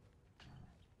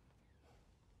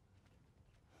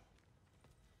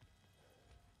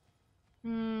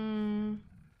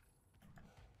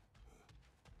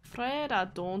 Fred, I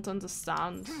don't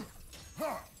understand.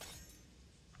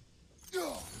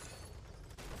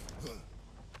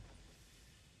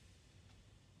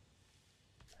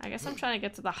 I guess I'm trying to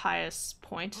get to the highest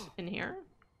point in here.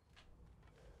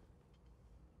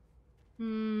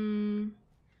 No,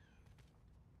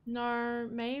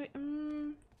 maybe.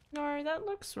 No, that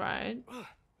looks right.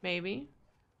 Maybe.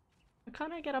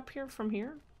 Can't I get up here from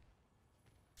here?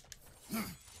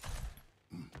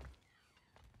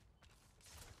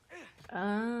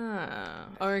 Ah,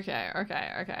 okay.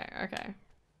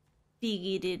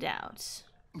 Figured it out.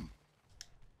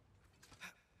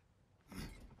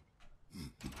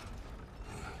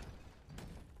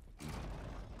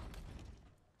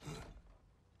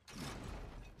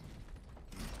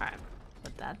 Alright,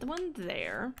 put that one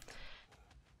there.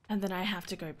 And then I have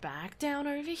to go back down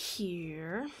over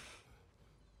here.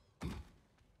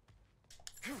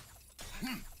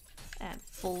 And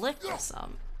flick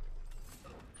some.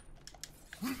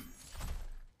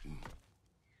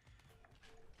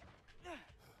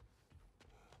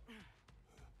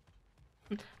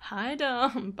 Hi,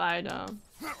 Dom. Bye, Dom.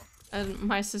 And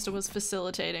my sister was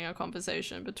facilitating a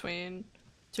conversation between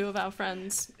two of our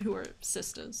friends who are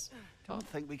sisters. Don't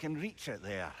think we can reach it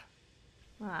there.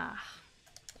 Ah.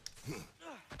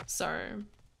 So,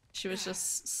 she was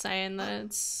just saying that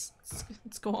it's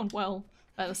gone well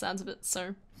by the sounds of it,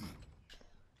 so.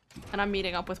 And I'm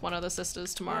meeting up with one of the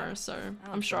sisters tomorrow, so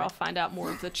I'm sure I'll find out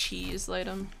more of the cheese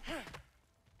later.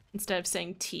 Instead of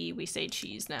saying tea, we say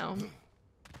cheese now.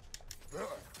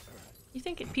 You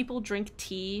think people drink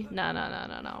tea?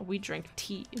 No. We drink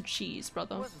tea and cheese,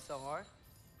 brother. It wasn't so hard.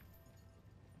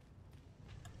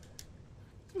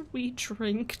 We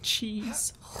drink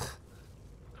cheese.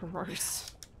 Gross.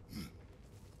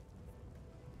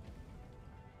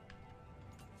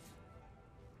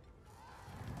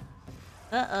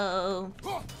 Uh-oh.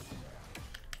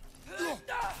 They're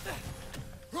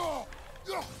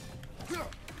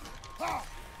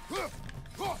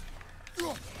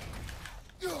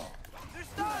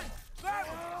stunned! Grab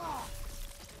them!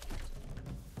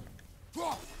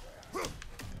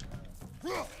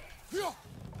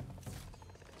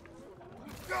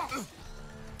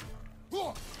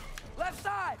 Left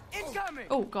side! Incoming!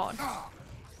 Oh god.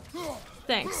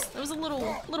 Thanks. That was a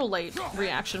little late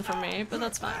reaction from me, but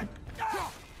that's fine.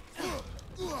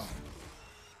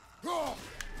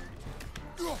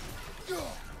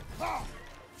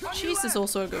 Cheese is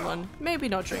also a good one. Maybe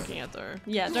not drinking it though.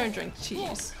 Yeah, don't drink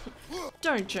cheese.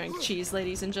 Don't drink cheese,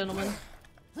 ladies and gentlemen.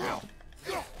 Ow.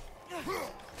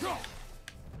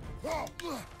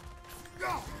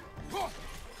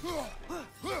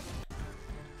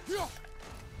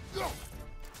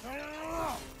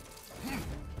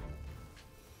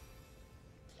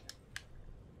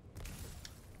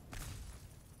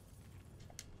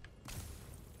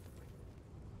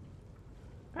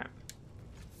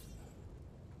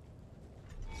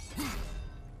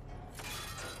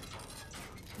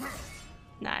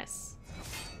 Nice.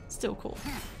 Still cool.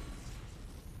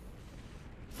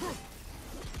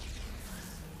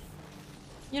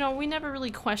 You know, we never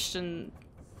really questioned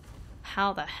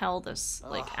how the hell this,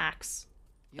 like, axe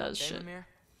does shit.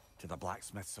 To the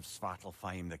blacksmiths of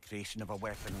Svartalfheim, the creation of a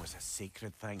weapon was a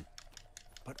sacred thing.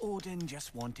 But Odin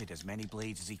just wanted as many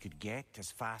blades as he could get,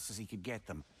 as fast as he could get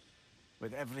them.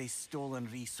 With every stolen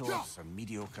resource and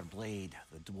mediocre blade,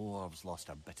 the dwarves lost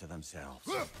a bit of themselves.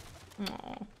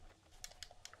 Aww.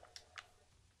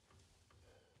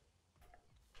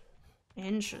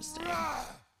 Interesting.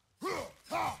 Oh.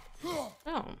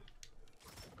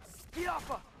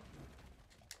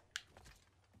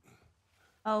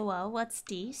 Oh well, what's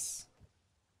this?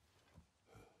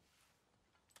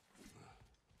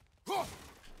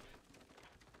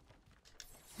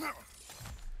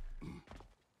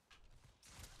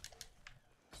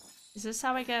 Is this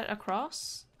how I get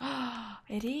across?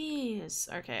 It is.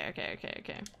 Okay.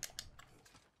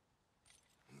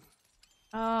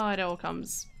 Oh, it all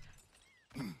comes.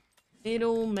 It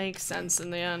all makes sense in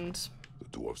the end.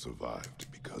 The dwarf survived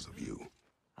because of you.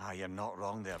 Ah, you're not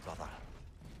wrong there, brother.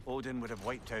 Odin would have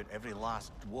wiped out every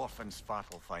last dwarf in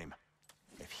Svartalfheim.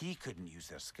 If he couldn't use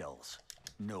their skills,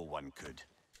 no one could.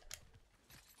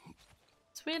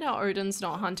 It's weird how Odin's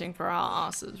not hunting for our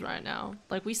asses right now.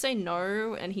 Like, we say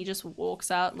no, and he just walks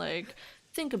out like,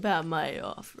 think about my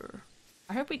offer.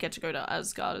 I hope we get to go to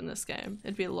Asgard in this game.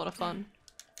 It'd be a lot of fun.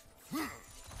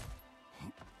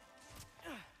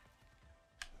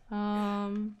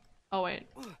 Oh wait.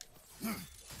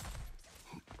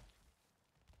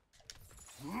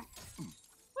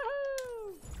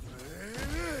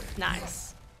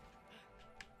 Nice.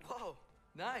 Whoa,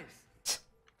 nice.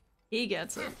 He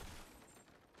gets it.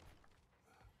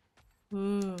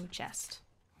 Ooh, chest.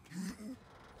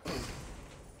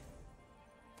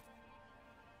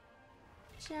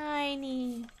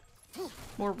 Shiny.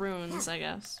 More runes, I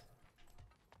guess.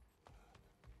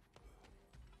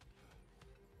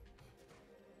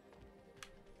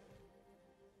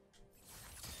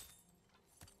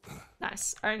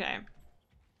 Nice. Okay.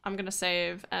 I'm gonna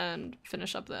save and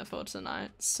finish up there for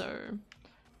tonight, so...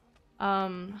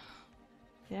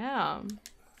 yeah.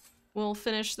 we'll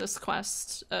finish this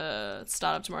quest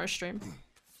start of tomorrow's stream.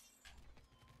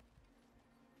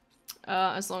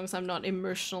 As long as I'm not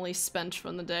emotionally spent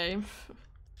from the day.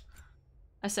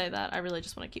 I say that, I really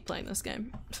just want to keep playing this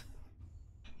game.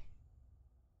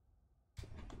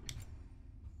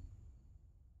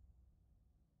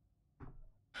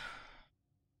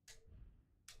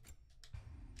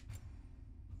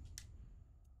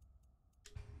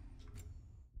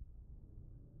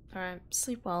 Alright,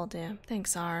 sleep well, dear.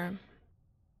 Thanks, Ara.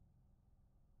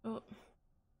 Oh.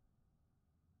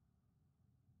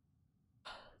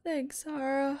 Thanks,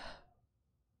 Ara.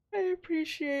 I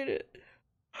appreciate it.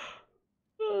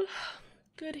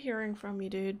 Good hearing from you,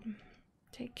 dude.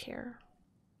 Take care.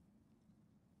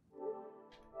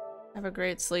 Have a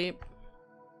great sleep.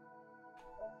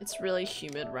 It's really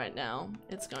humid right now.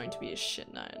 It's going to be a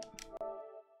shit night.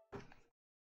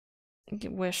 I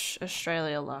wish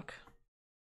Australia luck.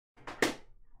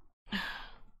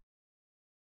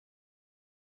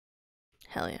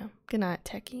 Hell yeah. Good night,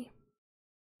 Techie.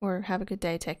 Or have a good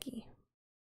day, Techie.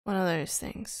 One of those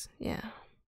things, yeah.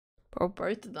 Or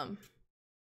both of them.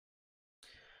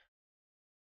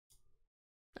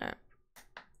 Alright.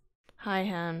 Hi,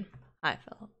 Han. Hi,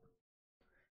 Philip.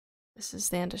 This is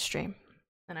the end of stream.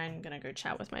 And I'm gonna go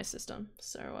chat with my sister.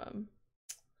 So,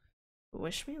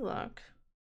 wish me luck.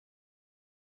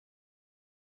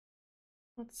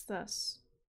 What's this?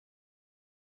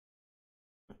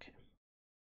 Okay.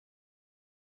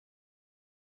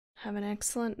 Have an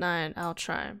excellent night. I'll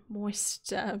try. Moist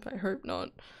dab. I hope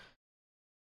not.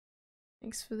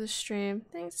 Thanks for the stream.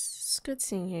 Thanks. It's good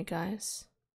seeing you guys.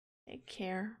 Take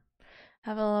care.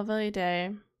 Have a lovely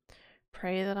day.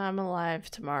 Pray that I'm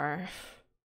alive tomorrow.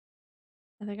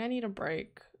 I think I need a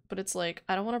break. But it's like,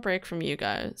 I don't want to break from you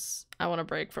guys. I want to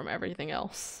break from everything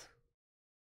else.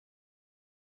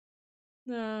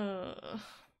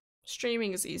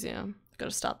 Streaming is easier.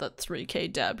 Gotta start that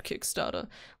 3K dab Kickstarter.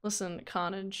 Listen,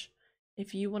 Carnage,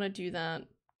 if you want to do that,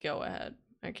 go ahead,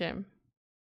 okay?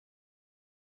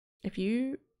 If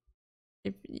you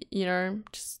know,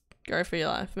 just go for your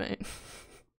life, mate.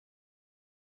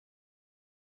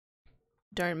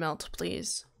 Don't melt,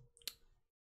 please.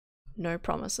 No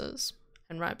promises.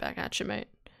 And right back at you, mate.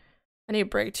 I need a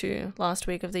break too. Last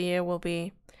week of the year will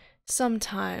be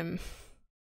sometime.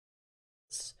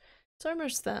 It's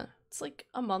almost there. It's like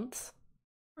a month.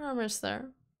 We're almost there.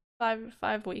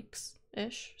 5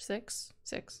 weeks-ish. 6.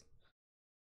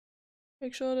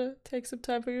 Make sure to take some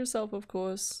time for yourself, of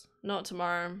course. Not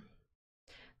tomorrow.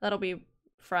 That'll be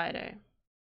Friday.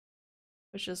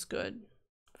 Which is good.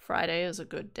 Friday is a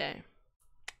good day.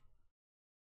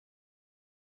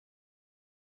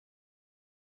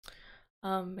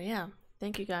 But yeah.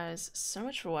 Thank you guys so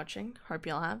much for watching. Hope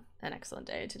y'all have an excellent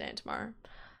day today and tomorrow.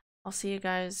 I'll see you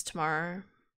guys tomorrow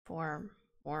for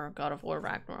more God of War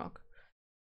Ragnarok.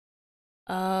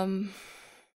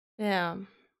 Yeah,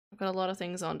 I've got a lot of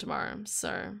things on tomorrow,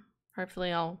 so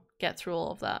hopefully I'll get through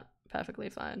all of that perfectly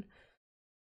fine.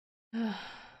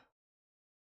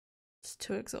 It's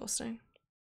too exhausting.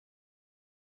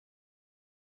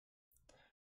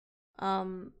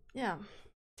 Yeah,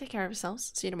 take care of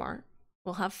yourselves. See you tomorrow.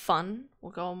 We'll have fun.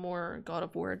 We'll go on more God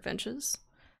of War adventures.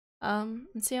 And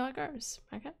see how it goes.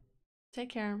 Okay? Take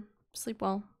care. Sleep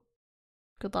well.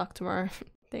 Good luck tomorrow.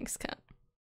 Thanks, Kat.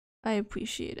 I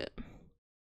appreciate it.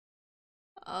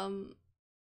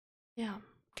 Yeah.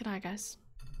 Good night, guys.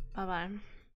 Bye-bye.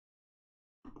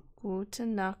 Gute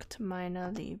Nacht,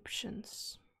 meine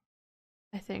Liebchens.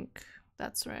 I think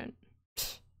that's right.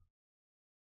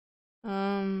 What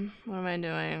am I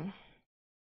doing?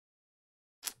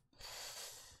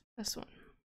 This one.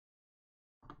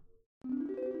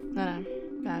 No,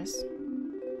 guys.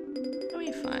 It'll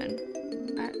be fine.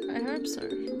 I hope so.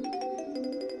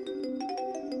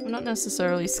 I'm not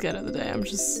necessarily scared of the day, I'm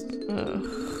just...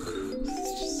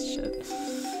 it's just shit.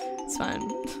 It's fine.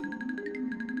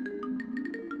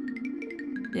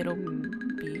 It'll